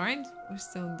same, right? We're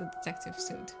still in the detective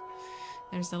suit.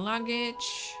 There's the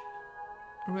luggage.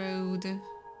 Road.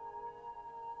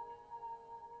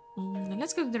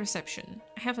 Let's go to the reception.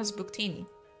 I have us booked in.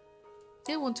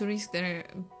 Didn't want to risk there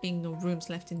being no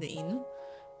rooms left in the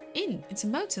inn. It's a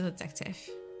motel, detective.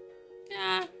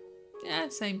 Yeah,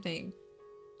 same thing.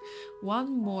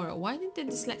 One more. Why did the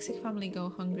dyslexic family go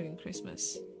hungry on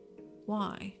Christmas?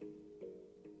 Why?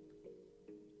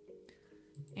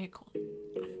 Aircon.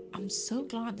 I'm so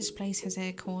glad this place has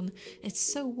aircon. It's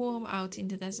so warm out in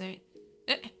the desert.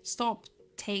 Stop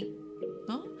taking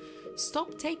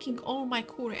all my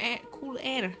cool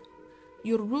air.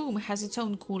 Your room has its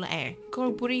own cool air. Go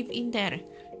breathe in there.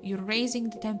 You're raising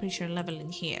the temperature level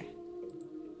in here.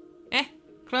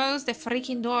 Close the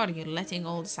freaking door. You're letting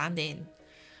all the sand in.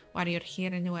 While you're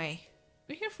here anyway.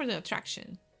 We're here for the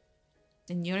attraction.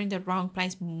 Then you're in the wrong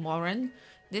place, moron.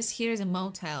 This here is a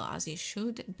motel, as you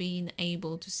should be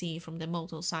able to see from the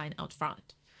motel sign out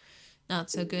front. Not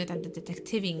so good at the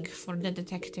detectiving for the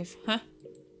detective, huh?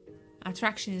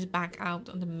 Attraction is back out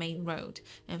on the main road,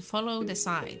 and follow the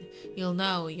sign. You'll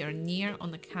know you're near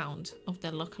on account of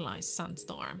the localized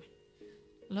sunstorm.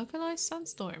 Localized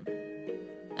sunstorm?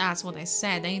 That's what I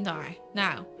said, ain't I?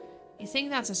 Now, you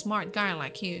think that a smart guy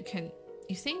like you can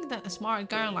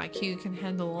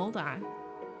handle all that?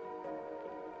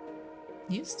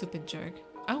 You stupid jerk.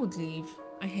 I would leave.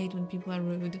 I hate when people are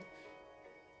rude.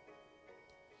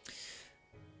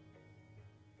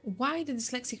 Why did the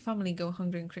dyslexic family go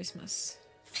hungry on Christmas?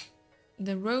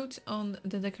 They wrote on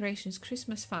the decorations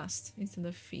Christmas fast instead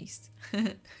of feast.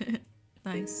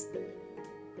 Nice.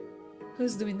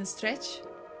 Who's doing the stretch?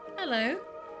 Hello.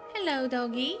 Hello,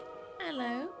 doggy.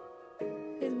 Hello.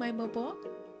 Here's my bobo.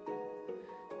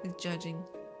 He's judging.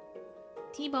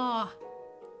 T-Bar.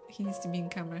 He needs to be in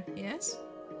camera. Yes?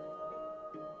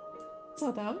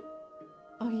 Co tam?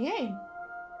 Ojej.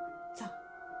 Co?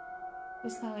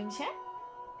 Wyspałem się?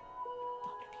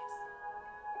 Dobry pies.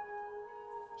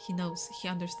 He knows. He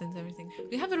understands everything.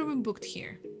 We have a room booked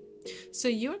here. So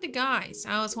you're the guys.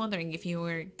 I was wondering if you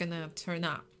were gonna turn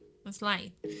up. It's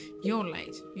late. You're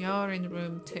late. You're in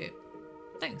room 2.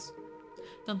 Thanks.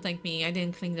 Don't thank me. I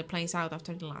didn't clean the place out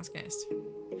after the last guest.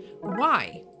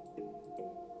 Why?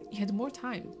 You had more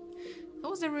time. That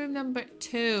was the room number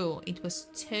 2. It was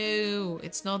 2.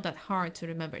 It's not that hard to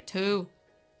remember. 2.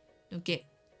 Okay.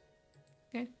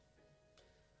 Okay.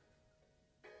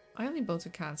 I only bought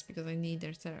 2 cats because I need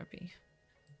their therapy.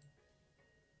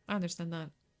 I understand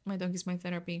that. My dog is my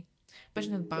therapy.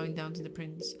 Imagine not bowing down to the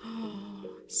prince.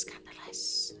 Oh,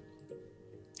 scandalous.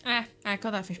 I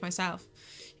caught that fish myself.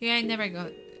 You ain't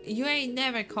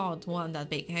never caught one that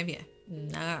big, have you?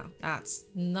 No, that's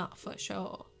not for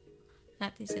sure.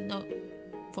 That is a no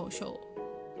for sure.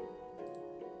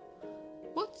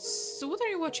 What are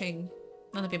you watching?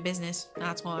 None of your business,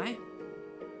 that's why.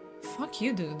 Fuck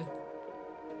you, dude.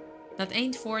 That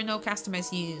ain't for no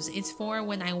customers use. It's for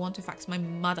when I want to fax my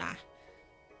mother.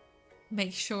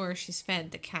 Make sure she's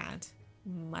fed the cat.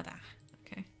 Mother.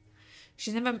 Okay.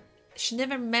 She never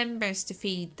remembers to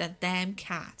feed that damn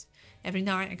cat. Every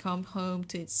night I come home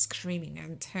to it screaming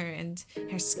at her and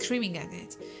her screaming at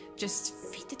it. Just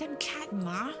feed the damn cat,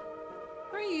 ma.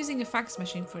 Why are you using a fax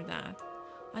machine for that?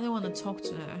 I don't want to talk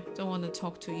to her. Don't want to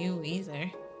talk to you either.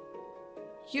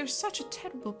 You're such a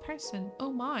terrible person.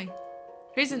 Oh my.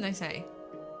 Reason I say.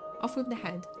 Off with the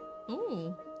head.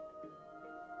 Ooh.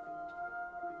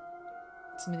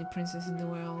 So many princes in the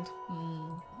world.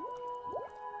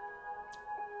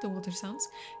 The water sounds.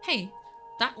 Hey,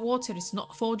 that water is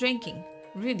not for drinking.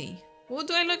 Really? What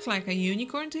do I look like? A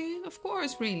unicorn to you? Of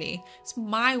course, really. It's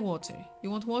my water. You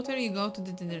want water? You go to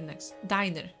the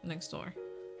diner next door.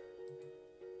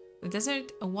 The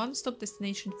desert, a one-stop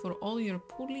destination for all your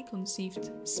poorly conceived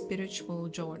spiritual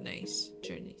journeys.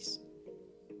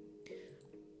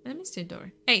 And a mystery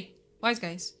door. Hey, wise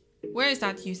guys. Where is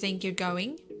that you think you're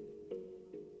going?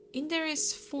 In there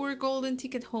is 4 golden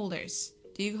ticket holders.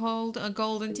 Do you hold a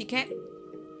golden ticket?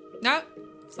 No,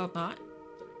 thought not.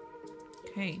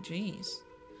 Okay, jeez.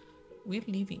 We're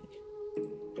leaving.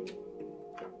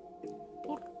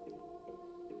 Poor.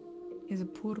 He's a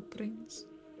poor prince.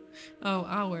 Oh,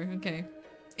 hour, okay.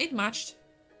 It matched.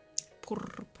 Poor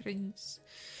prince.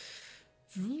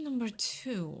 Room number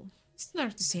 2. It's not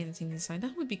hard to see anything inside.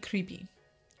 That would be creepy.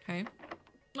 Okay.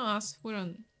 Not us. We're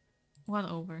on 1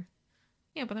 over.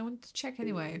 Yeah, but I want to check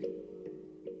anyway.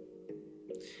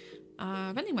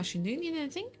 Vending machine, do you need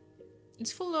anything?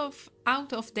 It's full of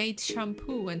out-of-date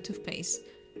shampoo and toothpaste.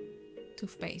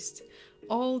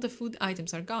 All the food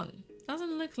items are gone.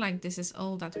 Doesn't look like this is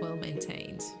all that well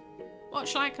maintained.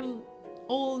 Much like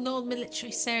all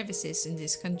non-military services in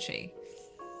this country.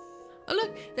 Oh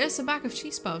look, there's a bag of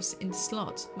cheese puffs in the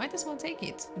slot. Might as well take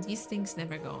it. These things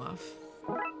never go off.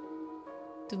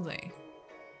 Do they?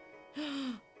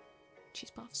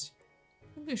 Cheese puffs.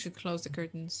 Maybe we should close the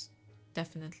curtains.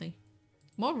 Definitely.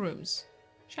 More rooms.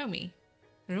 Show me.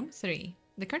 Room 3.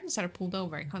 The curtains are pulled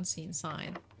over. I can't see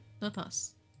inside. Not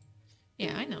us.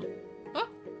 Yeah, I know. Oh!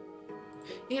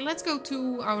 Yeah, let's go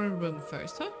to our room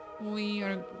first, huh? We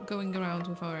are going around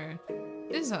with our...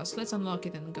 This is us. Let's unlock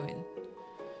it and go in.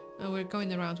 We're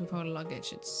going around with our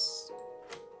luggage. It's...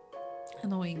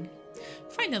 annoying.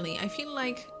 Finally, I feel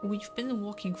like we've been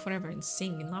walking forever and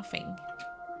seeing nothing.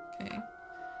 Okay.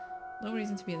 No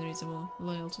reason to be unreasonable.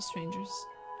 Loyal to strangers.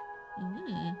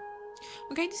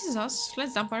 Okay, this is us.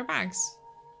 Let's dump our bags.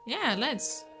 Yeah,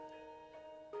 let's.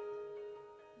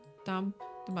 Dump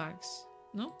the bags.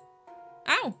 No?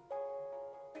 Ow!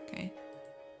 Okay.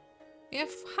 We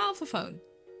have half a phone.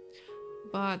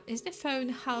 But is the phone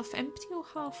half empty or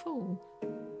half full?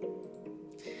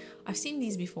 I've seen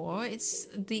these before. It's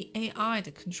the AI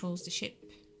that controls the ship.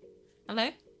 Hello?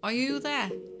 Are you there?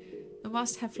 They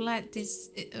must have let its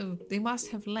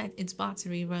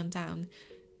battery run down.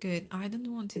 Good. I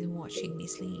don't want it watching me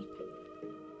sleep.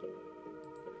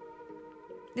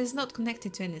 It's not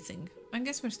connected to anything. I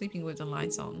guess we're sleeping with the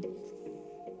lights on.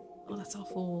 Oh, that's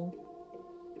awful.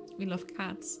 We love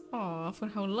cats. Oh, for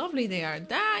how lovely they are.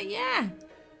 Da, yeah.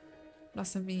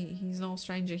 Bless him, he's no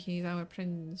stranger. He's our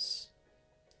prince.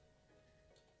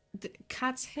 The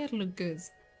cat's hair look good.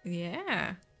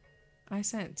 Yeah. I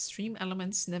said stream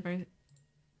elements never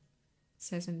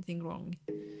says anything wrong.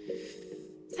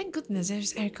 Thank goodness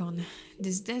there's aircon.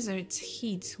 This desert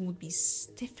heat would be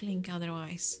stifling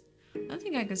otherwise. I don't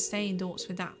think I could stay indoors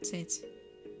without it.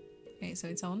 Okay, so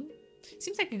it's on.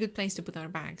 Seems like a good place to put our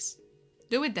bags.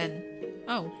 Do it then.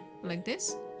 Oh, like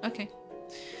this? Okay.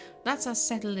 That's us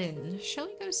settled in. Shall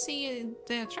we go see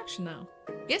the attraction now?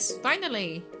 Yes,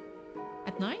 finally!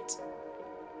 At night?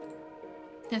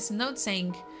 There's a note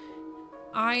saying,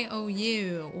 I owe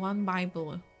you one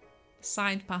Bible.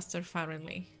 Signed Pastor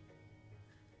Farrelly.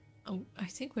 Oh, I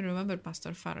think we remember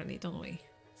Pastor Farrelly, don't we?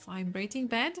 Vibrating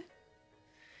bed?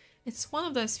 It's one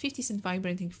of those 50-cent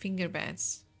vibrating finger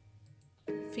beds.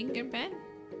 Finger bed?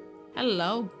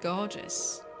 Hello,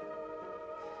 gorgeous.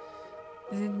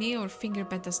 Is it me or finger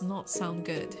bed does not sound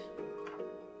good?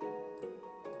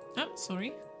 Oh,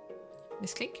 sorry.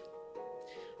 Misclick.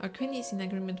 Our queen is in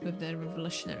agreement with the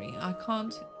revolutionary. I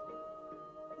can't...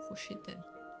 For shit then.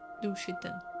 Do shit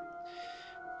then.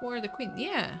 Who are the queen?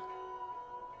 Yeah.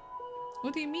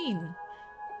 What do you mean?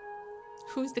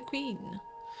 Who's the queen?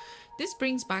 This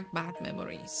brings back bad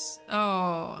memories.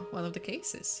 Oh, one of the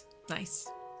cases. Nice.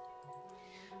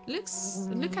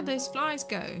 Look at those flies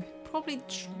go. Probably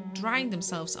drying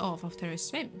themselves off after a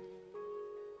swim.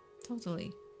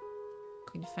 Totally.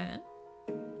 Queen Fan.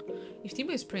 If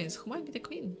Timo is prince, who might be the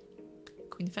queen?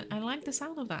 Queen Fan. I like the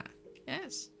sound of that.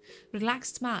 Yes.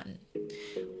 Relaxed man.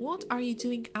 What are you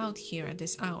doing out here at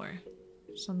this hour?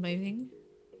 Sunbathing?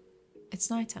 It's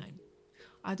nighttime.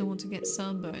 I don't want to get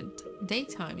sunburned.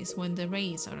 Daytime is when the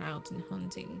rays are out and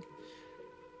hunting.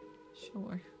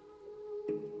 Sure.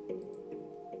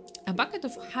 A bucket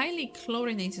of highly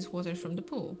chlorinated water from the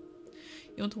pool.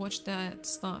 You want to watch that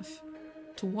stuff?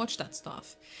 To watch that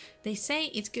stuff. They say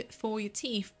it's good for your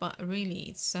teeth, but really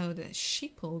it's so the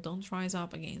sheeple don't rise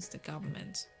up against the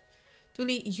government.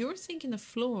 Dooley, you're thinking of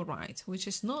fluoride, which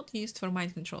is not used for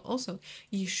mind control. Also,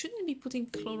 you shouldn't be putting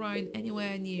chloride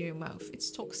anywhere near your mouth.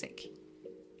 It's toxic.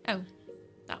 Oh,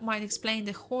 that might explain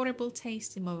the horrible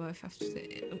taste in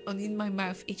my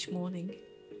mouth each morning.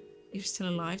 You're still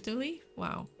alive, Dooley?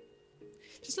 Wow.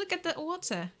 Just look at the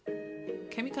water.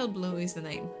 Chemical Blue is the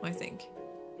name, I think.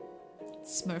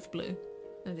 Smurf Blue.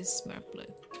 That is Smurf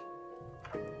Blue.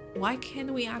 Why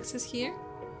can't we access here?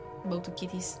 Bow to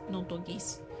kitties, not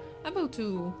doggies. I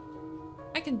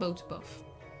can bow to both.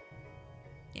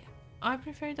 Yeah, I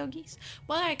prefer doggies,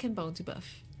 but I can bow to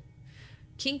both.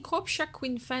 King Kopsha,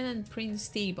 Queen Fen, and Prince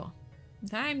Tibo.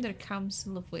 Time there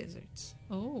council of wizards.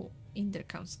 Oh, in their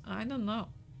council. I don't know.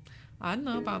 I don't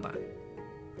know about that.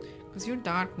 Because you're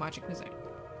dark magic wizard.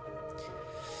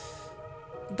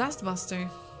 Dustbuster.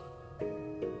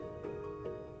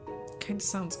 Kinda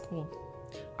sounds cool.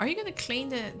 Are you gonna clean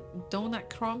the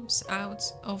donut crumbs out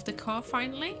of the car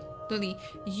finally? Dooley,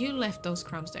 you left those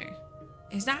crumbs there.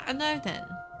 Is that a no then?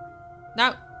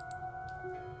 No!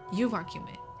 You vacuum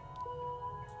it.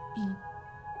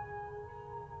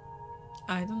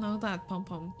 I don't know that,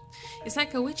 Pom-Pom. It's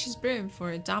like a witch's broom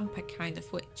for a dumper kind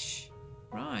of witch.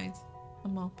 Right. A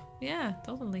mop. Yeah,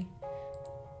 totally.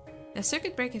 A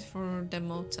circuit breaker for the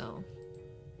motel.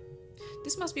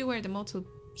 This must be where the motel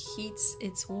heats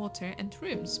its water and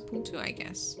rooms. Pool 2, I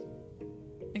guess.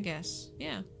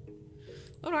 Yeah.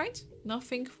 Alright,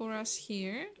 nothing for us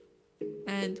here.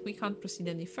 And we can't proceed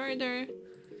any further.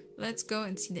 Let's go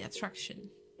and see the attraction.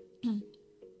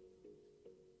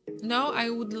 No, I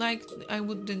wouldn't like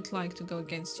to go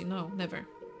against you. No, never.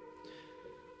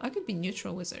 I could be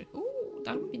neutral wizard. Ooh,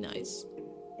 that would be nice.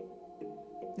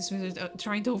 This wizard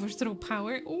trying to overthrow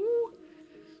power. Ooh.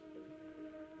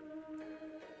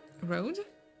 Road?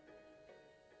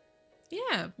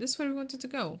 Yeah, this is where we wanted to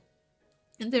go.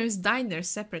 And there's diner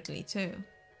separately too.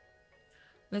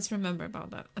 Let's remember about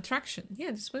that. Attraction.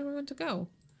 Yeah, this is where we want to go.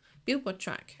 Billboard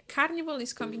track. Carnival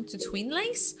is coming to Twin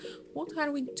Lakes? What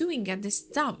are we doing at this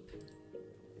dump?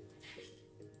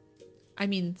 I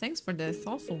mean, thanks for the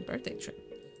thoughtful birthday trip.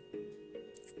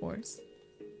 Of course.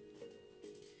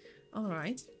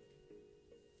 Alright.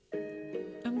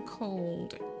 I'm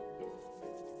cold.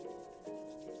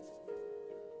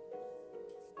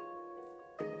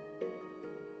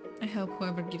 I hope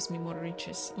whoever gives me more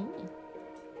riches. Ooh.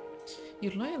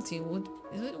 Your loyalty would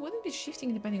it be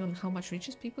shifting depending on how much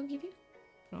riches people give you?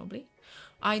 Probably.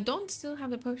 I don't still have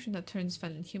the potion that turns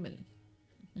Fen and human.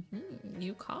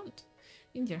 You can't.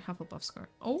 In your Hufflepuff scar.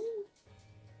 Oh!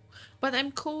 But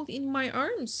I'm cold in my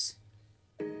arms!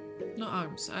 No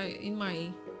arms. In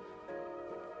my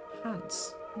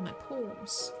hands, on my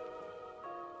palms.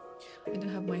 I do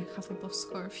have my Hufflepuff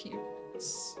scarf here.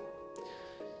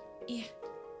 Yeah,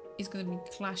 it's gonna be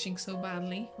clashing so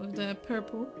badly with the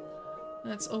purple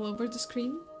that's all over the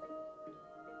screen.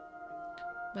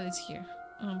 But it's here.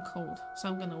 And I'm cold, so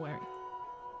I'm gonna wear it.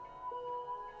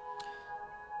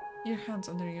 Your hands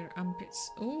under your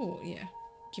armpits. Oh, yeah.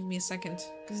 Give me a second,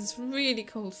 because it's really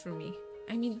cold for me.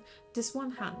 I mean, this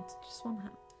one hand. Just one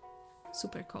hand.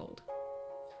 Super cold.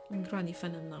 I'm Granny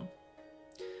Fenton now.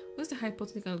 What's the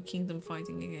hypothetical kingdom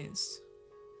fighting against?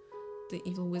 The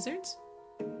evil wizards?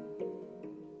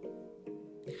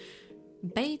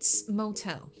 Bates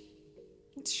Motel.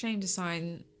 It's a shame the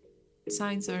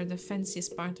signs are the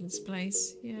fanciest part of this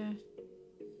place. Yeah.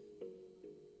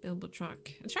 Bilbo truck.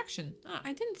 Attraction. Ah,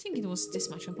 I didn't think it was this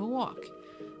much of a walk.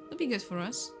 It'll be good for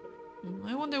us.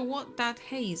 I wonder what that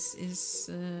haze is.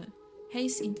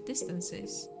 Haze in the distance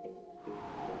is.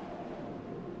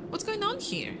 What's going on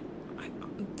here? I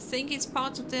think it's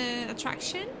part of the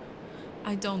attraction?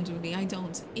 I don't, Dooley, I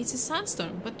don't. It's a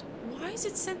sandstorm, but why is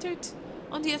it centered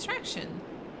on the attraction?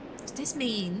 Does this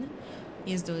mean...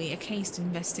 Yes, Dooley, a case to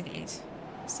investigate.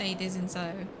 Say it isn't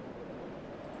so.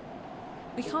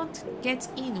 We can't get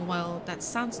in while that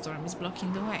sandstorm is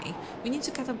blocking the way. We need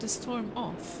to cut up the storm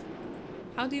off.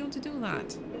 How do you want to do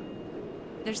that?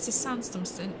 There's a sandstorm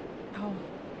oh,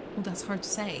 that's hard to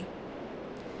say.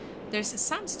 There's a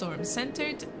sandstorm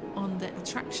centered on the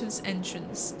attraction's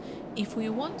entrance. If we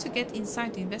want to get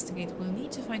inside to investigate, we'll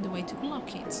need to find a way to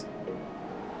block it.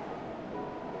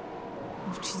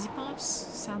 With cheesy pops,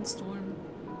 sandstorm.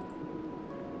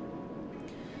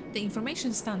 The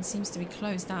information stand seems to be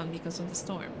closed down because of the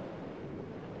storm.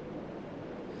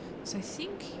 So I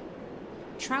think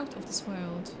trout of this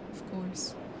world, of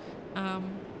course.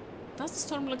 Does the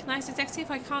storm look nice,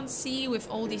 detective? I can't see with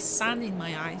all this sand in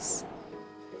my eyes.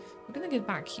 We're gonna get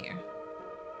back here.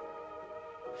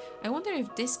 I wonder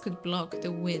if this could block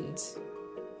the wind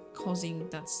causing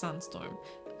that sandstorm.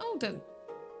 Oh,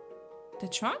 the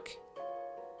truck?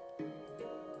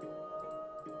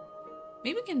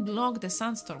 Maybe we can block the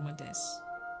sandstorm with this.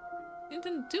 And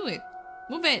then do it.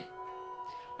 Move it.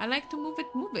 I like to move it,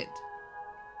 move it.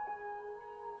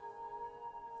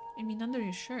 I mean, under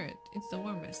your shirt. It's the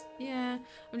warmest. Yeah,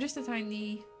 I'm just a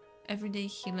tiny, everyday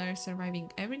healer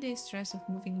surviving everyday stress of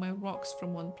moving my rocks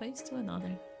from one place to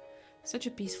another. Such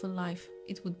a peaceful life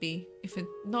it would be if it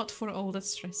not for all that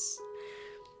stress.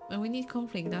 When we need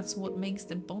conflict, that's what makes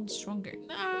the bond stronger.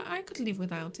 Nah, I could live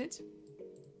without it.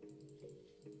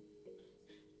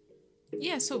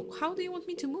 Yeah, so how do you want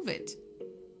me to move it?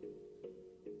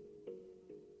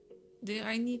 Do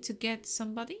I need to get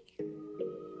somebody?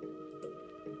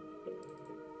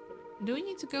 Do we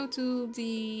need to go to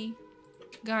the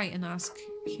guy and ask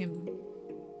him?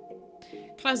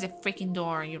 Close the freaking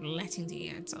door, you're letting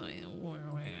the outside.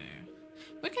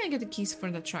 Where can I get the keys for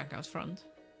the truck out front?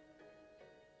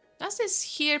 Does this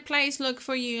here place look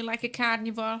for you like a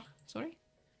carnival? Sorry?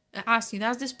 I asked you,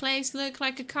 does this place look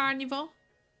like a carnival?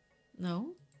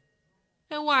 No?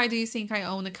 And why do you think I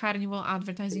own a carnival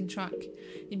advertising truck?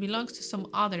 It belongs to some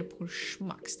other poor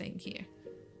schmuck staying here.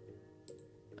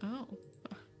 Oh.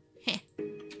 Heh.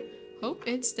 Hope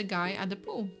it's the guy at the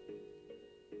pool.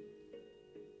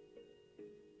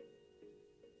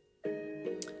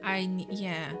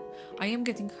 Yeah, I am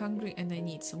getting hungry and I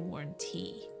need some warm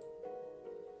tea.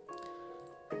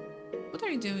 What are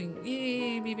you doing?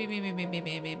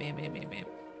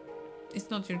 It's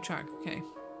not your truck, okay.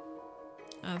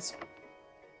 That's...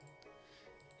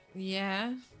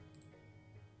 Yeah.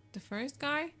 The first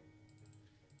guy?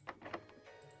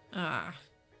 Ah.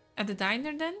 At the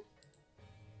diner then?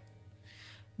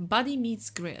 Buddy meets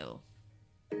grill.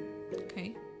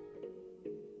 Okay.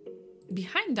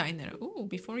 Behind diner. Ooh,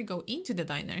 before we go into the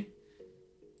diner.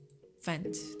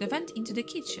 Vent. The vent into the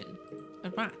kitchen. A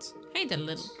rat. Hey there,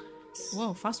 little...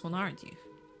 Whoa, fast one, aren't you?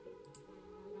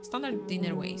 Standard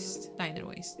dinner waste. Diner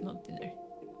waste, not dinner.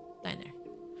 Diner.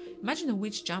 Imagine a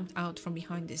witch jumped out from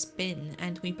behind this bin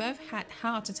and we both had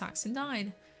heart attacks and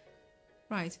died.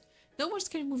 Right. No more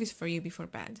scary movies for you before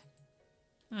bed.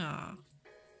 Ah.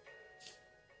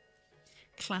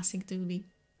 Classic Dooley.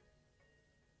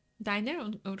 Diner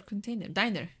or container?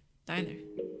 Diner. Diner.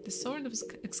 The sword of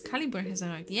Excalibur has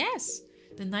arrived. Yes!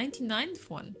 The 99th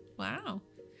one. Wow.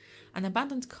 An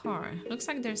abandoned car. Looks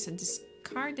like there's a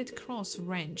discarded cross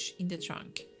wrench in the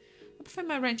trunk. I prefer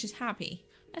my wrench is happy.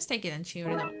 Let's take it and cheer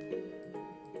it up.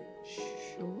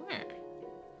 Sure.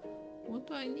 What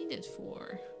do I need it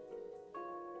for?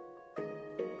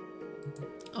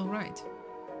 Alright.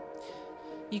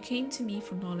 You came to me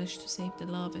for knowledge to save the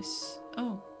lovers.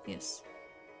 Oh, yes.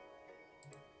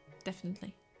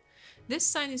 Definitely. This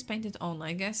sign is painted on.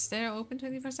 I guess they're open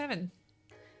 24/7.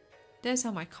 Those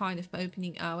are my kind of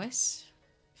opening hours.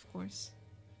 Of course.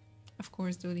 Of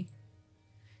course, Dooley.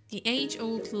 The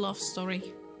age-old love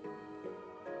story.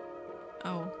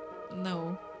 Oh,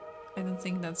 no. I don't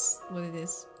think that's what it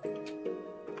is.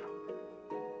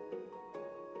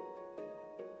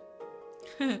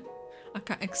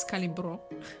 Aka Excalibur.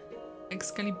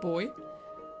 Excalibur.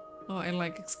 Oh, I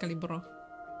like Excalibur.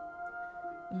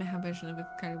 The mecha version of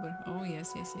Excalibur. Oh,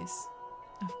 yes, yes, yes.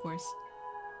 Of course.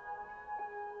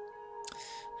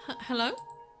 Hello?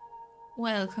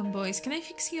 Welcome, boys. Can I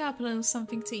fix you up a little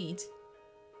something to eat?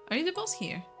 Are you the boss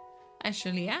here? I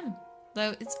surely am.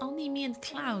 Though it's only me and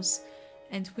Klaus.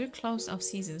 And we're closed off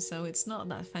season, so it's not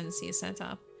that fancy a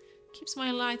setup. Keeps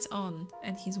my lights on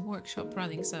and his workshop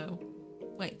running, so...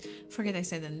 Wait, forget I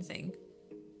said anything.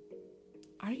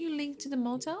 Are you linked to the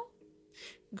motel?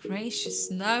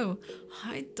 Gracious, no.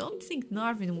 I don't think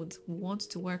Narvin would want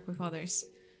to work with others.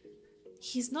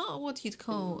 He's not what you'd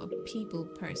call a people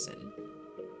person.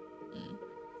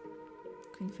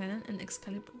 Queen Fennel and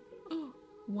Excalibur. Oh,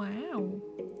 wow.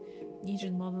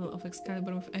 Neat model of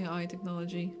Excalibur with AI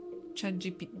technology.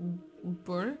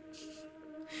 ChatGPT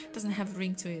doesn't have a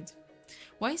ring to it.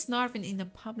 Why is Narvin in a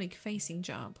public-facing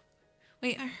job?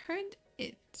 Wait, I heard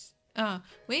it.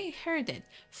 We heard it.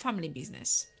 Family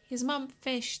business. His mom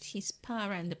fished his pa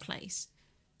around the place.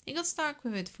 He got stuck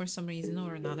with it for some reason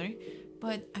or another,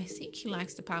 but I think he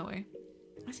likes the power.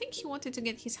 I think he wanted to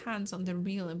get his hands on the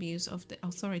real abuse of the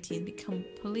authority and become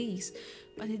police,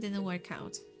 but it didn't work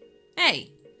out.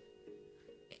 Hey!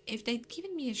 If they'd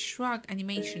given me a shrug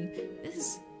animation, this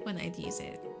is when I'd use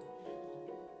it.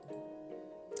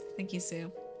 Thank you,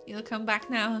 Sue. You'll come back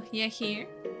now. You're here.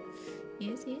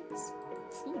 Yes, yes.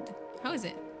 Food. How is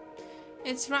it?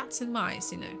 It's rats and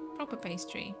mice, you know. Proper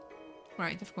pastry.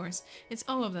 Right, of course. It's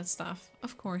all of that stuff.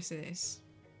 Of course it is.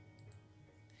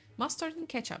 Mustard and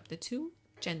ketchup. The two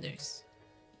genders.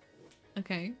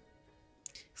 Okay.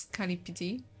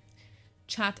 Excalipity.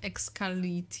 Chat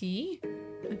excality.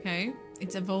 Okay.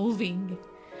 It's evolving.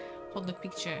 Hold the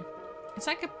picture. It's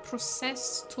like a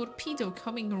processed torpedo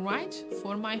coming right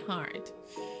for my heart.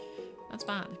 That's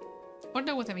bad.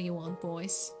 Order whatever you want,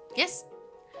 boys. Yes?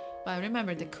 But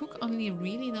remember, the cook only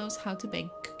really knows how to bake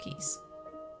cookies.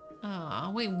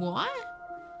 Ah, wait, what?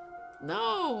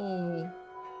 No!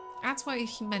 That's why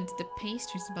he meant the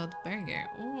pastries about the burger.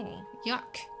 Oh,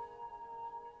 yuck.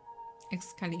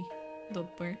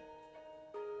 Excali.ber.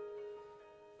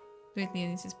 Greatly,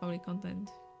 and this is public content.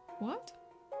 What?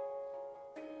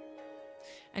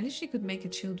 I literally could make a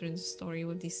children's story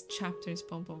with these chapters,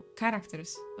 pom-pom.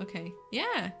 Characters. Okay.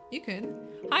 Yeah, you could.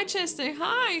 Hi, Chester.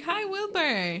 Hi. Hi,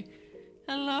 Wilbur.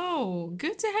 Hello.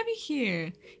 Good to have you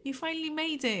here. You finally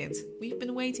made it. We've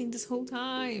been waiting this whole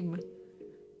time.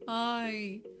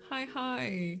 Hi. Hi,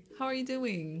 hi. How are you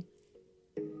doing?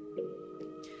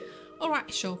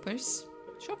 Alright, shoppers.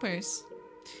 Shoppers.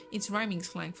 It's rhyming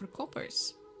slang for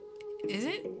coppers. Is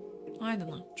it? I don't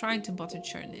know. Trying to butter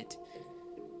churn it.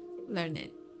 Learn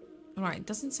it. Right,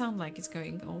 doesn't sound like it's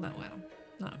going all that well.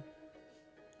 No.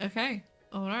 Okay,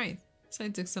 alright. So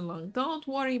it took so long. Don't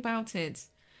worry about it.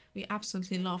 We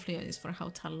absolutely love Leonis for how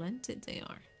talented they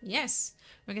are. Yes,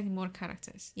 we're getting more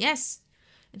characters. Yes!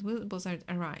 And Will Buzzard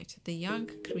arrived. The young,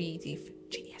 creative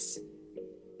genius.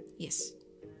 Yes.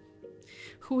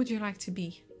 Who would you like to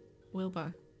be?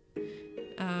 Wilbur.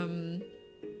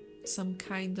 Some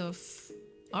kind of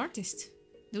artist.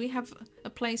 Do we have a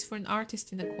place for an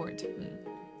artist in the court?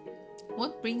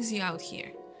 What brings you out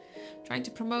here? Trying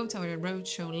to promote our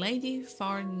roadshow, Lady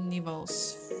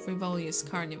Farnival's Frivolous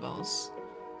Carnivals.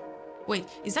 Wait,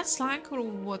 is that slang or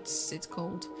what's it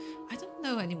called? I don't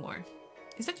know anymore.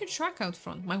 Is that your truck out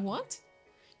front? My what?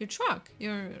 Your truck?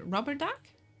 Your rubber duck?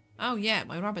 Oh yeah,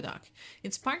 my rubber duck.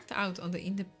 It's parked out on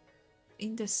the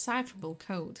indecipherable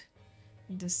code.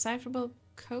 Indecipherable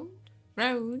code?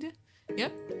 Road?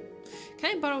 Yep.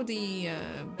 Can I borrow the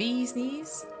bee's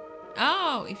knees?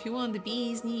 Oh, if you want the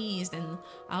bee's knees, then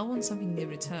I'll want something in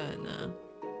return.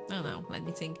 I don't know, let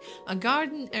me think. A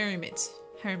garden hermit.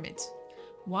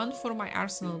 One for my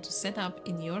arsenal to set up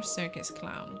in your circus,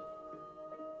 clown.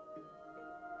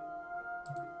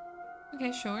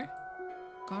 Okay, sure.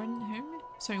 Garden hermit?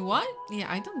 Sorry, what?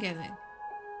 Yeah, I don't get it.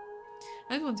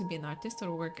 I don't want to be an artist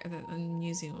or work at a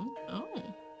museum. Oh.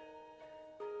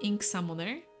 Ink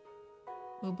summoner.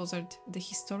 Will Buzzard, the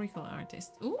historical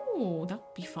artist. Ooh, that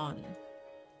would be fun.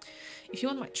 If you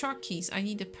want my truck keys, I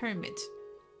need a permit.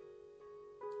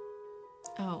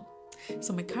 Oh,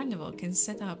 so my carnival can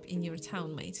set up in your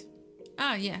town, mate.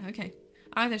 Ah, yeah, okay.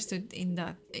 I understood in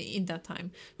that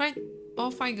time. Right,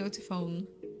 off I go to phone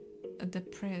the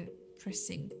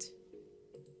Precinct.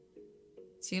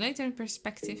 See you later in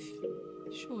perspective.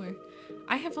 Sure.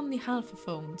 I have only half a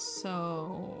phone,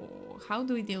 so how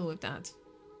do we deal with that?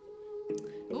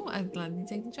 Oh, I'd gladly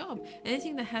take the job.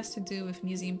 Anything that has to do with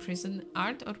museum, prison,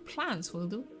 art, or plants will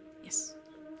do. Yes.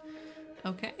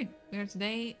 Okay, we are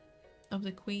today of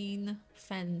the Queen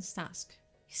Fenn's task.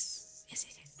 Yes, yes,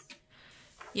 yes, yes.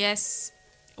 Yes,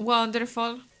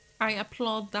 wonderful. I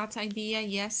applaud that idea,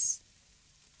 yes.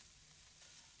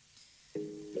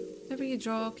 Whatever you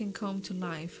draw can come to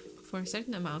life for a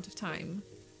certain amount of time.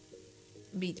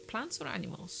 Be it plants or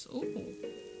animals. Ooh.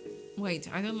 Wait,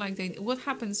 I don't like that. What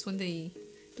happens when they...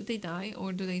 Do they die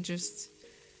or do they just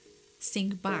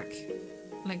sink back?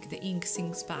 Like the ink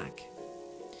sinks back.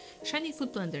 Shiny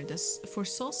food blender does for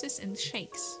sauces and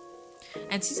shakes.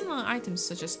 And seasonal items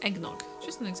such as eggnog.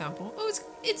 Just an example. Oh,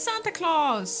 it's Santa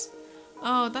Claus!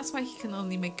 Oh, that's why he can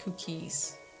only make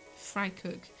cookies. Fry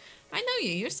cook. I know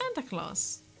you, you're Santa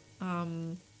Claus.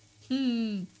 Turn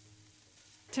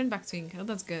back to ink. Oh,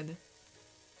 that's good.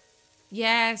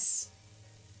 Yes!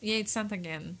 Yeah, it's Santa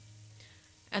again.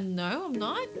 And no, I'm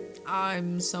not.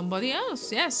 I'm somebody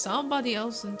else. Yes, somebody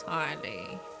else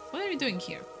entirely. What are you doing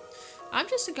here? I'm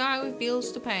just a guy with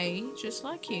bills to pay, just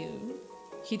like you.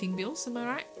 Heating bills, am I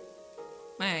right?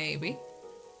 Maybe.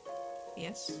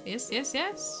 Yes, yes, yes,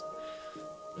 yes.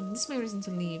 This is my reason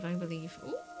to leave, I believe.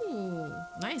 Ooh,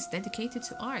 nice, dedicated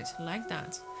to art, like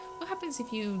that. What happens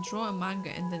if you draw a manga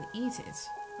and then eat it?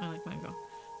 I like manga.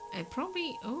 It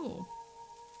probably,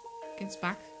 gets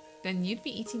back. Then you'd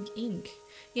be eating ink.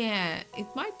 Yeah, it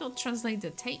might not translate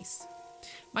the taste.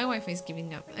 My Wi-Fi is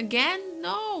giving up. Again?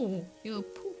 No! You'll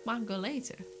poop mango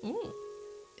later. Ooh.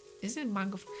 Is it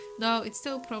mango? No, it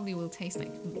still probably will taste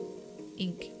like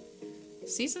ink.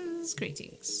 Season's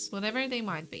greetings, whatever they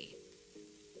might be.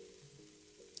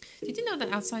 Did you know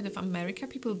that outside of America,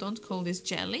 people don't call this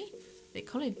jelly? They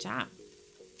call it jam.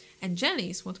 And jelly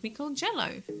is what we call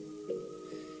jello.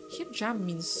 Here jam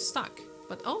means stuck,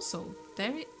 but also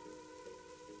there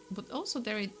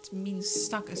it means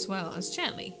stuck as well as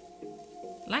jelly.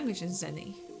 Language is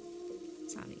Zany.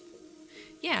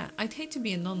 Yeah, I'd hate to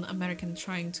be a non-American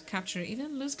trying to capture even a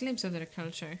loose glimpse of their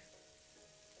culture.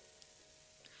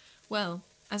 Well,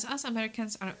 as us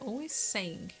Americans are always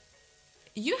saying,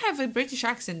 you have a British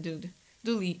accent, dude.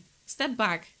 Dooley, step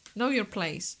back. Know your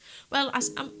place. Well, as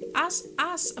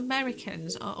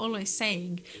Americans are always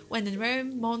saying, when in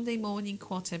Rome, Monday morning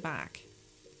quarterback.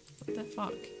 What the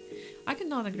fuck? I could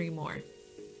not agree more.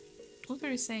 What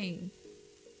are you saying?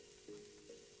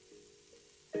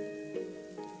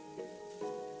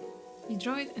 You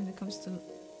draw it and it comes to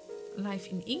life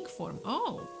in ink form.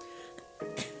 Oh.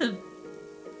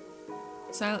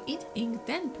 So I'll eat ink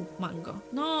then poop mango.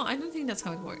 No, I don't think that's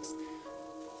how it works.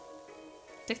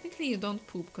 Technically you don't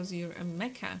poop because you're a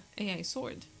mecha AI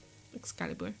sword.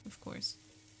 Excalibur, of course.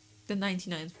 The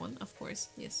 99th one, of course,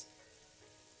 yes.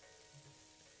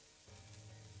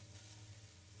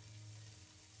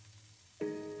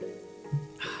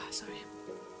 Sorry.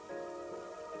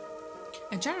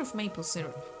 A jar of maple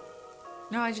syrup.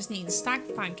 Now I just need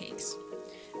stacked pancakes.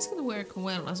 It's gonna work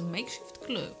well as a makeshift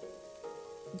glue.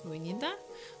 Do we need that?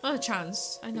 Not a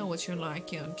chance. I know what you're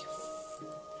like, young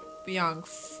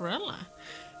Frilla.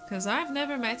 Because I've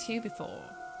never met you before.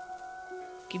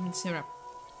 Give me the syrup.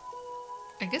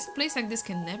 I guess a place like this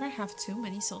can never have too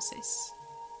many sauces.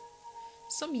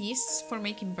 Some yeasts for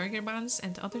making burger buns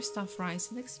and other stuff rise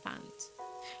and expand.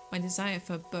 My desire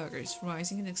for burgers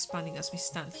rising and expanding as we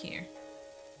stand here.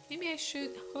 Maybe I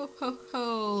should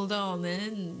hold on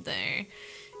in there.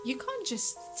 You can't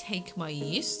just take my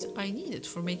yeast. I need it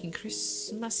for making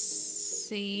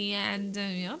Christmassy and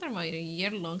other my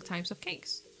year-long types of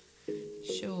cakes.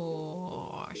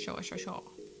 Sure.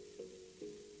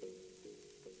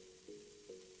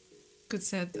 Good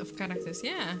set of characters,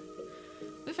 yeah.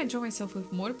 What if I draw myself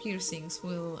with more piercings?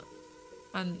 Will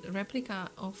a replica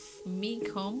of me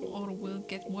come or will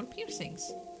get more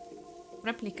piercings?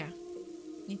 Replica.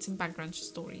 Need some background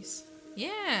stories.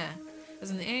 Yeah! As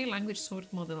an AI language sword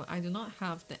model, I do not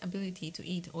have the ability to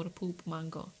eat or poop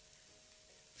mango.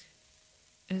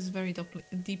 It is very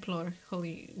deplore,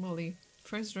 holy moly.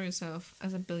 First draw yourself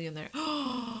as a billionaire.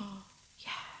 Oh,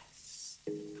 yes!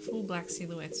 A full black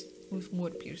silhouette with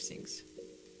more piercings.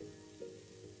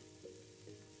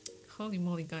 Holy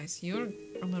moly, guys, you're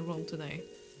on a roll today.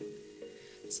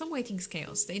 Some weighting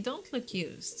scales, they don't look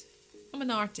used. I'm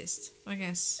an artist, I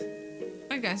guess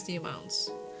the amounts.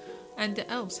 And the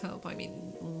elves help, I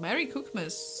mean, Merry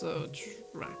Cookmas,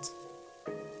 right.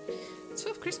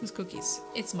 12 Christmas cookies,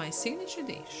 it's my signature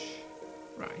dish.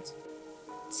 Right.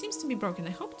 It seems to be broken,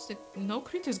 I hope that no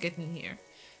critters get in here.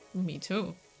 Me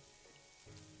too.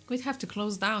 We'd have to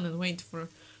close down and wait for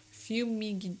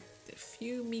fumigation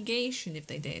if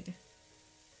they did.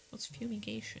 What's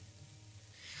fumigation?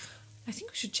 I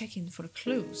think we should check in for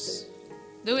clues.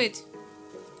 Do it!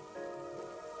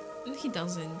 And he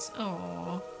doesn't.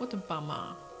 Oh, what a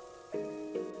bummer.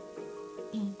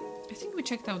 I think we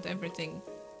checked out everything.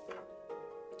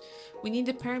 We need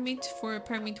a permit. For a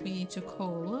permit we need to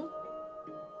call.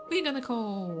 We're gonna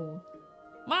call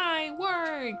my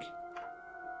work!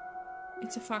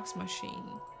 It's a fax machine.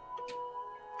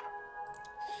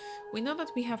 We know that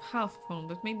we have half a phone,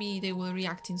 but maybe they will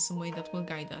react in some way that will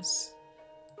guide us.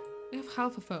 We have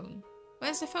half a phone. Well,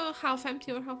 is the phone half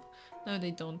empty or half... No, they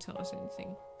don't tell us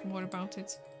anything more about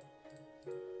it.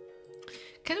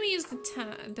 Can we use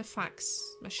the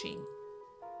fax machine?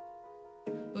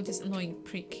 With this annoying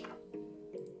prick.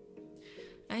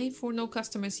 For no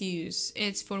customers use.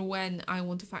 It's for when I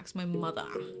want to fax my mother.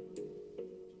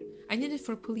 I need it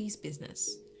for police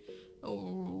business.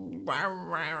 Oh,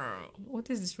 what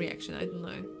is this reaction? I don't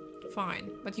know.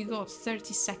 Fine, but you got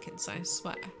 30 seconds, I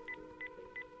swear.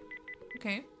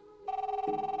 Okay.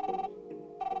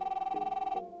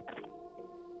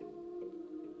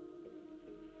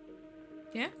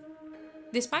 Yeah?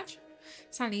 Dispatch?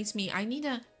 Sally, it's me. I need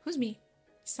a... Who's me?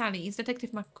 Sally, it's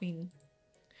Detective McQueen.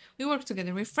 We work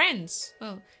together. We're friends.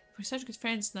 Well, we're such good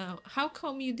friends now. How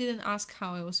come you didn't ask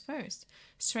how I was first?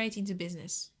 Straight into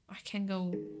business. I can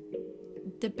go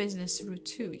the business route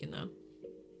too, you know.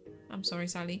 I'm sorry,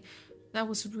 Sally. That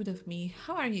was rude of me.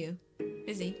 How are you?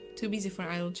 Busy. Too busy for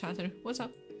idle chatter. What's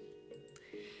up?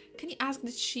 Can you ask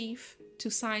the chief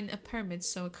to sign a permit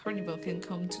so a carnival can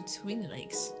come to Twin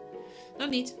Lakes? No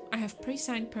need. I have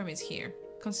pre-signed permits here.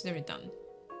 Consider it done.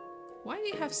 Why do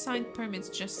you have signed permits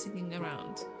just sitting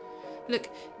around? Look,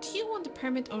 do you want the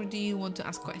permit or do you want to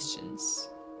ask questions?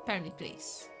 Permit,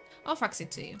 please. I'll fax it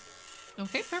to you.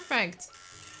 Okay, perfect.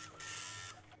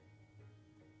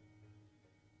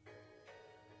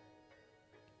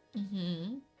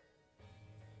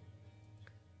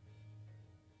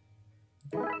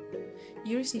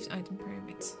 You received item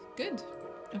permit. Good.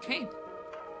 Okay.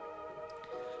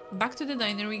 Back to the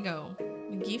diner we go.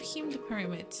 We give him the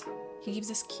permit. He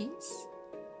gives us keys?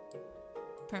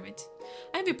 Permit.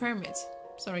 I have your permit.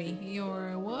 Sorry,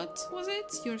 your what was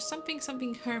it? Your something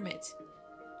hermit.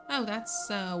 Oh, that's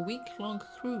a week-long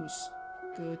cruise.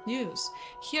 Good news.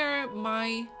 Here are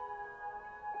my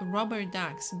rubber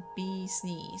ducks, bee's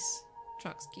knees,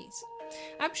 truck's keys.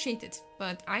 I appreciate it,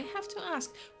 but I have to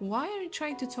ask, why are you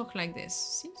trying to talk like this?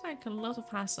 Seems like a lot of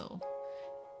hassle.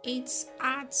 It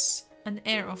adds an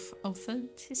air of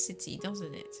authenticity,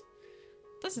 doesn't it?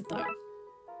 Does it though?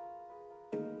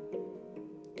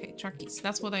 Okay, truck keys.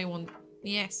 That's what I want.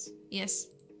 Yes, yes.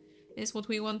 It's what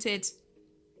we wanted.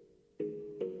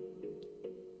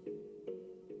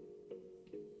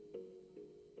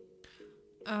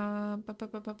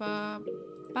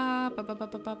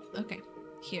 Okay,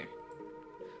 here.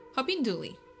 Hop in,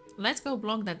 Dooley. Let's go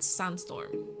block that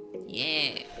sandstorm.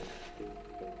 Yeah.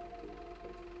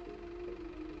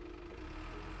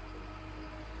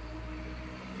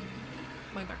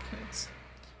 My back hurts.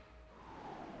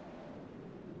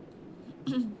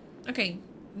 Okay,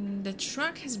 the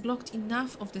truck has blocked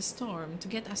enough of the storm to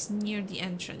get us near the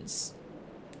entrance.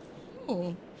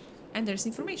 Oh, and there's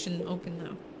information open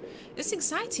now. It's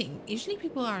exciting. Usually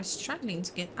people are struggling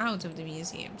to get out of the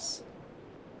museums.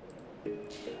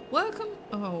 Welcome...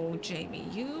 Oh, Jamie,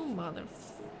 you mother...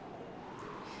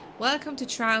 Welcome to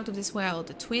Trout of this World,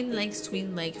 the Twin Lakes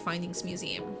Twin Lake Findings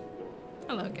Museum.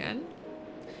 Hello again.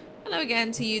 Hello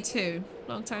again to you too.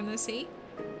 Long time no see.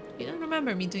 You don't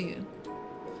remember me, do you?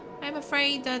 I'm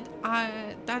afraid that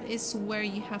that is where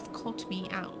you have caught me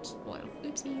out. Well,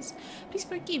 oopsies. Please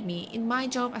forgive me. In my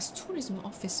job as tourism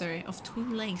officer of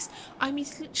Twin Lakes, I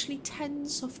meet literally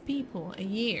tens of people a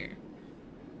year.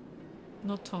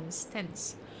 Not tons,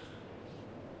 tens.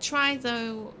 Try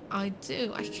though I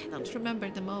do, I cannot remember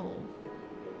them all.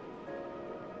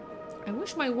 I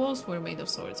wish my walls were made of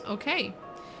swords. Okay.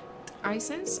 I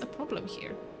sense a problem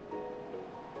here.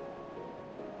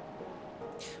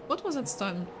 What was that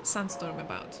sandstorm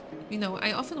about? You know,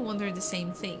 I often wonder the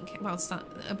same thing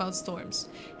about storms.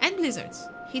 And blizzards.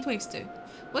 Heat waves too.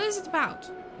 What is it about?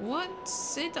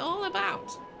 What's it all about?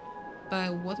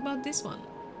 But what about this one?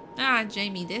 Ah,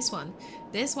 Jamie, this one.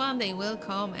 This one they will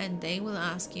come and they will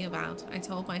ask you about, I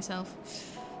told myself.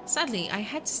 Sadly, I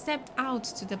had to step out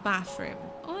to the bathroom.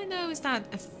 All I know is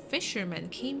that a fisherman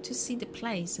came to see the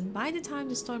place, and by the time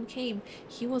the storm came,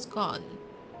 he was gone.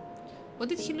 What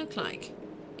did he look like?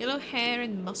 Yellow hair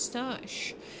and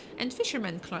mustache. And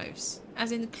fisherman clothes,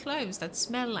 as in clothes that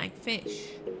smell like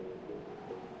fish.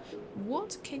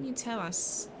 what can you tell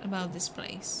us about this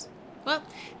place? Well,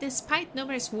 despite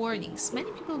numerous warnings,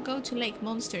 many people go to Lake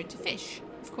Monster to fish.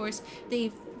 Of course, the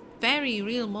very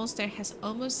real monster has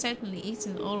almost certainly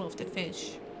eaten all of the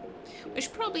fish.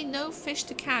 With probably no fish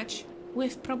to catch,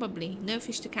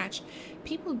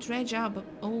 people dredge up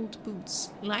old boots,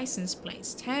 license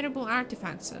plates, terrible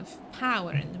artifacts of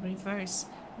power and reverse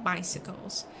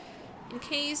bicycles. In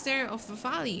case they're of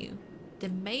value, the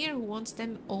mayor wants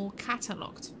them all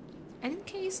catalogued. And in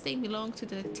case they belong to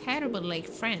the terrible lake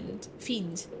fiend,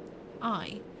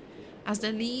 I, as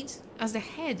the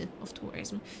head of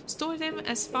tourism, store them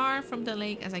as far from the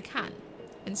lake as I can.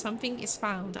 When something is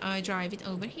found, I drive it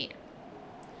over here.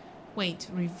 Wait,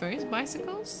 reverse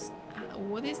bicycles?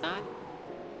 What is that?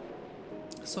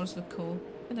 Swords look cool.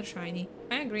 And they're shiny.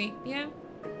 I agree, yeah.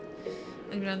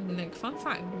 And randomly like, fun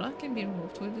fact, blood can be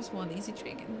removed with this one easy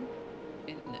trick.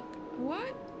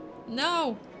 What?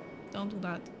 No! Don't do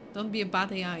that. Don't be a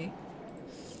bad AI.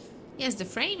 Yes, the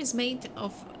frame is made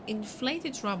of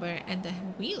inflated rubber and the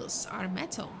wheels are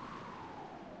metal.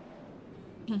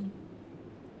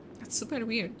 That's super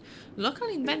weird. Local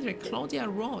inventor Claudia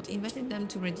Roth invented them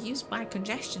to reduce bike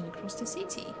congestion across the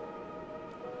city.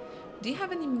 Do you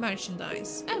have any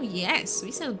merchandise? Oh yes,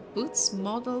 we sell boots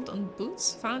modeled on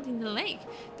boots found in the lake.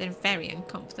 They're very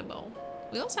uncomfortable.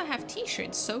 We also have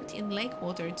t-shirts soaked in lake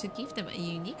water to give them a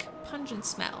unique pungent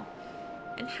smell.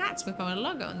 And hats with our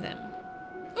logo on them.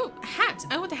 Oh, a hat!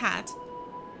 I want a hat!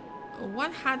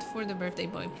 One hat for the birthday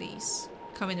boy, please.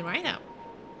 Coming right up.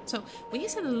 So, when you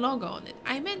said a logo on it,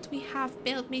 I meant we have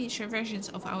built miniature versions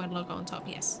of our logo on top,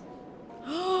 yes.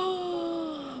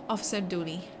 Oh, Officer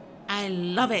Dooley. I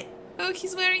love it! Oh,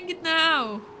 he's wearing it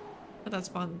now! Oh, that's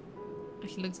fun.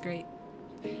 He looks great.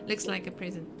 Looks like a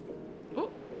prison.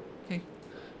 Oh, okay.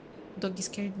 Doggy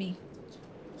scared me.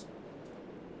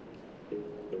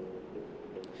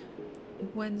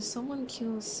 When someone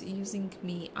kills using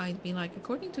me, I'd be like,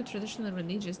 according to traditional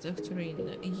religious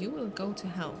doctrine, you will go to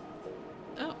hell.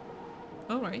 Oh,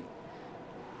 alright.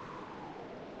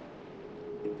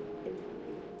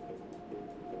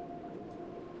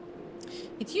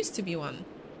 It used to be one,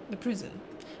 the prison.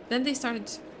 Then they started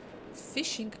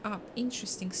fishing up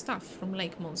interesting stuff from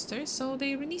Lake Monster, so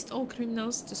they released all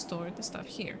criminals to store the stuff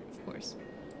here, of course.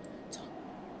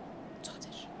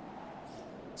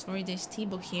 Sorry, there's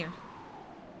T-Ball here.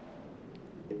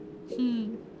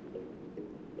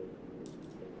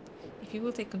 If you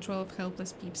will take control of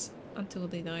helpless peeps until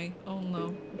they die. Oh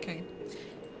no, okay.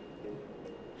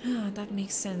 That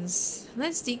makes sense.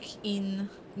 Let's dig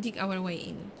our way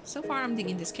in. So far I'm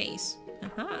digging this case.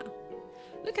 Aha!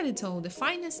 Look at it all, the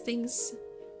finest things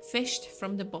fished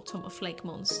from the bottom of Lake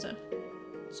Monster.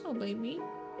 So baby.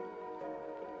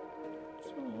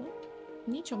 So,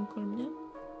 niczonko mnie.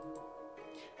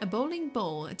 A bowling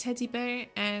ball, a teddy bear,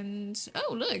 and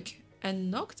oh look, a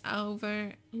knocked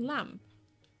over lamp.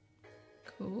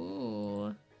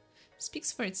 Cool.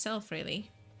 Speaks for itself, really.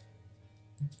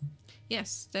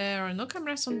 Yes, there are no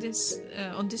cameras on this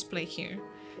on display here.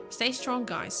 Stay strong,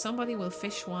 guys. Somebody will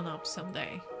fish one up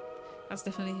someday. That's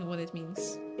definitely what it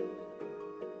means.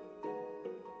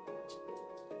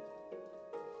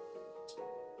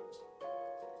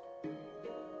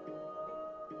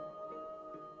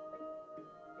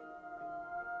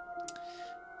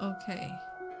 Okay.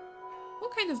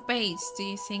 What kind of baits do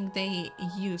you think they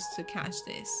used to catch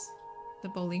this? The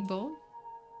bowling ball?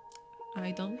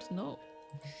 I don't know.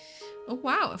 Oh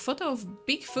wow, a photo of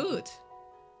Bigfoot.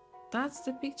 That's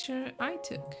the picture I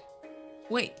took.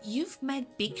 Wait, you've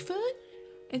met Bigfoot?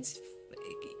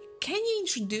 Can you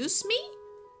introduce me?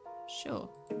 Sure,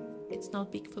 it's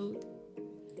not Bigfoot.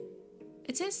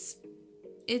 It says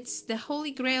it's the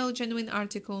Holy Grail genuine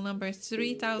article number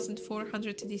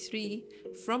 3433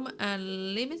 from a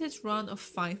limited run of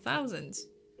 5,000.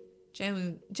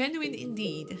 Genuine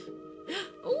indeed.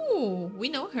 Ooh, we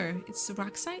know her. It's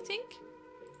Rax, I think.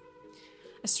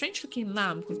 A strange looking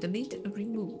lamp with the lid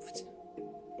removed.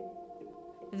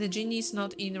 The genie's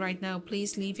not in right now.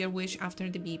 Please leave your wish after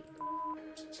the beep.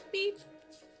 Beep.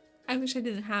 I wish I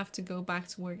didn't have to go back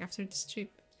to work after this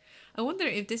trip. I wonder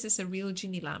if this is a real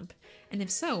genie lamp. And if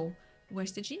so,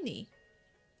 where's the genie?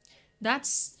 That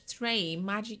stray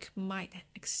magic might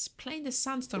explain the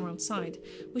sandstorm outside.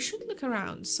 We should look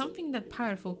around. Something that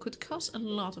powerful could cause a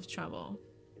lot of trouble.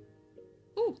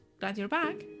 Ooh, glad you're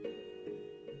back.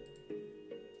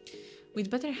 We'd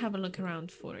better have a look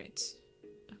around for it.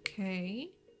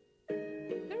 Okay.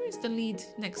 There is the lead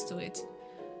next to it.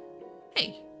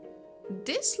 Hey,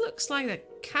 this looks like the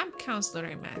camp counselor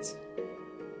I met.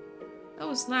 That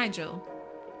was Nigel,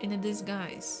 in a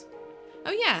disguise.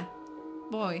 Oh yeah,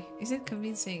 boy, is it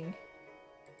convincing.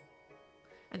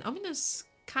 An ominous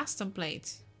custom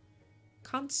plate.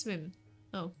 Can't swim.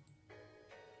 Oh.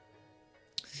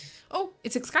 Oh,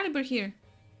 it's Excalibur here.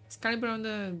 Excalibur on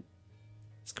the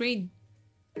screen.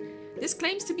 This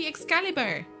claims to be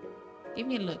Excalibur. Give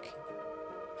me a look.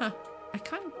 Huh. I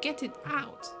can't get it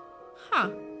out. Huh.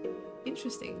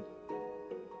 Interesting.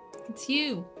 It's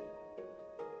you.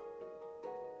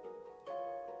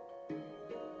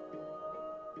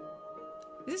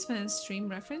 Is this fan stream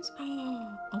reference?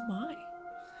 Oh my.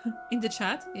 In the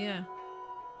chat? Yeah.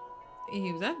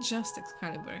 Ew, that's just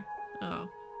Excalibur. Oh.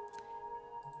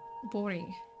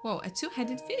 Boring. Whoa, a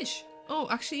two-headed fish. Oh,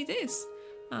 actually it is.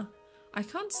 Huh. I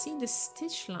can't see the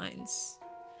stitch lines.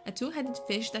 A two-headed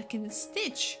fish that can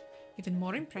stitch. Even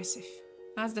more impressive.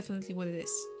 That's definitely what it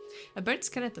is. A bird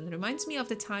skeleton reminds me of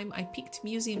the time I picked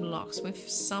museum locks with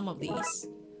some of these.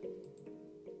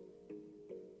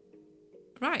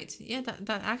 Right, yeah,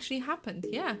 that actually happened.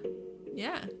 Yeah,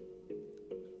 yeah.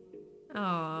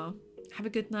 Aww. Have a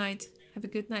good night. Have a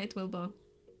good night, Wilbur.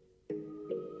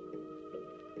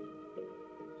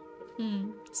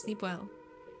 Sleep well.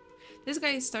 This guy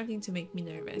is starting to make me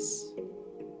nervous.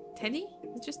 Teddy?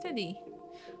 It's just Teddy.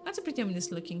 That's a pretty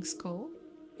ominous looking skull.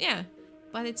 Yeah,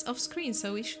 but it's off screen,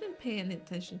 so we shouldn't pay any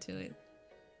attention to it.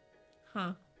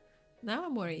 Huh. Now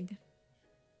I'm worried.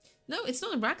 No, it's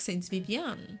not a Darkside, it's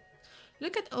Vivian.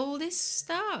 Look at all this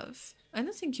stuff. I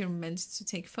don't think you're meant to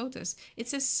take photos. It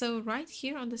says so right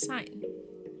here on the sign.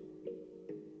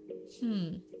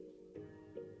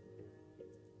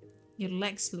 Your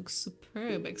legs look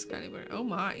superb, Excalibur. Oh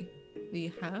my. Do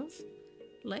you have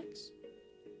legs?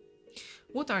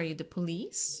 What are you, the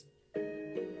police?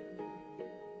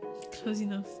 Close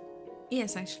enough.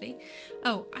 Yes, actually.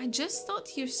 Oh, I just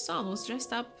thought your son was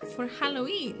dressed up for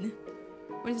Halloween.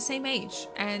 We're the same age,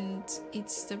 and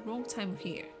it's the wrong time of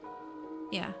year.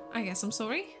 Yeah, I guess I'm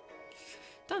sorry.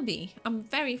 Don't be. I'm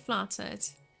very flattered.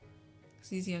 Because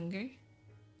he's younger.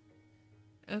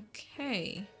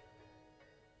 Okay.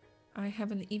 I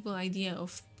have an evil idea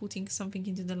of putting something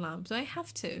into the lamp. Do I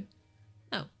have to?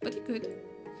 No, but you could.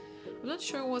 I'm not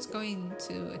sure what's going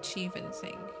to achieve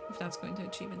anything. If that's going to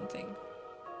achieve anything.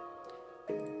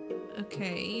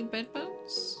 Okay,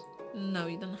 bedbones? No,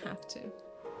 you don't have to.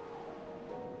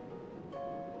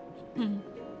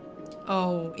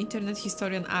 Oh, internet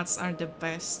historian ads are the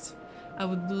best. I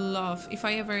would love, if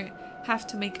I ever have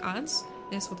to make ads,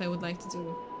 that's what I would like to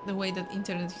do. The way that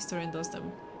internet historian does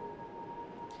them.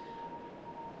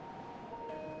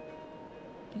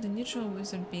 The neutral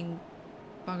wizard being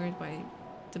buggered by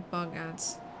the bug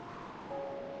ads.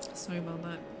 Sorry about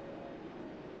that.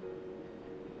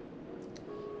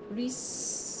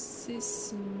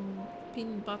 Reese's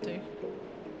peanut butter.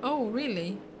 Oh,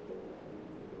 really?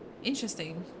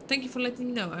 Interesting. Thank you for letting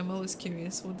me know. I'm always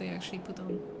curious what they actually put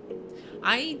on.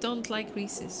 I don't like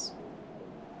Reese's.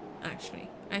 Actually.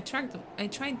 I tried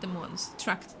them once.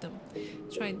 Tried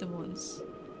them once.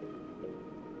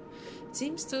 It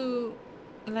seems to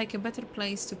like a better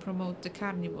place to promote the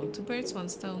carnival. 2 birds, 1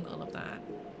 stone, all of that.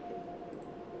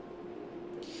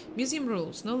 Museum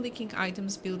rules. No leaking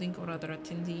items, building, or other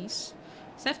attendees.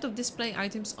 Theft of display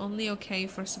items only okay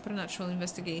for supernatural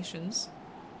investigations.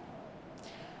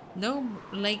 No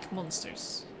lake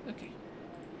monsters. Okay.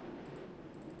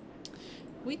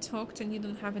 We talked and you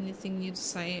don't have anything new to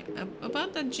say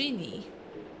about that genie.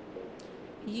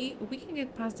 We can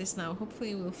get past this now.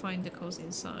 Hopefully we'll find the cause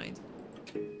inside.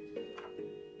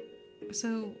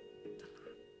 So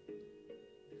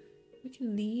we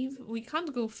can leave. We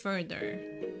can't go further.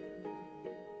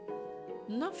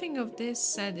 Nothing of this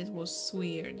said it was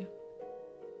weird.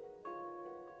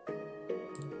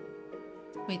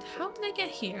 Wait, how did I get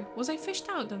here? Was I fished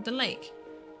out of the lake?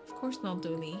 Of course not,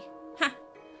 Dooley. Ha!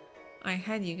 I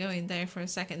had you going there for a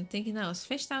second, thinking I was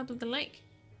fished out of the lake.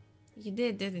 You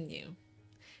did, didn't you?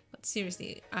 But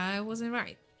seriously, I wasn't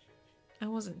right. I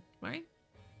wasn't, right?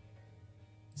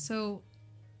 So,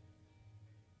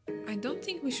 I don't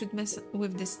think we should mess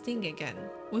with this again.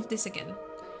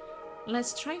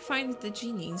 Let's try find the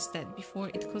genie instead before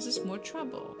it causes more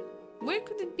trouble. Where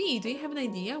could it be? Do you have an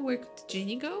idea? Where could the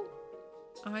genie go?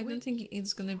 I don't think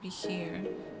it's gonna be here.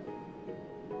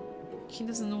 He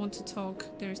doesn't know what to talk.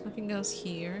 There's nothing else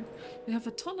here. We have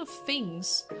a ton of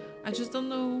things. I just don't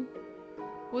know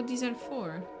what these are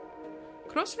for.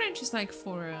 Cross wrench is like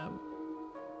for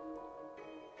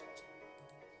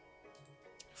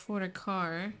a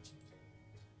car.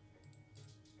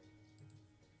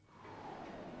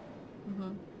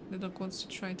 The dog wants to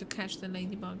try to catch the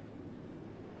ladybug.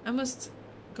 I must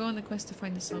go on a quest to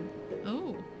find the sub.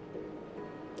 Oh.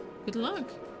 Good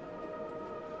luck.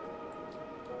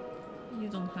 You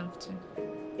don't have to.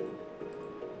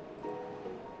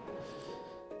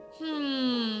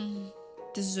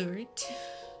 Dessert.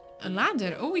 A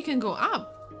ladder. Oh, we can go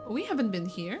up. We haven't been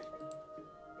here.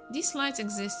 These lights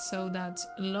exist so that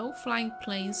low-flying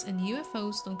planes and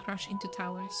UFOs don't crash into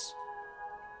towers.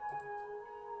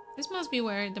 This must be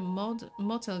where the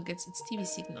motel gets its TV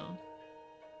signal.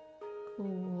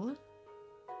 Cool.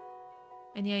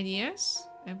 Any ideas?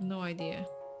 I have no idea.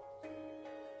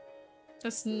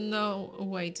 That's no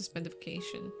way to spend a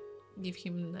vacation. Give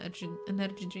him an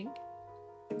energy drink.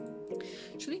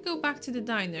 Should we go back to the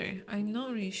diner? I'm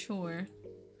not really sure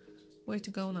where to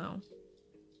go now.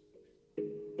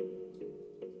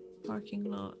 Parking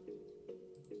lot.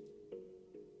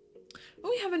 Oh,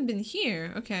 we haven't been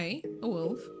here. Okay. A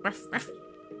wolf. Ruff, ruff.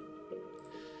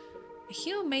 A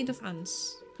heel made of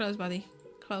ants. Close, buddy.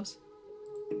 Close.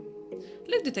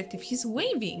 Look, detective, he's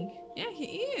waving. Yeah, he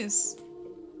is.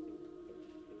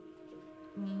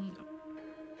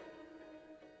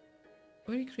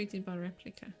 Very creative by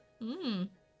replica.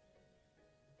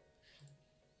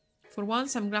 For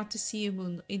once, I'm glad to see you,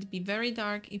 Moon. It'd be very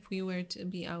dark if we were to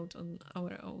be out on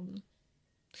our own.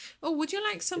 Oh, would you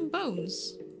like some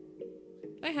bones?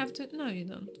 I have to... No, you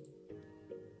don't.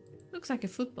 Looks like a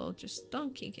football. Just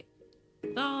don't kick it.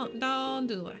 Don't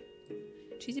do that.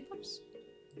 Cheesy pops?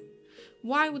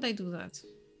 Why would I do that?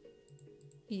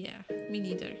 Yeah, me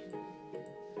neither.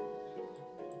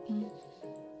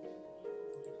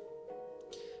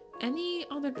 Any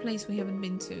other place we haven't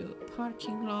been to?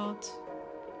 Parking lot.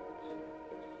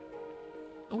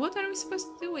 What are we supposed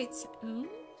to do? Wait,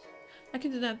 I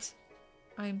can do that.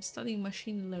 I'm studying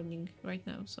machine learning right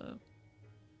now, so...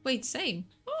 Wait, same.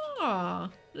 Oh,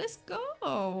 let's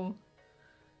go.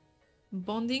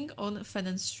 Bonding on Fed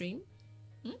and Stream.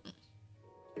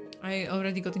 I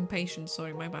already got impatient,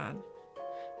 sorry, my bad.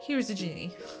 Here's the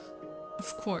genie.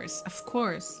 Of course, of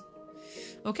course.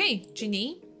 Okay,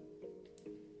 genie.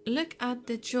 Look at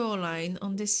the jawline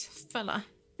on this fella.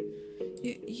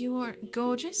 You are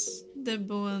gorgeous. The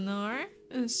bonheur.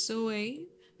 Suede.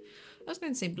 I was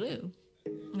going to say blue.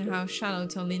 How shallow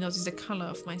to only notice the color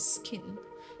of my skin.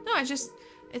 No,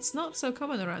 it's not so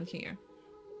common around here.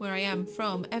 Where I am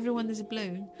from, everyone is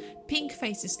blue. Pink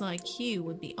faces like you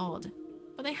would be odd.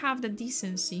 But I have the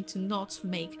decency to not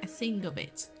make a thing of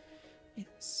it.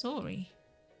 Sorry.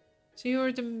 So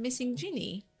you're the missing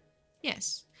genie?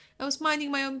 Yes. I was minding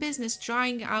my own business,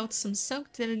 drying out some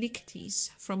soaked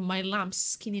delicacies from my lamp's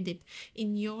skinny dip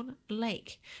in your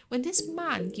lake, when this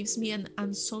man gives me an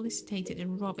unsolicited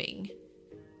robbing.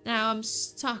 Now I'm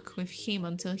stuck with him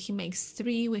until he makes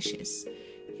 3 wishes.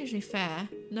 Usually fair,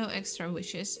 no extra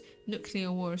wishes,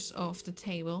 nuclear wars off the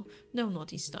table, no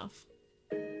naughty stuff.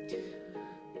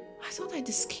 I thought I'd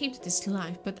escaped this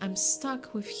life, but I'm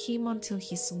stuck with him until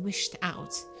he's wished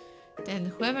out. Then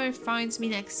whoever finds me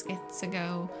next gets a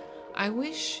go. I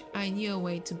wish I knew a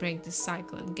way to break the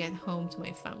cycle and get home to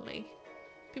my family.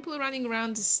 People running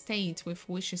around the state with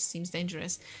wishes seems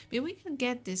dangerous, but we can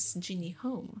get this genie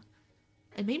home.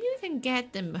 And maybe we can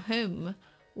get them home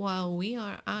while we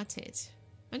are at it.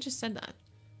 I just said that.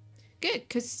 Good,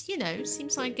 because, you know,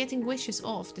 seems like getting wishes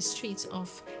off the streets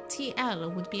of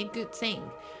TL would be a good thing.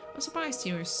 I'm surprised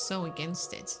you're so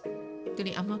against it.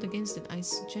 Dooley, I'm not against it, I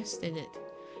suggested it.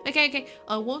 Okay,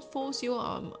 I won't force your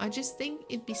arm. I just think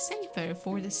it'd be safer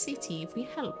for the city if we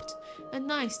helped. And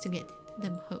nice to get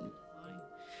them home.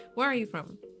 Where are you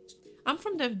from? I'm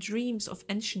from the dreams of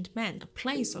ancient men, a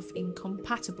place of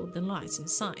incompatible delights and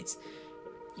sights.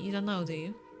 You don't know, do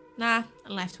you? Nah, I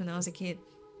left when I was a kid.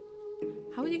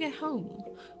 How would you get home?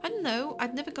 I don't know,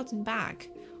 I'd never gotten back.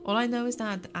 All I know is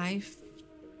that I've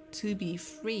to be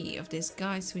free of this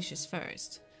guy's wishes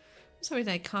first. I'm sorry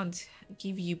that I can't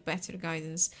give you better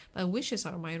guidance, but wishes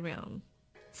are my realm.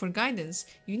 For guidance,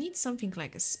 you need something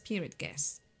like a spirit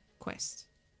quest.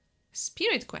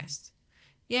 Spirit quest?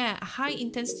 Yeah, a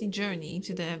high-intensity journey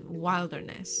into the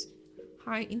wilderness.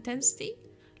 High intensity?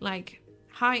 Like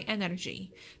high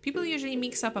energy. People usually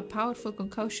mix up a powerful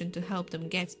concoction to help them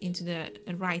get into the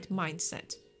right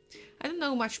mindset. I don't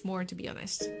know much more, to be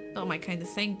honest. Not my kind of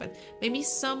thing, but maybe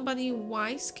somebody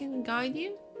wise can guide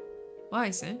you?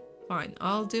 Wise, eh? Fine,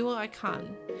 I'll do what I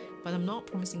can, but I'm not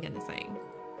promising anything.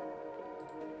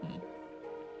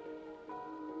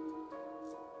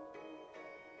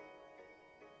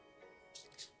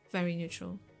 Very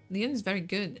neutral. Leon is very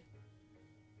good.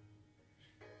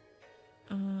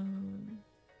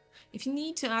 If you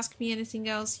need to ask me anything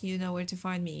else, you know where to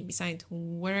find me, besides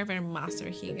wherever Master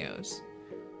he goes.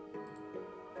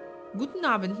 Guten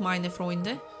Abend, meine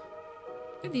Freunde.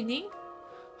 Good evening.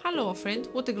 Hello, friend.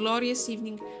 What a glorious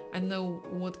evening. I know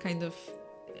what kind of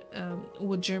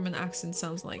what German accent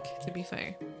sounds like, to be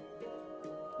fair.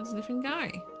 That's a different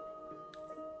guy.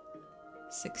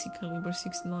 Sexy caliber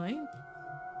 69.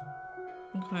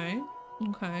 Okay,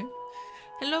 okay.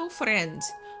 Hello, friend.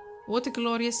 What a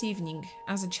glorious evening.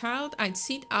 As a child, I'd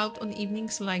sit out on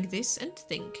evenings like this and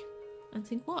think. And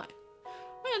think what?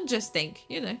 Well, just think,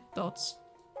 you know, thoughts.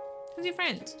 Who's your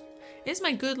friend? It's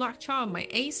my good luck charm, my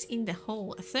ace in the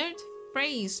hole. A third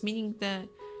phrase meaning that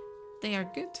they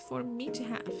are good for me to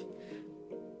have.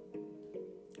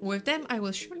 With them, I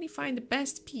will surely find the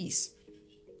best piece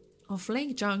of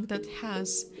lake junk that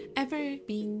has ever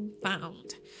been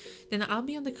found. Then I'll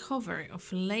be on the cover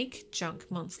of Lake Junk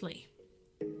Monthly.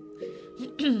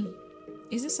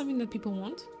 Is this something that people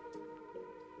want?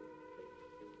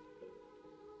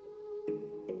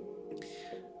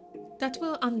 That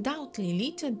will undoubtedly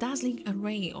lead to a dazzling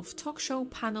array of talk show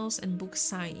panels and book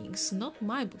signings. Not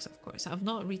my books, of course. I've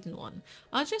not written one.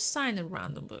 I'll just sign a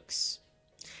random books.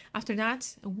 After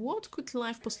that, what could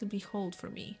life possibly hold for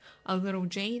me? I'll grow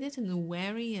jaded and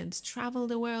weary and travel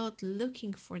the world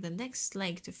looking for the next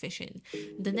lake to fish in,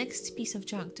 the next piece of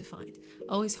junk to find,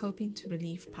 always hoping to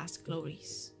relive past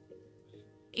glories.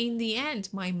 In the end,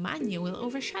 my mania will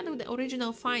overshadow the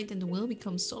original find and will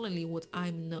become solely what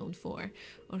I'm known for,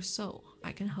 or so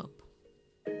I can hope.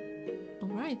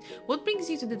 Alright, what brings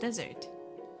you to the desert?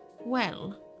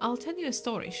 Well, I'll tell you a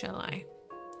story, shall I?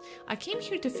 I came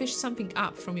here to fish something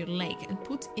up from your lake and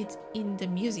put it in the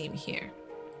museum here.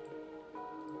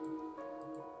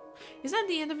 Is that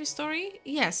the end of your story?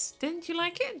 Yes, didn't you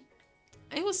like it?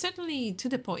 It was certainly to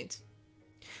the point.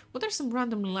 What are some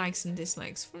random likes and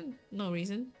dislikes? For no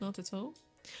reason, not at all.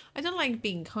 I don't like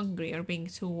being hungry or being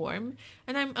too warm,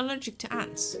 and I'm allergic to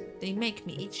ants. They make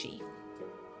me itchy.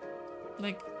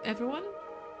 Like everyone?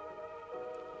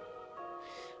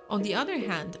 On the other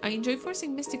hand, I enjoy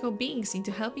forcing mystical beings into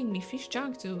helping me fish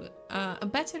junk to a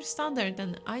better standard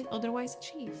than I'd otherwise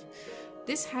achieve.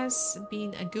 This has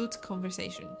been a good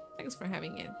conversation. Thanks for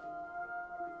having it.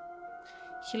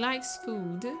 He likes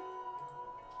food.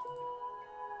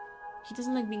 He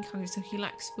doesn't like being hungry, so he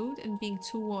likes food and being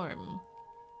too warm.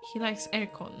 He likes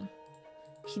aircon.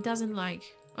 He doesn't like...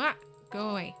 Ah! Go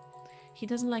away. He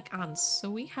doesn't like ants, so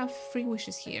we have 3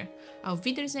 wishes here. Auf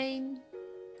Wiedersehen.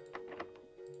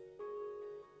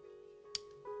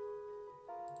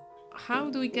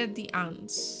 How do we get the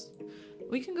ants?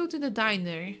 We can go to the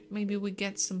diner. Maybe we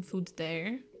get some food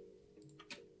there.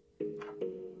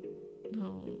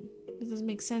 No, it doesn't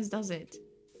make sense, does it?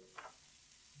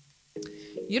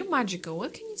 You're magical.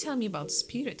 What can you tell me about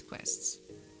spirit quests?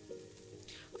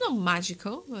 I'm not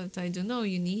magical, but I do know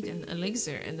you need an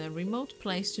elixir and a remote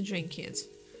place to drink it.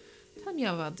 Tell me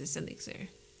about this elixir.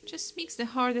 Just mix the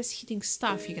hardest hitting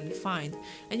stuff you can find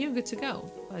and you're good to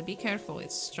go. But be careful,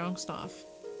 it's strong stuff.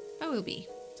 I will be.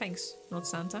 Thanks, not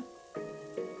Santa.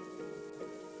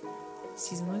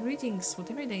 Seasonal greetings,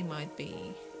 whatever they might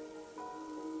be.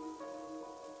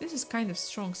 This is kind of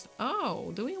strong stuff.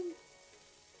 Oh, do we...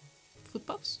 Food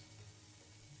puffs?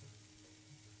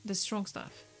 The strong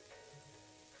stuff.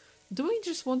 Do we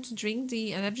just want to drink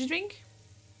the energy drink?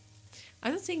 I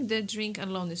don't think the drink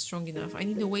alone is strong enough. I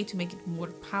need a way to make it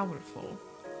more powerful.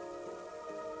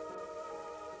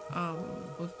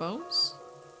 With bones?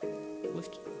 With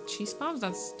cheese puffs?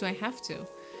 That's... Do I have to?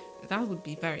 That would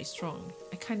be very strong.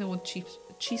 I kind of want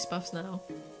cheese puffs now.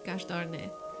 Gosh darn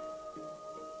it.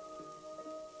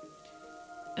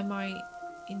 Am I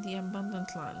in the abundant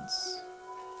lands?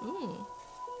 Ooh.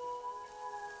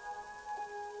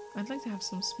 I'd like to have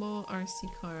some small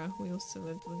RC car wheels to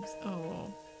the...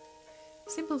 Oh.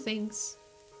 Simple things.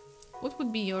 What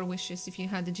would be your wishes if you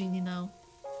had a genie now?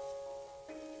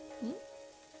 Hmm?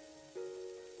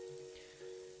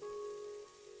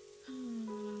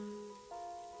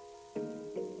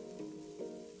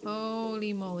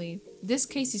 Holy moly. This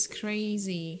case is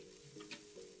crazy.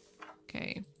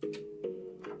 Okay.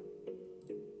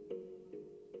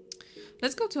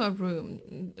 Let's go to our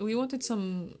room. We wanted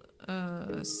some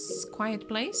quiet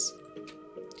place.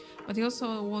 But we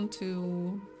also want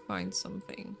to find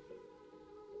something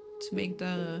to make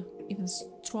the even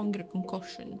stronger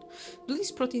concoction.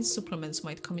 Dooley's protein supplements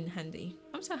might come in handy.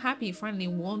 I'm so happy you finally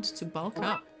want to bulk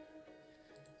up.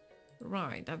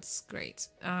 Right, that's great.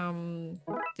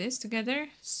 This together,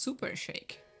 super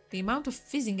shake. The amount of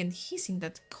fizzing and hissing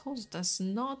that caused does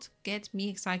not get me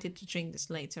excited to drink this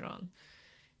later on.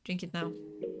 Drink it now.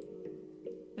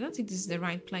 I don't think this is the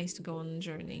right place to go on a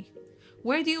journey.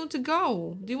 Where do you want to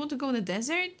go? Do you want to go in the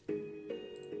desert?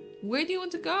 Where do you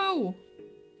want to go?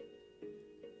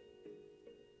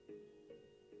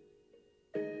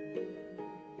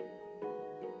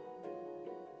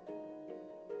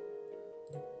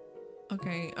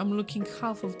 Okay, I'm looking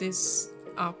half of this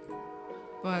up,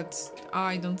 but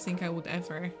I don't think I would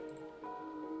ever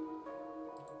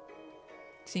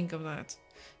think of that.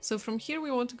 So from here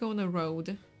we want to go on a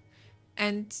road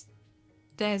and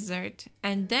desert,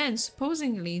 and then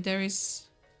supposedly there is...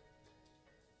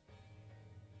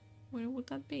 Where would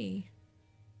that be?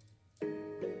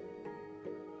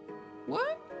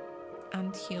 What?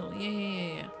 Anthill.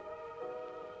 Yeah.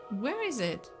 Where is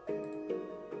it?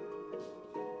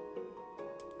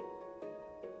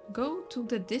 Go to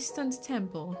the distant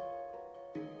temple.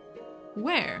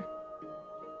 Where?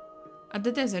 At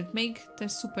the desert. Make the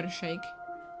super shake.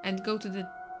 And go to the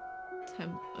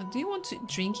temple. Do you want to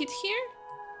drink it here?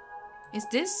 Is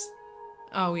this?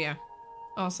 Oh yeah.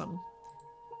 Awesome.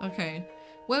 Okay.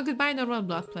 Well, goodbye normal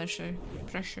blood pressure.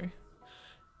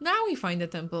 Now we find the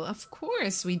temple. Of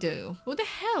course we do. What the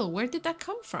hell? Where did that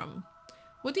come from?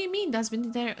 What do you mean that's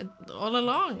been there all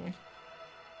along?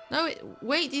 No,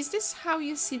 wait, is this how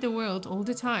you see the world all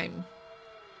the time?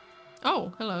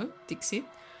 Oh, hello, Dixie.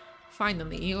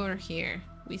 Finally, you're here.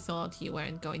 We thought you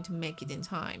weren't going to make it in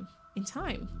time. In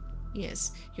time?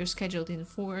 Yes, you're scheduled in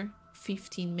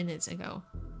 15 minutes ago.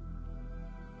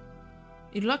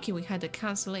 You're lucky we had a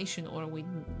cancellation, or we'd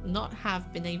not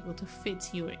have been able to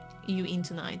fit you in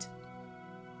tonight.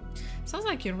 Sounds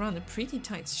like you run a pretty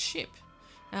tight ship.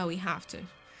 We have to.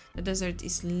 The desert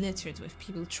is littered with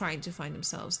people trying to find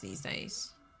themselves these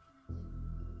days.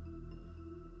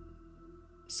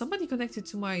 Somebody connected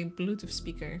to my Bluetooth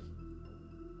speaker,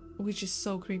 which is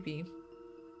so creepy.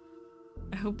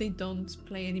 I hope they don't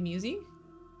play any music.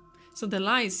 So the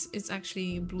lights is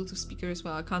actually a Bluetooth speaker as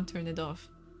well. I can't turn it off.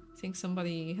 I think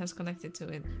somebody has connected to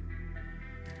it.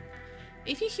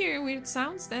 If you hear weird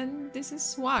sounds, then this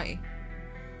is why.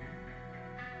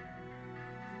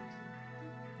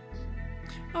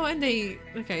 Oh, and they...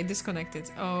 Okay, disconnected.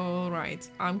 Alright,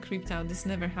 I'm creeped out. This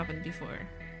never happened before.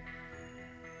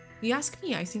 You ask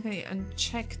me, I think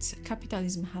unchecked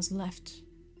capitalism has left.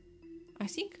 I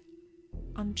think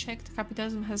unchecked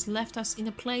capitalism has left us in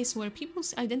a place where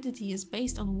people's identity is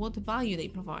based on what value they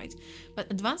provide, but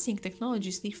advancing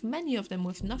technologies leave many of them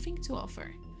with nothing to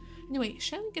offer. Anyway,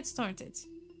 shall we get started?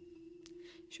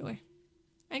 Sure.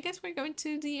 I guess we're going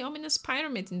to the ominous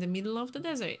pyramid in the middle of the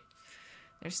desert.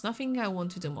 There's nothing I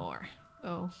want to do more.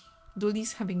 Oh,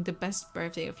 Dooley's having the best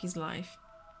birthday of his life.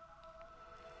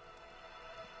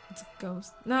 It's a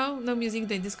ghost. No music,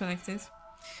 they disconnected.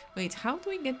 Wait, how do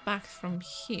we get back from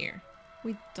here?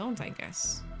 We don't, I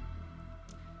guess.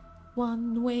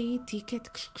 One-way ticket.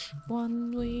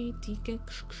 One-way ticket.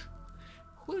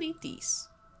 Who lead these?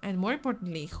 And more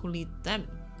importantly, who lead them?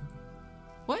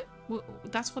 What?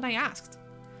 That's what I asked.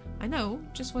 I know,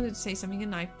 just wanted to say something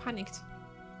and I panicked.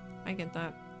 I get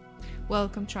that.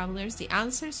 Welcome, travelers. The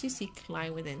answers you seek lie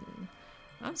within.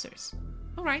 Answers.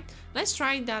 Alright, let's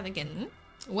try that again.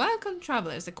 Welcome,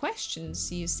 travelers. The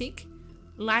questions you seek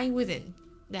lie within.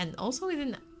 Then also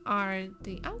within are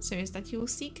the answers that you will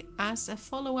seek as a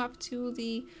follow-up to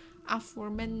the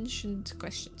aforementioned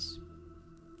questions.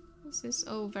 This is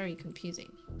all very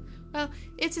confusing. Well,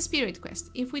 it's a spirit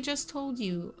quest. If we just told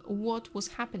you what was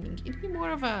happening, it'd be more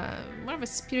of a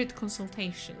spirit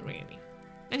consultation, really.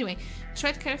 Anyway,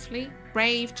 tread carefully,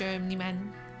 brave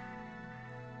journeyman.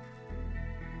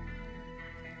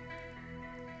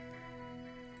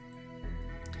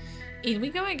 In we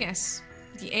go, I guess.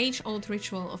 The age-old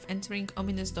ritual of entering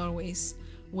ominous doorways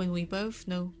when we both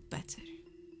know better.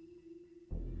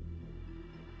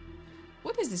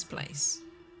 What is this place?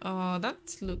 Oh,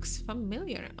 that looks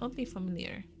familiar, oddly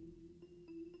familiar.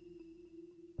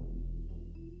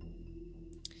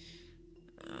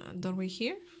 Doorway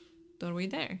here? Doorway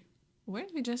there.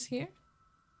 Weren't we just here?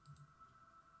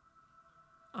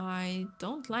 I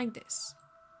don't like this.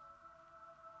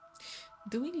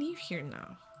 Do we leave here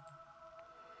now?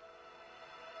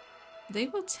 They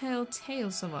will tell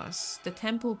tales of us, the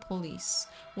temple police,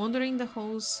 wandering the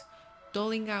halls,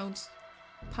 doling out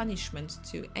punishment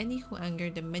to any who anger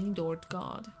the many-doored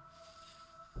god.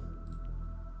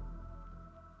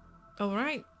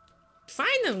 Alright,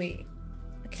 finally!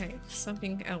 Okay,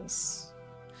 something else.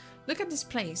 Look at this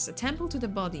place, a temple to the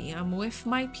body. I'm with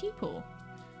my people.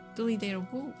 Dooley, they're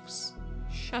wolves.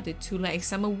 Shut it, two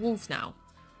legs, I'm a wolf now.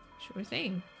 Sure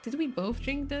thing. Did we both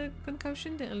drink the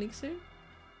concoction, the elixir?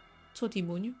 Sorry,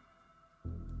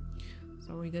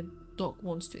 the dog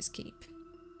wants to escape.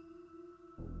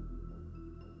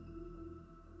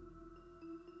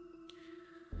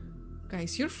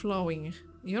 Guys, you're flowing.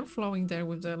 You're flowing there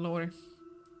with the lore.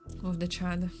 With the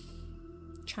Chad.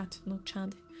 Chat, not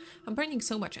Chad. I'm burning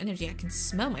so much energy I can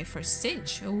smell my first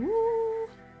cinch. Ooh.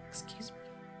 Excuse me.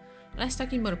 Less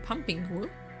talking, more pumping. Who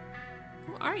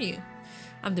are you?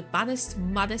 I'm the baddest,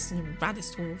 maddest, and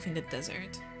raddest wolf in the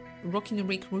desert. Rockin'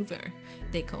 Rick Rover,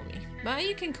 they call me. But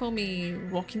you can call me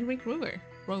Rockin' Rick Rover.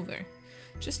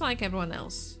 Just like everyone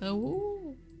else.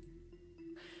 Oh.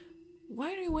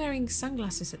 Why are you wearing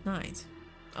sunglasses at night?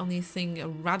 Only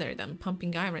thing rather than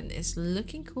pumping iron is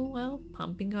looking cool while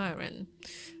pumping iron.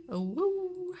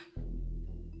 Oh.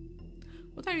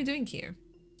 What are you doing here?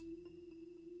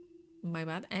 My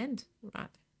bad and right.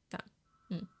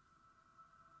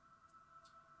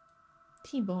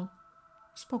 Tibo,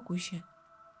 spokój się.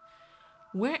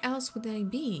 Where else would I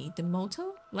be? The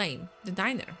motel? Lame. The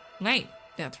diner? Lame.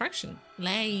 The attraction?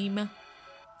 Lame.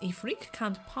 If Rick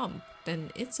can't pump,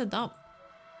 then it's a dub.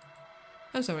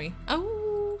 Oh, sorry.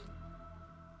 Oh!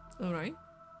 Alright.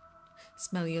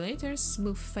 Smell you later,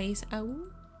 smooth face. Oh.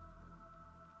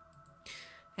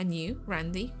 And you,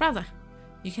 Randy. Brother,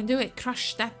 you can do it.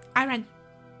 Crush that iron.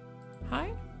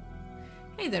 Hi.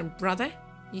 Hey there, brother.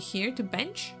 You here to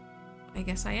bench? I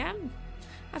guess I am.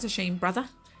 That's a shame, brother.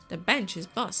 The bench is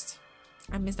bust.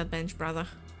 I miss that bench, brother.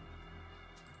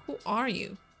 Who are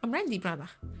you? I'm Randy, brother.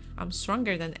 I'm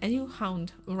stronger than any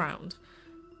hound around.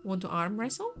 Want to arm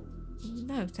wrestle?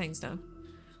 No, thanks, though.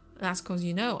 That's cause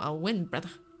you know I'll win,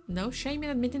 brother. No shame in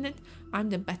admitting it. I'm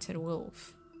the better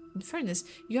wolf. In fairness,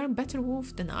 you're a better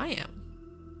wolf than I am.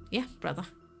 Yeah, brother.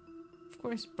 Of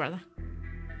course, brother.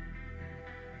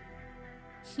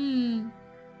 You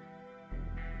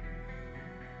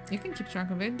can keep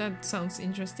track of it. That sounds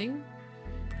interesting.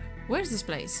 Where's this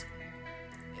place?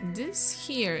 This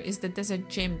here is the desert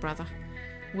gym, brother,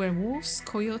 where wolves,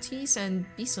 coyotes, and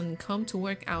bison come to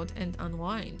work out and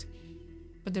unwind.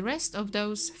 But the rest of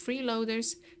those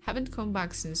freeloaders haven't come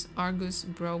back since Argus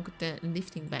broke the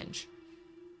lifting bench.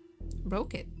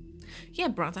 Broke it? Yeah,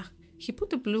 brother. He put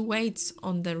the blue weights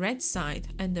on the red side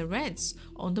and the reds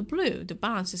on the blue. The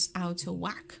balance is out of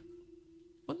whack.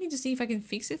 Want me to see if I can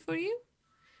fix it for you?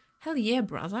 Hell yeah,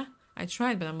 brother. I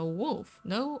tried, but I'm a wolf.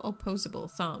 No opposable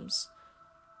thumbs.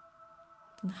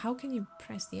 Then how can you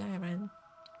press the iron?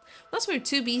 Plus, we're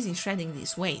too busy shredding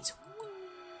these weights.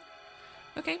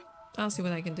 Okay, I'll see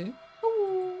what I can do.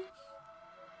 Ooh.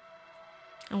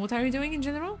 And what are you doing in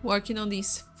general? Working on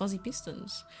these fuzzy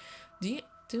pistons. Do you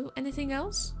do anything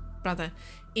else? Brother,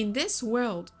 in this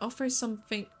world offers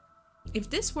something... If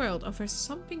this world offers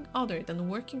something other than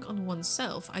working on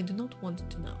oneself, I do not want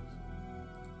to know.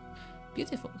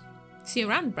 Beautiful. See you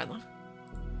around, brother.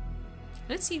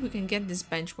 Let's see if we can get this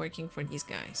bench working for these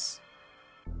guys.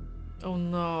 Oh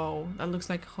no, that looks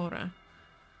like horror.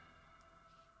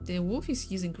 The wolf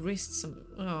is using wrists.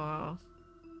 Oh.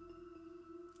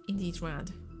 Indeed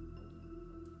rad.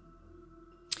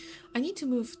 I need to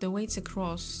move the weights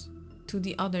across to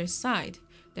the other side.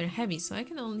 They're heavy, so I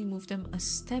can only move them a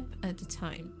step at a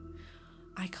time.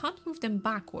 I can't move them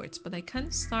backwards, but I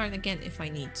can start again if I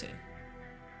need to.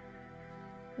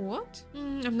 What?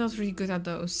 I'm not really good at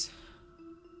those.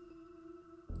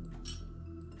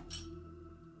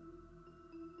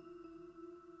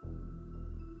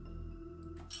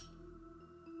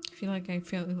 I feel like I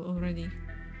failed already.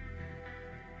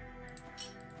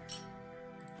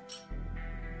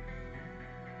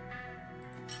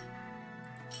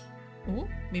 Oh,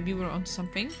 maybe we're on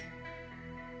something.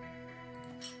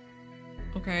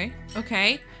 Okay,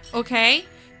 okay, okay.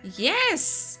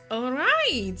 Yes!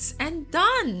 Alright! And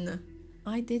done!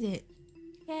 I did it.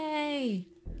 Yay!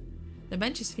 The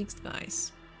bench is fixed,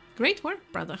 guys. Great work,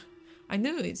 brother. I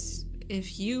knew it's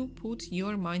if you put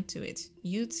your mind to it,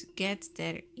 you'd get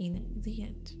there in the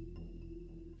end.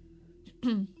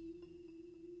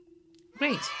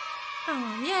 Great.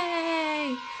 Oh,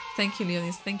 yay! Thank you,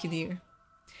 Leonis. Thank you, dear.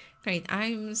 Great.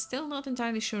 I'm still not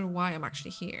entirely sure why I'm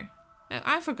actually here.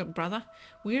 I forgot, brother.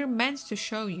 We're meant to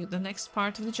show you the next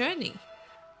part of the journey.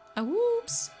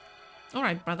 Whoops.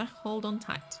 Alright, brother. Hold on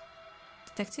tight.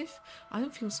 Detective, I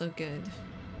don't feel so good.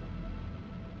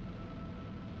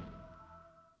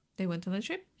 They went on a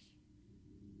trip.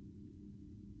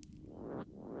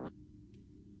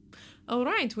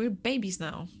 Alright, we're babies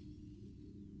now.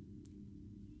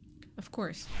 Of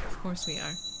course we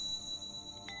are.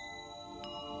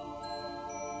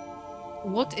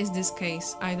 What is this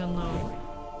case? I don't know.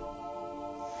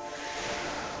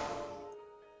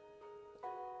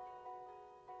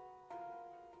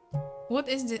 What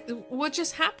is this? What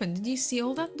just happened? Did you see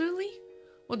all that, Dooley?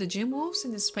 What, the gym wolves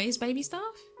and the space baby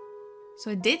stuff?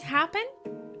 So it did happen?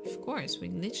 Of course, we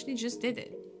literally just did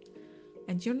it.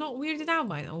 And you're not weirded out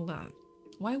by all that.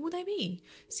 Why would I be?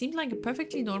 Seemed like a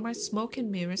perfectly normal smoke and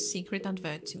mirrors secret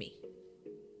advert to me.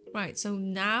 Right, so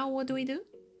now what do we do?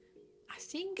 I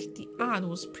think the ad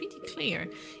was pretty clear.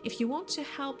 If you want to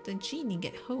help the genie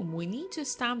get home, we need to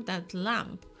stamp that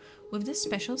lamp with the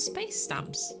special space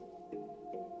stamps.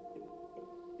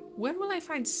 Where will I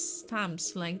find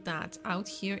stamps like that out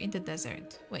here in the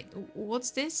desert? Wait, what's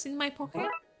this in my pocket?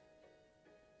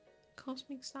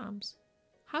 Cosmic stamps.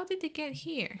 How did they get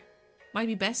here? Might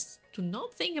be best to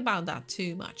not think about that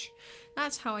too much.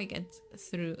 That's how I get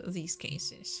through these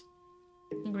cases.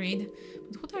 Agreed.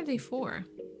 But what are they for?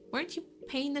 Weren't you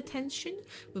paying attention?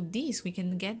 With these, we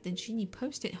can get the genie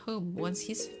posted home once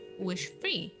he's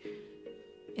wish-free.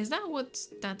 Is that what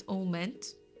that all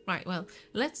meant? Right, well,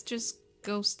 let's just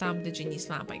go stamp the genie's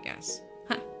lamp, I guess.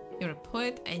 Ha! You're a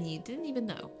poet and you didn't even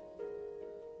know.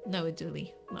 Know it,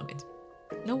 Dooley. Love it.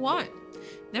 Know what?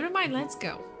 Never mind, let's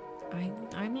go.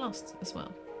 I'm lost as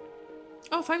well.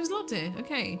 Oh, 5 zloty.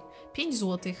 Okay. 5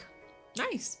 złotych.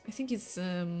 Nice. I think it's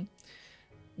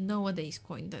nowadays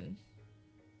coin then.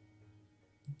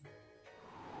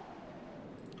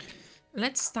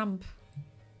 Let's stamp.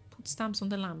 Put stamps on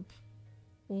the lamp.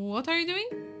 What are you doing?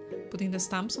 Putting the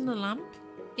stamps on the lamp?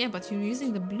 Yeah, but you're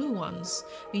using the blue ones.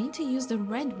 You need to use the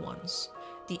red ones.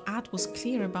 The ad was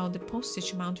clear about the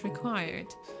postage amount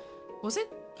required. Was it?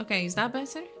 Okay, is that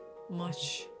better?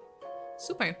 Much.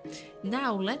 Super.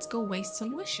 Now let's go waste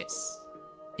some wishes.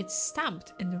 It's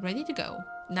stamped and ready to go.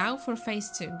 Now for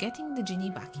phase 2, getting the genie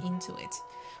back into it.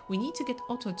 We need to get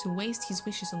Otto to waste his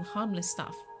wishes on harmless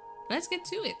stuff. Let's get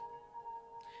to it.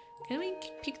 Can we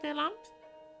pick the lamp?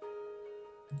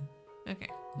 Okay,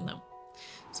 no.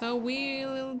 So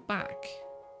we'll back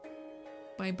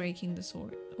by breaking the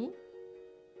sword. Ooh.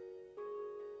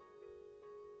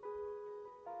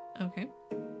 Okay.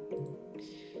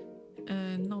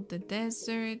 Not the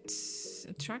desert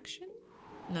attraction?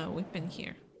 No, we've been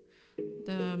here.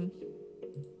 The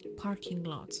parking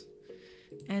lot.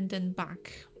 And then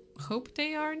back. Hope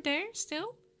they are there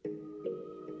still?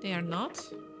 They are not?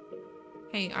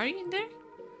 Hey, are you in there?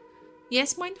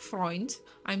 Yes, mein Freund.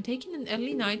 I'm taking an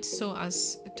early night so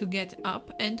as to get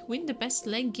up and win the best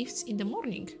leg gifts in the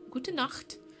morning. Gute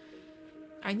Nacht.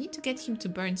 I need to get him to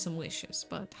burn some wishes,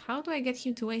 but how do I get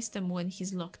him to waste them when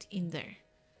he's locked in there?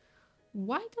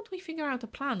 Why don't we figure out a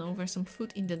plan over some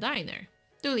food in the diner?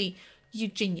 Dooley, you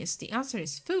genius, the answer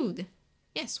is food.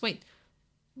 Yes, wait.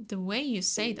 The way you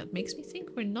say that makes me think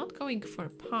we're not going for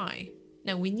pie.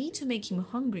 Now we need to make him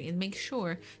hungry and make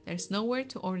sure there's nowhere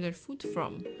to order food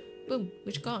from. Boom,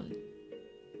 which gone?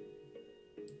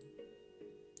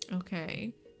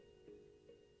 Okay.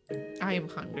 I am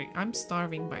hungry. I'm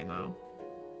starving by now.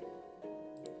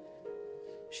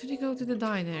 Should we go to the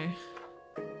diner?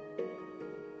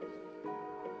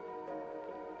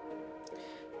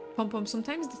 Pom-Pom,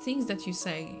 sometimes the things that you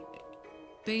say,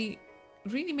 they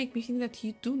really make me think that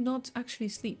you do not actually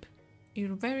sleep.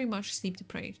 You're very much sleep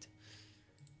deprived.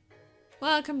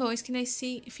 Welcome, boys. Can I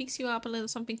fix you up a little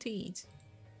something to eat?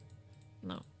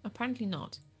 No, apparently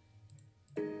not.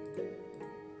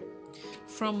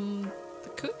 From the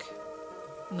cook?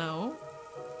 No.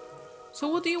 So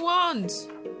what do you want?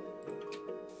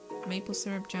 Maple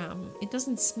syrup jam. It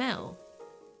doesn't smell.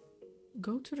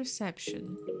 Go to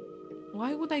reception.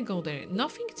 Why would I go there?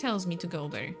 Nothing tells me to go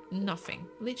there. Nothing.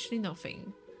 Literally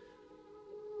nothing.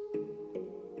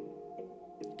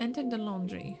 Enter the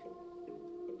laundry.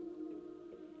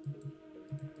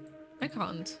 I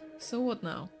can't. So what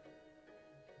now?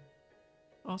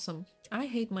 Awesome. I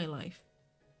hate my life.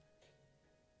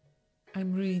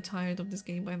 I'm really tired of this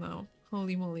game by now.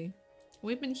 Holy moly.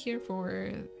 We've been here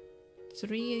for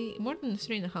more than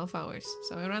 3.5 hours.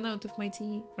 So I ran out of my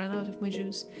tea, ran out of my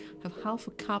juice, have half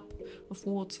a cup of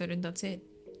water and that's it.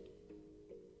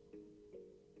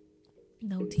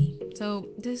 No tea. So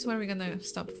this is where we're gonna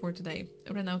stop for today.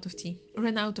 I ran out of tea. I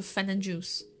ran out of fen and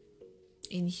juice.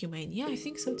 Inhumane. Yeah, I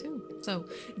think so too. So,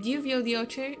 do you view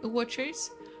the watchers?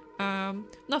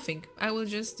 Nothing. I will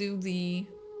just do the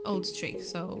old trick.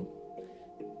 So,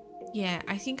 yeah,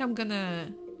 I think I'm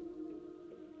gonna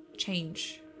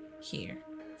change here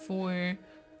for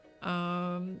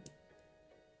I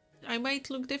might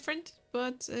look different,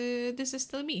 but this is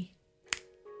still me.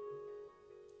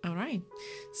 Alright,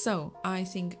 so I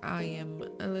think I am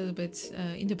a little bit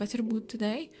in the better mood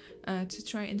today to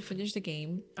try and finish the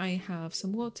game. I have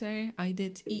some water, I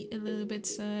did eat a little bit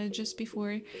just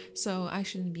before, so I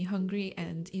shouldn't be hungry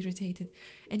and irritated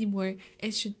anymore.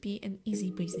 It should be an easy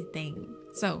breezy thing.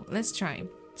 So let's try.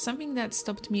 Something that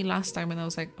stopped me last time and I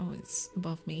was like, oh, it's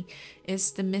above me,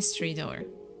 is the mystery door.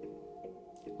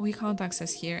 We can't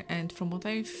access here, and from what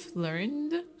I've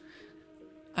learned,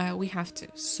 we have to.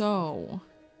 So,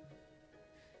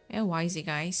 yeah, wisey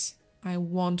guys. I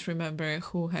won't remember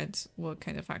who had what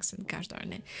kind of accent, gosh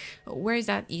darn it. Where's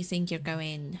that you think you're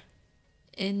going?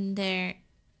 In there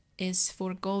is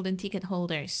for golden ticket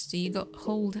holders. Do you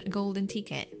hold a golden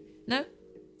ticket? No?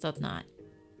 Thought not.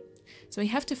 So we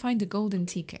have to find the golden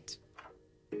ticket.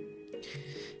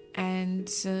 And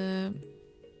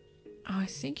I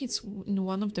think it's in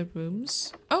one of the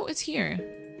rooms. Oh, it's here.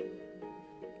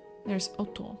 There's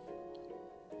Otto.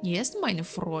 Yes, meine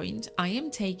Freund, I am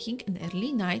taking an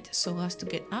early night so as to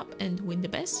get up and win the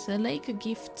best lake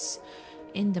gifts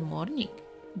in the morning.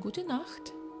 Gute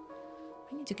Nacht.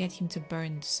 I need to get him to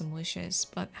burn some wishes,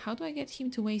 but how do I get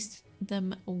him to waste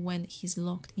them when he's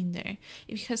locked in there?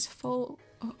 If he has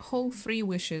whole 3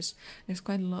 wishes, there's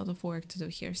quite a lot of work to do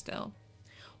here still.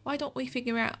 Why don't we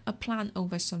figure out a plan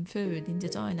over some food in the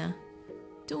diner?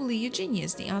 Dooley, you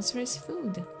genius, the answer is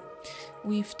food.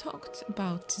 We've talked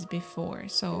about this before,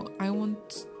 so I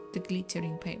want the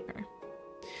glittering paper.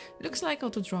 Looks like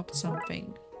Otto dropped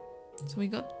something. So we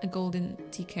got a golden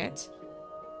ticket.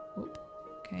 Oop,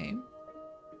 okay.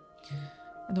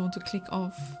 I don't want to click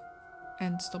off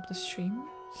and stop the stream.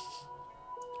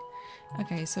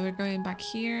 Okay, so we're going back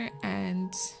here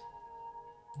and...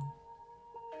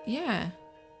 yeah.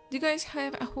 Do you guys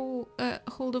have a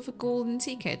hold of a golden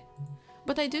ticket?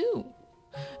 But I do.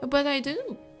 But I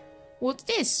do. What's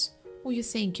this? Oh, you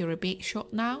think you're a big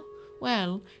shot now?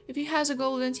 Well, if you has a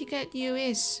golden ticket, you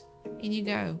is. In you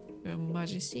go, your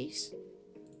majesties.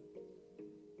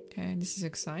 Okay, this is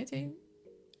exciting.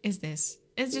 Is this?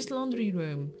 It's just laundry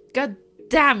room. God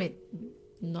damn it,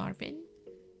 Narvin.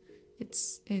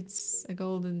 It's a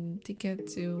golden ticket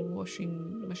to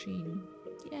washing machine.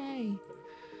 Yay.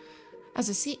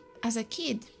 As a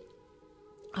kid,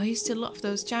 I used to love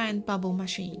those giant bubble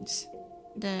machines.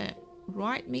 The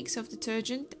right mix of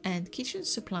detergent and kitchen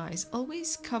supplies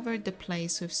always covered the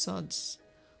place with sods.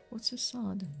 What's a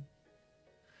sod?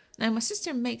 Now my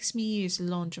sister makes me use a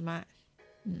laundromat.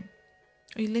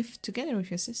 You live together with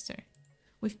your sister.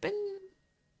 We've been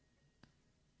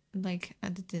like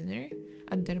at the dinner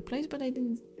at their place, but I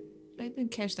didn't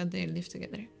catch that they live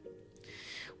together.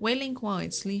 Wailing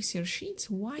Whites leaves your sheets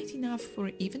white enough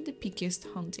for even the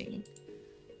pickiest hunting.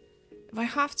 If I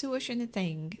have to wash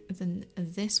anything, then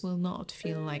this will not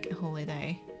feel like a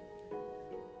holiday.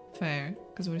 Fair,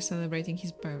 because we're celebrating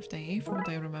his birthday, from what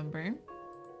I remember.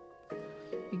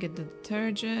 You get the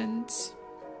detergent.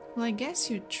 Well, I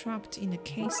guess you're trapped in a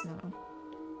case now.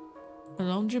 A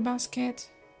laundry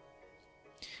basket.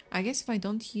 I guess if I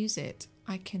don't use it,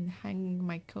 I can hang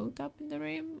my coat up in the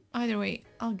room. Either way,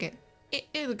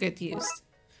 it'll get used.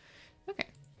 Okay.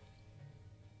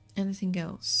 Anything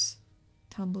else?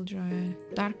 Tumble dryer.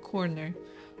 Dark corner.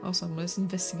 Awesome, let's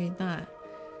investigate that.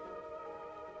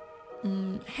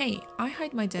 Hey, I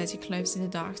hide my dirty clothes in the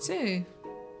dark too.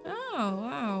 Oh,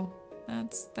 wow.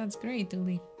 That's great,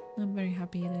 Dooley. I'm very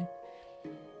happy there.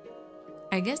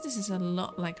 I guess this is a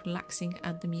lot like relaxing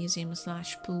at the museum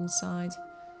 / poolside.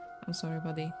 I'm sorry,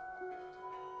 buddy.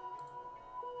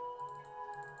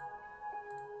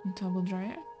 Tumble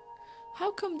dryer?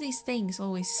 How come these things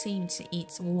always seem to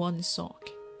eat one sock?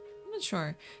 I'm not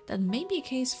sure. That may be a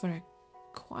case for a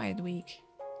quiet week.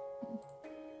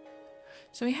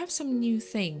 So we have some new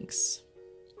things.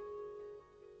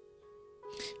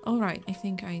 Alright, I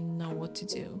think I know what to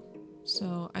do.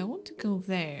 So I want to go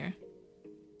there.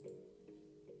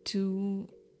 To...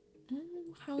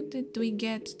 how did we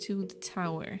get to the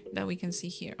tower that we can see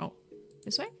here? Oh,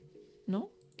 this way? No?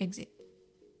 Exit.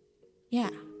 Yeah.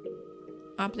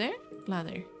 Up there?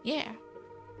 Ladder. Yeah.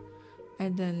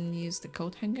 And then use the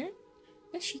coat hanger.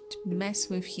 That should mess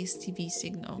with his TV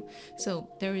signal. So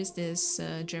there is this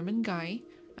German guy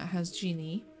that has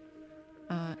Genie.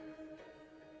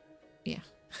 Yeah.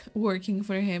 Working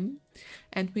for him.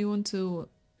 And we want to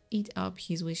eat up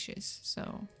his wishes.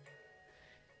 So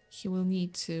he will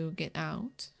need to get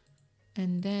out.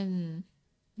 And then...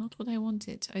 not what I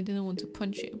wanted. I didn't want to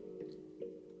punch you.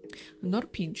 Nor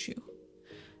pinch you.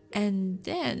 And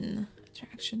then...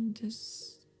 attraction,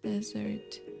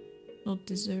 desert... not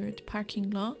dessert, parking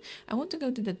lot. I want to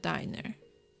go to the diner.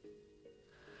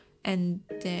 And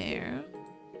there...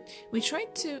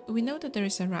 we know that there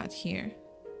is a rat here.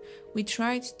 We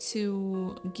tried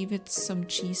to give it some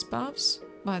cheese puffs,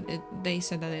 but they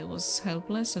said that it was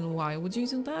helpless, and why would you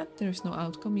do that? There's no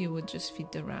outcome, you would just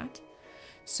feed the rat.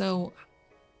 So,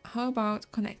 how about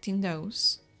connecting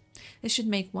those? This should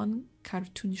make one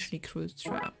cartoonishly crude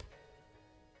trap.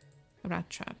 A rat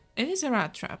trap. It is a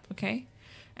rat trap, okay?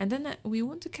 And then we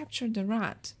want to capture the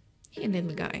rat. Here,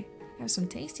 little guy. I have some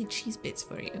tasty cheese bits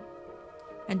for you.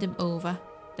 Hand them over,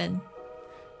 then.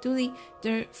 Dooley,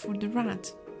 they're for the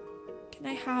rat. Can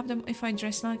I have them if I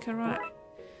dress like a rat?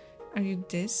 Are you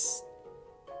this...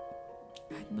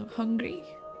 I don't know, hungry?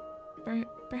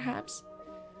 Perhaps?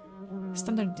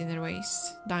 Standard diner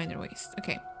waist.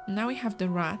 Okay, now we have the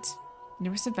rat.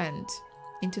 There is a vent.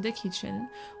 into the kitchen.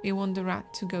 We want the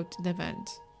rat to go to the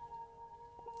vent.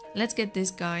 Let's get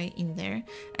this guy in there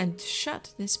and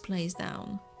shut this place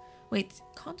down. Wait,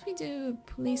 can't we do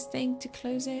a police thing to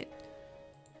close it?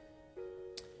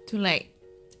 Too late.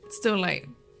 It's too late.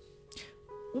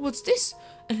 What's this?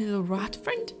 A little rat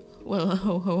friend? Well,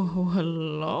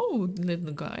 hello,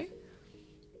 little guy.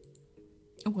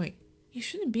 Oh wait, you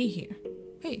shouldn't be here.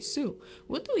 Hey, Sue,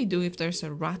 what do we do if there's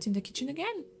a rat in the kitchen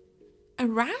again? A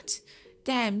rat?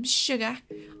 Damn, sugar.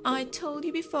 I told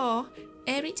you before,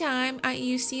 every time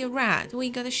you see a rat, we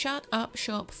gotta shut up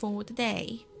shop for the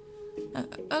day.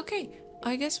 Okay,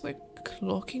 I guess we're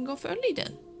clocking off early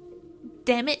then.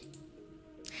 Damn it.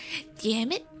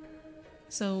 Damn it.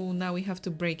 So now we have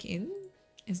to break in?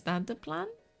 Is that the plan?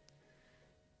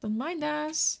 Don't mind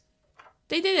us.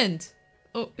 They didn't.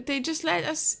 Oh, they just let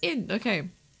us in. Okay.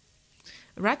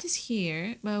 Rat is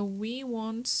here, but we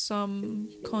want some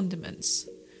condiments.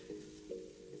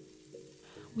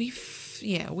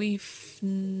 We've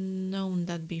known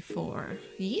that before.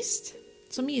 Yeast?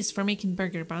 Some yeast for making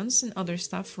burger buns and other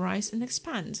stuff rise and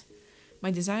expand.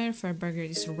 My desire for a burger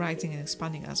is rising and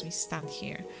expanding as we stand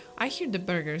here. I hear the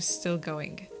burgers still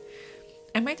going.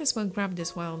 I might as well grab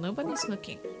this while nobody's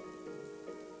looking.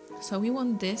 So we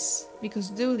want this,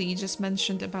 because Dooley just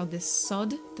mentioned about this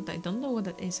sod, that I don't know what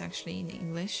that is actually in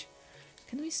English.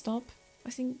 Can we stop?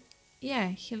 I think, yeah,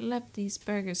 he left these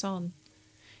burgers on.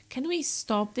 Can we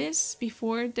stop this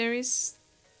before there is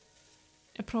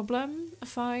a problem? A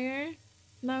fire?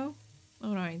 No?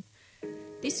 Alright.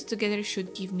 These two together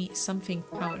should give me something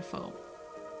powerful.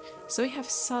 So we have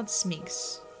sod's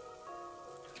mix.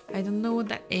 I don't know what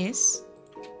that is,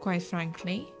 quite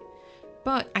frankly.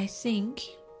 But I think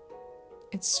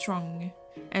it's strong.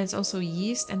 And it's also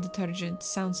yeast and detergent.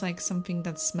 Sounds like something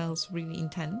that smells really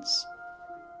intense.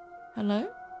 Hello?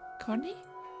 Courtney?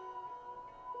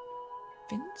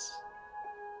 Vince?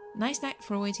 Nice night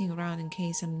for waiting around in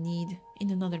case I'm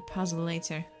in another puzzle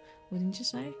later. Wouldn't you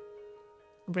say?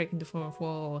 Breaking the fourth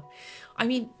wall. I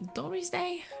mean, Doris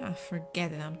Day? Ah,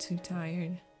 forget it, I'm too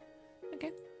tired.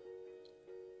 Okay.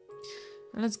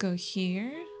 Let's go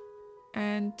here.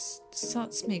 And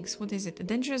sod's mix, what is it? A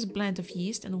dangerous blend of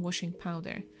yeast and washing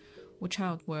powder. Watch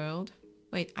out, world.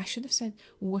 Wait, I should have said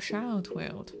wash out,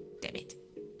 world. Damn it.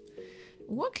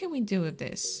 What can we do with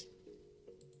this?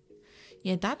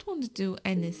 Yeah, that won't do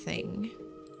anything.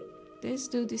 This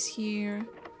dude is here.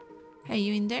 Hey,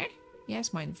 you in there?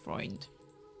 Yes, mein Freund.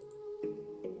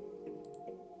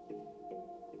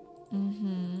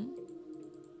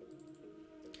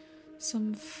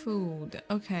 Some food.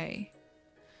 Okay.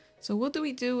 So what do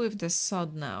we do with the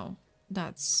sod now?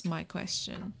 That's my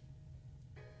question.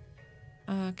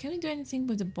 Can we do anything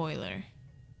with the boiler?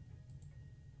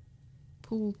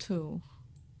 Pool 2.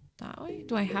 That way?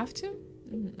 Do I have to?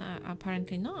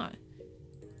 Apparently not.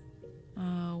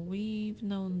 We've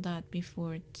known that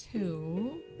before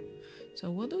too.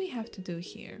 So what do we have to do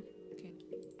here? Okay.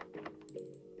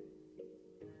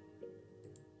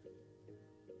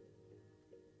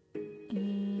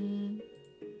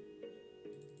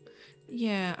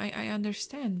 Yeah, I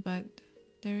understand, but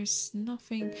there's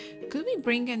nothing. Could we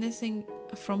bring anything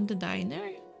from the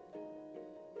diner?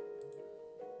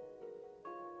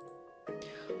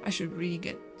 I should really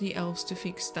get the elves to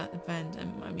fix that vent.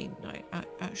 I mean,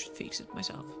 I should fix it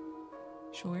myself.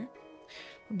 Sure.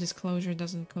 Hope disclosure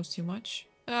doesn't cost you much.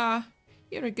 Ah,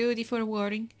 you're a goodie for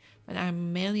warning, but I'm a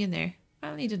millionaire. I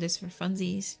only do this for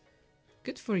funsies.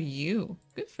 Good for you.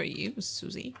 Good for you,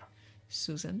 Susie.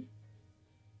 Susan.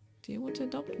 Do you want to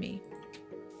adopt me?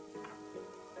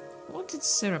 I wanted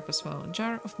syrup as well. A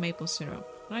jar of maple syrup.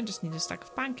 I just need a stack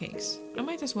of pancakes. I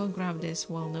might as well grab this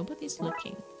while nobody's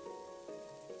looking.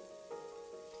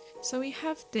 So we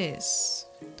have this.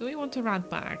 Do we want a rat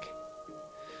bag?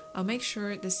 I'll make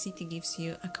sure the city gives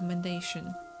you a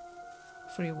commendation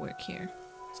for your work here.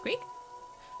 Squeak?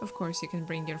 Of course, you can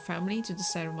bring your family to the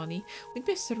ceremony. We'd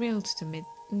be thrilled to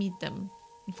meet them,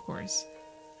 of course.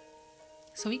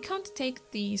 So we can't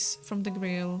take these from the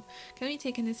grill. Can we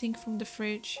take anything from the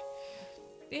fridge?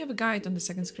 Do you have a guide on the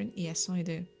second screen? Yes, I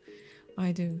do.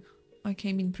 I do. I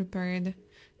came in prepared.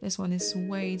 This one is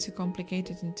way too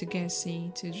complicated and too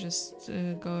guessy to just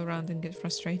go around and get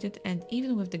frustrated. And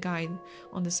even with the guide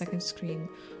on the second screen,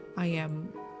 I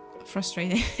am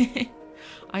frustrated.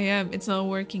 I am. It's not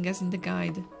working as in the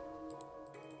guide.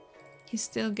 He's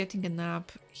still getting a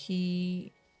nap.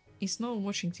 He is not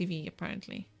watching TV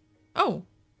apparently. Oh,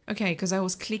 okay, because I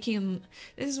was clicking on...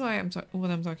 This is why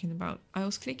what I'm talking about. I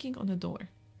was clicking on the door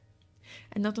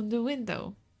and not on the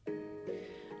window.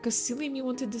 Because silly me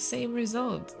wanted the same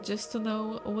result, just to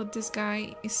know what this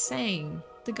guy is saying.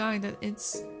 The guy that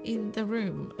it's in the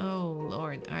room. Oh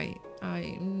lord,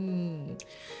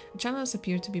 channels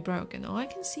appear to be broken. All I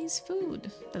can see is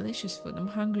food. Delicious food. I'm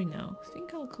hungry now. I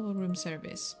think I'll call room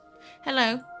service.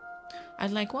 Hello.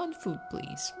 I'd like one food,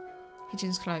 please.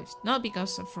 Kitchen's closed. Not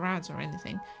because of rats or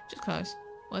anything. Just closed.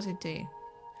 What's it do?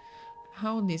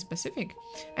 How oddly specific.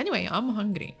 Anyway, I'm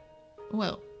hungry.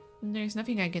 Well, there's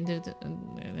nothing I can do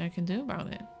about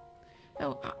it.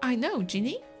 Oh, I know,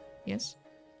 Ginny. Yes.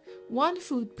 One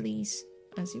food, please.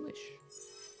 As you wish.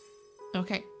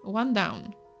 Okay, one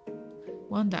down.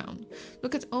 One down.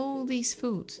 Look at all these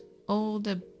food. All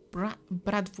the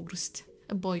bratwurst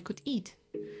a boy could eat.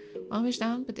 One wish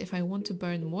down, but if I want to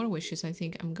burn more wishes, I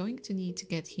think I'm going to need to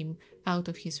get him out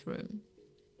of his room.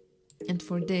 And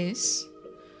for this,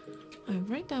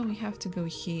 right now we have to go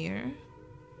here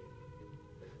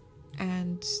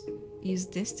and use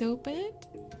this to open it.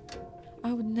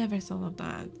 I would never thought of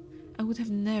that. I would have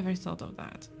never thought of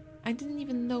that. I didn't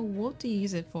even know what to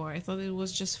use it for. I thought it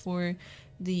was just for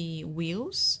the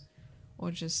wheels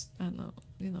or just, I don't know,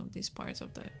 you know, these parts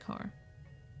of the car.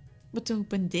 But to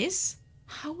open this,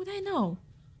 how would I know?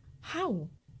 How?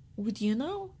 Would you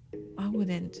know? I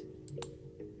wouldn't.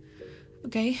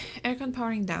 Okay, aircon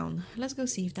powering down. Let's go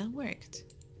see if that worked.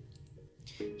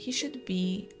 He should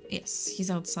be... Yes,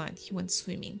 he's outside. He went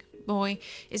swimming. Boy,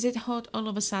 is it hot all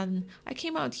of a sudden? I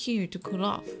came out here to cool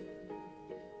off.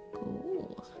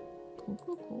 Cool. Cool,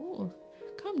 cool, cool.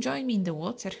 Come join me in the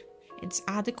water. It's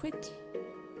adequate.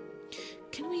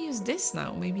 Can we use this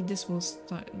now? Maybe this will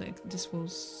start... Like, this will...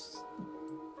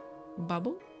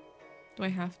 bubble? Do I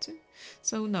have to?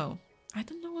 So, no. I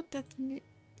don't know what that...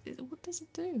 What does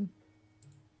it do?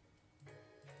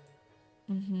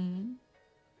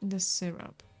 The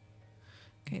syrup.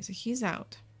 Okay, so he's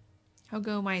out. How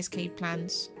go my escape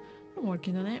plans? I'm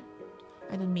working on it.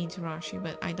 I don't mean to rush you,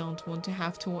 but I don't want to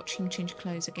have to watch him change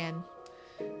clothes again.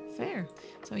 Fair.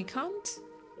 So he can't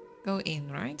go in,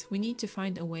 right? We need to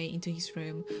find a way into his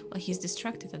room while he's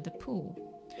distracted at the pool.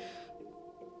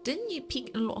 Didn't you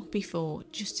pick a lock before?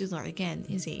 Just do that again,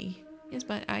 is he? Yes,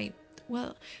 but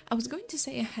well, I was going to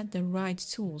say I had the right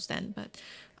tools then, but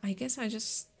I guess I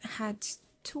just had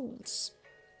tools.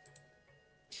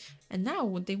 And now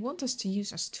what they want us to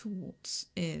use as tools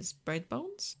is bird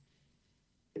bones.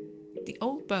 The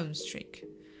old bones trick.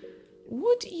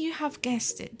 Would you have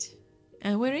guessed it?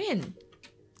 And we're in.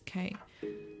 Okay.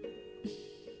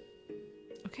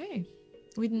 Okay.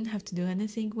 We didn't have to do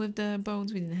anything with the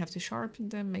bones. We didn't have to sharpen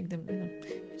them, make them, you know.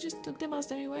 We just took them as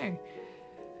they were.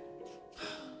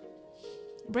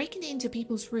 Breaking into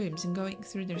people's rooms and going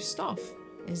through their stuff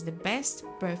is the best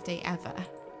birthday ever.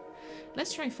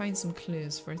 Let's try and find some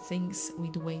clues for things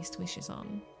we'd waste wishes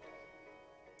on.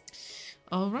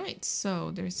 Alright,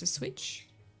 so there's a switch.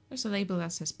 There's a label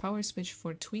that says power switch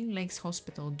for Twin Lakes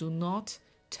Hospital. Do not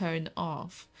turn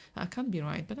off. That can't be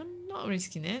right, but I'm not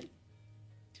risking it.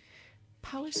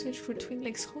 Power switch for Twin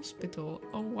Lakes Hospital.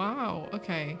 Oh wow,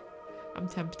 okay. I'm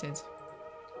tempted.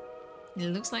 It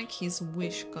looks like his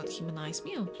wish got him a nice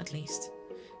meal, at least.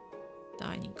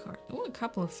 Dining cart. Oh, a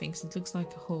couple of things. It looks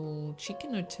like a whole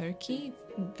chicken or turkey.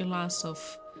 A glass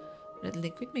of red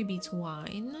liquid, maybe it's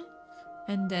wine.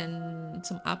 And then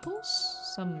some apples,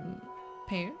 some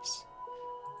pears.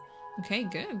 Okay,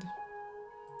 good.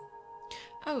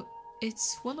 Oh,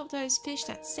 it's one of those fish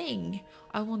that sing.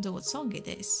 I wonder what song it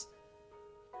is.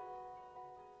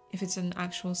 If it's an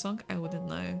actual song, I wouldn't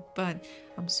know. But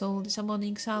I'm sold as a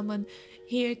morning salmon,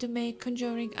 here to make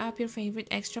conjuring up your favorite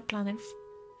extra planet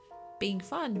being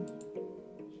fun.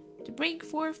 To bring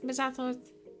forth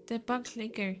Mazathoth, the bug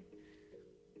licker.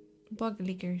 Bug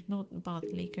licker, not bug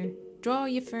licker. Draw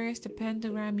your first a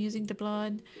pentagram using the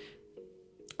blood.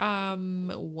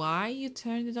 Why you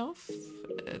turned it off?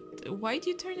 Why did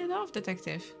you turn it off,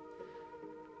 detective?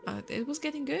 It was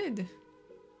getting good.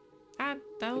 That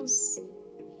was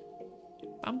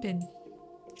bumping.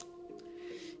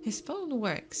 His phone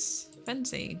works.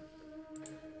 Fancy.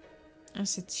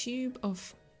 As a tube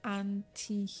of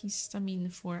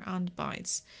antihistamine for ant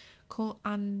bites. Call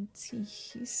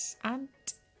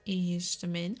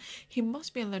antihistamine. He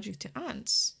must be allergic to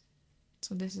ants.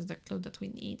 So this is the clue that we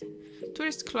need.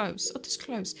 Tourist clothes. Otis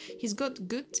clothes. He's got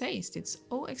good taste. It's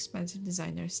all expensive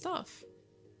designer stuff.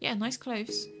 Yeah, nice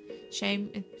clothes.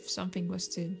 Shame if something was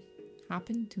to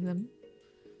happen to them.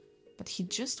 But he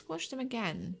just washed them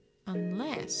again.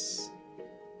 Unless...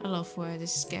 I love where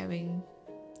this is going.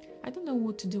 I don't know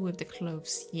what to do with the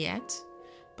clothes yet.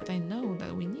 But I know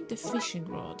that we need the fishing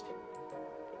rod.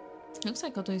 Looks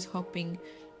like Otto is hoping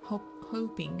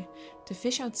to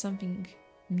fish out something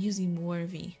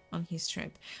museum-worthy on his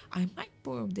trip. I might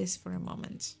borrow this for a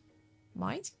moment.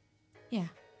 Might? Yeah,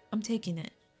 I'm taking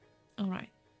it. Alright.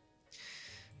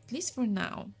 At least for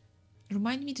now.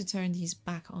 Remind me to turn these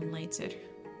back on later.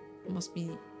 It must be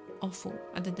awful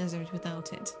at the desert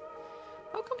without it.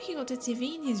 How come he got a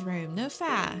TV in his room? No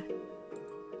fair.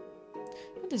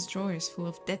 But this drawer is full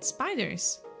of dead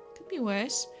spiders. Could be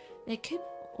worse. They could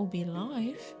all be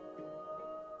alive.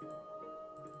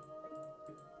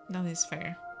 That is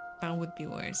fair. That would be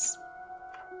worse.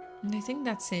 And I think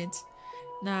that's it.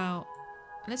 Now,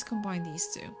 let's combine these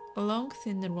two. A long,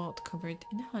 thin rod covered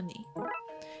in honey.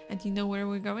 And you know where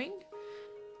we're going?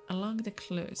 Along the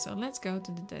clue. So let's go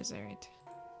to the desert.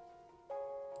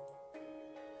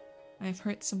 I've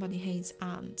heard somebody hates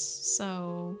ants.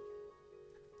 So,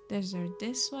 desert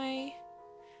this way.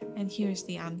 And here's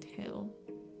the ant hill.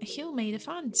 A hill made of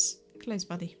ants. Close,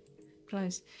 buddy.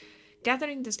 Close.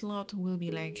 Gathering this lot will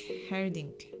be like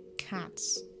herding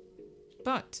cats.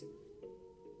 But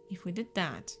if we did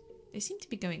that, they seem to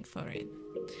be going for it.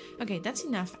 Okay, that's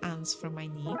enough ants for my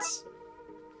needs.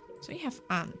 So we have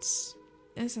ants.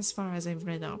 That's as far as I've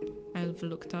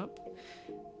looked up.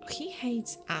 He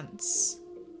hates ants.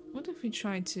 What if we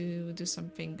try to do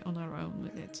something on our own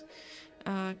with it?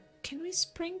 Can we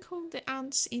sprinkle the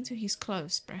ants into his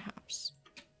clothes, perhaps?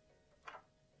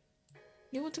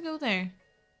 You want to go there?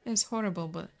 It's horrible,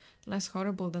 but less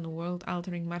horrible than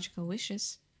world-altering magical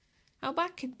wishes. How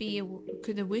bad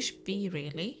could a wish be,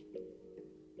 really?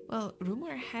 Well,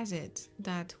 rumor has it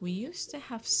that we used to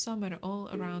have summer all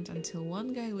around until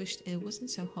one guy wished it wasn't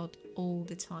so hot all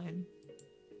the time.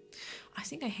 I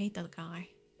think I hate that guy.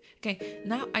 Okay,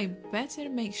 now I better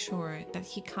make sure that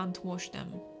he can't wash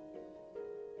them.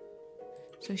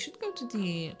 So I should go to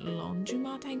the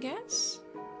laundromat, I guess?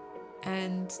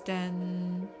 And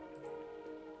then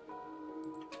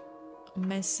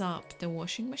mess up the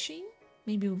washing machine?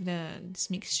 Maybe with this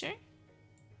mixture?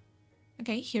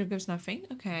 Okay, here goes nothing.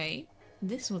 Okay,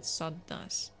 this is what sod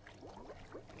does.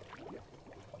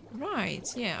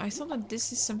 Right, yeah, I thought that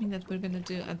this is something that we're gonna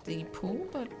do at the pool,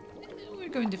 but we're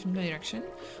going different direction.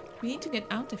 We need to get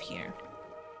out of here.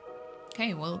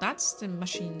 Okay, well, that's the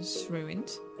machine's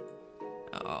ruined.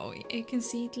 Oh, you can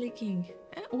see it leaking.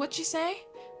 What'd you say?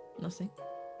 Nothing.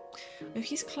 With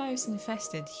his clothes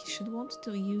infested, he should want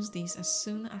to use these as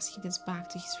soon as he gets back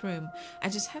to his room. I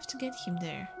just have to get him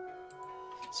there.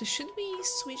 So should we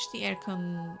switch the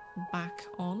aircon back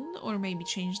on, or maybe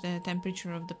change the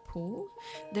temperature of the pool?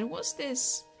 There was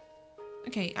this...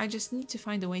 Okay, I just need to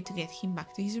find a way to get him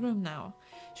back to his room now.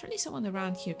 Surely someone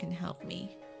around here can help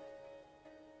me.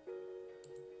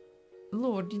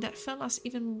 Lord, that fella's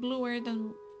even bluer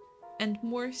than and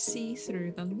more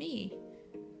see-through than me.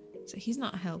 So he's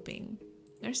not helping.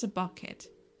 There's a bucket.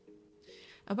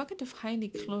 A bucket of highly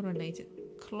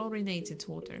chlorinated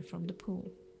water from the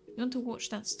pool. You want to watch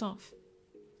that stuff?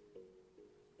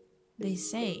 They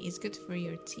say it's good for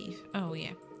your teeth. Oh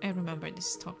yeah, I remember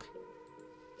this talk.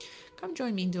 Come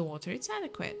join me in the water, it's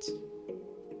adequate.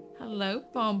 Hello,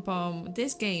 Pom Pom.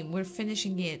 This game, we're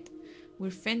finishing it.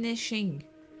 We're finishing.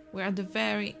 We're at the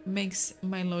very... makes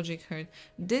my logic hurt.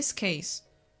 This case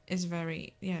is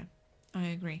very... yeah, I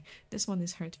agree. This one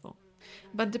is hurtful.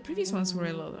 But the previous ones were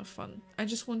a lot of fun. I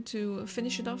just want to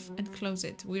finish it off and close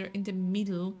it. We're in the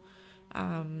middle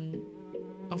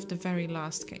of the very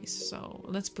last case, so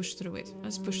let's push through it.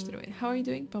 Let's push through it. How are you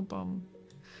doing, Pom Pom?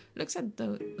 Look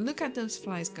at those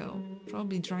flies go.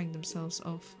 Probably drying themselves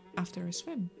off after a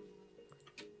swim.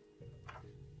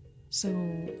 So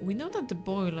we know that the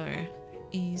boiler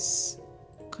is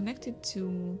connected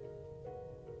to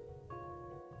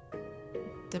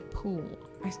the pool.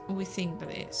 We think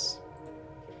that is.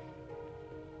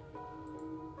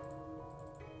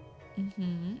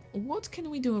 What can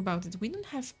we do about it? We don't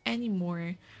have any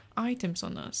more items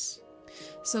on us.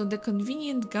 So the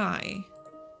convenient guy.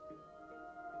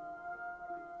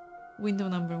 Window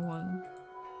number 1.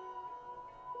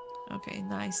 Okay,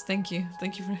 nice. Thank you.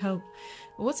 Thank you for help.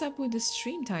 What's up with the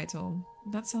stream title?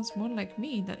 That sounds more like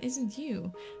me. That isn't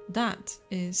you. That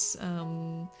is,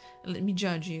 let me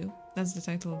judge you. That's the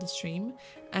title of the stream.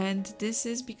 And this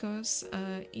is because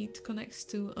it connects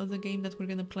to other game that we're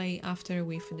gonna play after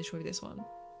we finish with this one.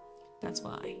 That's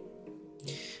why.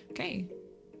 Okay.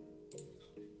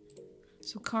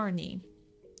 So Carney.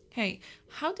 Hey,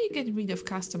 how do you get rid of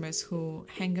customers who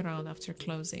hang around after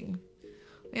closing?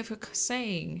 We have a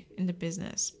saying in the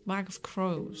business. Bag of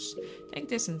crows. Take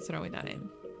this and throw it at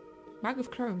him. Bag of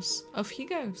crows. Off he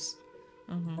goes.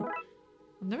 I've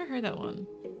never heard that one.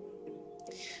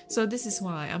 So this is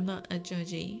why I'm not a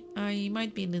judgy. I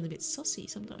might be a little bit saucy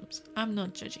sometimes. I'm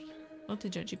not judgy. Not a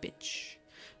judgy bitch.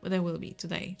 But I will be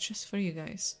today. Just for you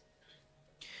guys.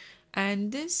 And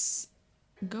this...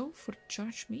 Go for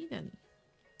Judge Me then.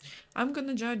 I'm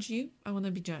gonna judge you. I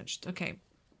wanna be judged. Okay.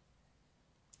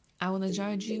 I wanna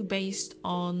judge you based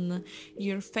on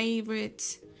your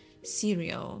favorite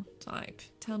cereal type.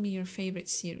 Tell me your favorite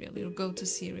cereal, your go-to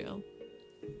cereal.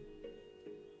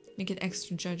 Make it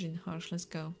extra judging harsh. Let's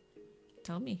go.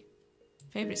 Tell me.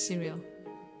 Favorite cereal.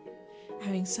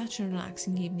 Having such a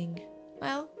relaxing evening.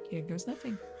 Well, here goes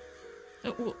nothing.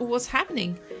 What's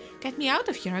happening? Get me out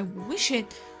of here. I wish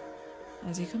it.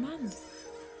 As you command.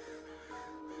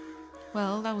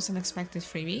 Well, that was an unexpected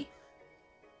freebie.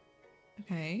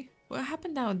 Okay. What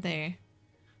happened out there?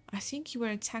 I think you were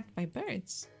attacked by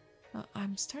birds.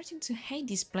 I'm starting to hate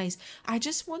this place. I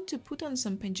just want to put on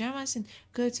some pajamas and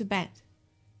go to bed.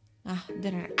 Ah,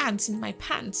 there are ants in my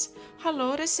pants.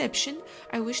 Hello, reception.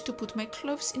 I wish to put my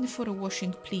clothes in for a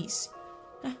washing, please.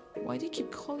 Why do you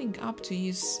keep calling up to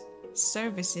use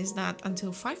services that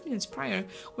until 5 minutes prior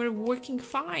were working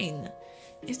fine?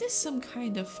 Is this some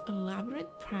kind of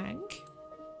elaborate prank?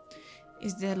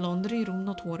 Is the laundry room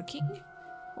not working?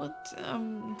 What?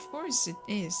 Of course it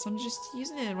is. I'm just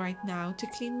using it right now to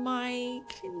clean my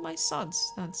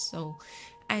suds. That's all.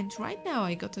 And right now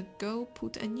I gotta go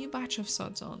put a new batch of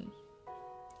suds on.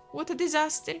 What a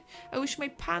disaster! I wish my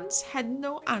pants had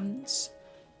no ants.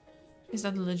 Is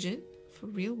that legit? For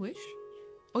real wish?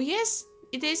 Oh yes,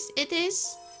 it is. It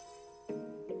is.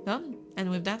 Done. And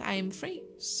with that I am free.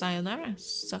 Sayonara,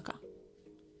 sucker.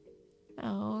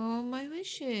 Oh, my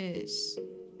wishes.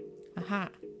 Aha.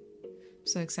 I'm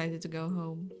so excited to go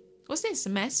home. Was this a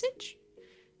message?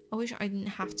 I wish I didn't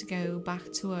have to go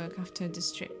back to work after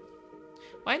this trip.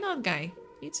 Why not, guy?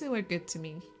 You two were good to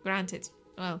me. Granted.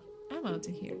 Well, I'm out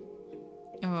of here.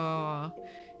 Oh,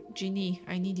 Ginny,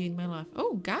 I need you in my life.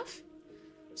 Oh, Gaff?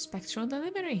 Spectral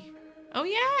delivery. Oh,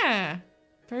 yeah.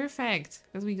 Perfect.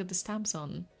 Because we got the stamps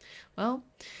on. Well,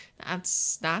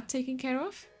 that's that taken care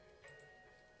of.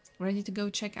 Ready to go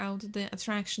check out the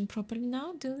attraction properly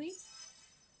now, Dooley?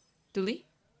 Dooley?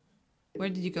 Where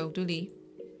did you go, Dooley?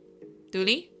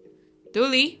 Dooley?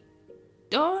 Dooley?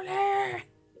 Dooley!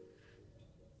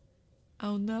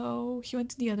 Oh no, he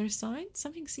went to the other side?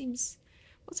 Something seems...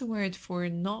 What's a word for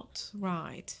not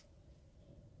right?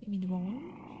 You mean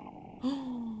wrong?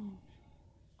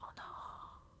 Oh no.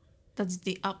 That's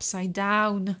the upside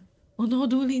down. Oh no,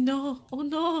 Dooley, no. Oh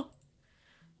no.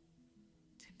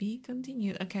 To be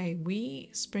continued. Okay, we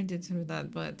sprinted through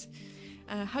that, but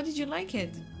how did you like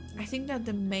it? I think that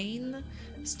the main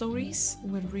stories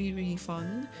were really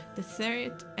fun. The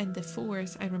third and the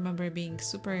fourth I remember being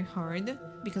super hard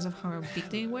because of how big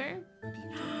they were.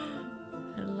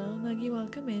 Hello, Nuggy,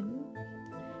 welcome in.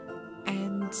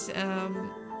 And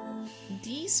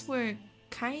these were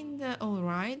kinda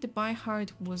alright. The By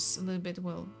Heart was a little bit,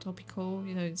 well, topical,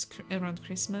 you know, it's around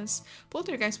Christmas.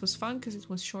 Polterguys was fun because it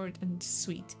was short and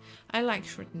sweet. I like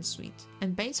short and sweet.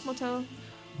 And Bates Motel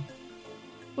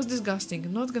was disgusting.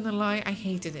 I'm not gonna lie, I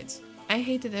hated it. I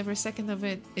hated every second of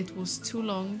it. It was too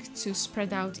long to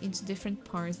spread out into different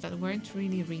parts that weren't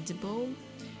really readable.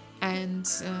 And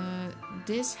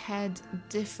this had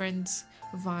different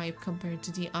vibe compared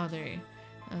to the other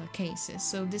cases.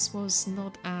 So this was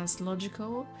not as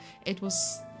logical. It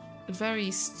was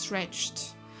very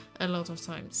stretched a lot of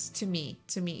times. To me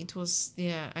it was,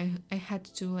 yeah, I had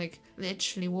to like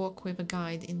literally walk with a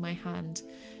guide in my hand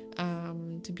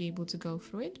to be able to go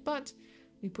through it, but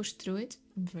we pushed through it.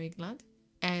 I'm very glad,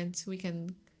 and we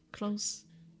can close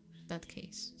that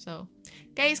case. So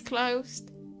case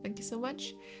closed. Thank you so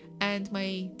much. And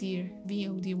my dear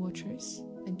VOD watchers,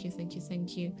 thank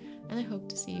you, and I hope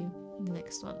to see you in the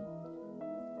next one.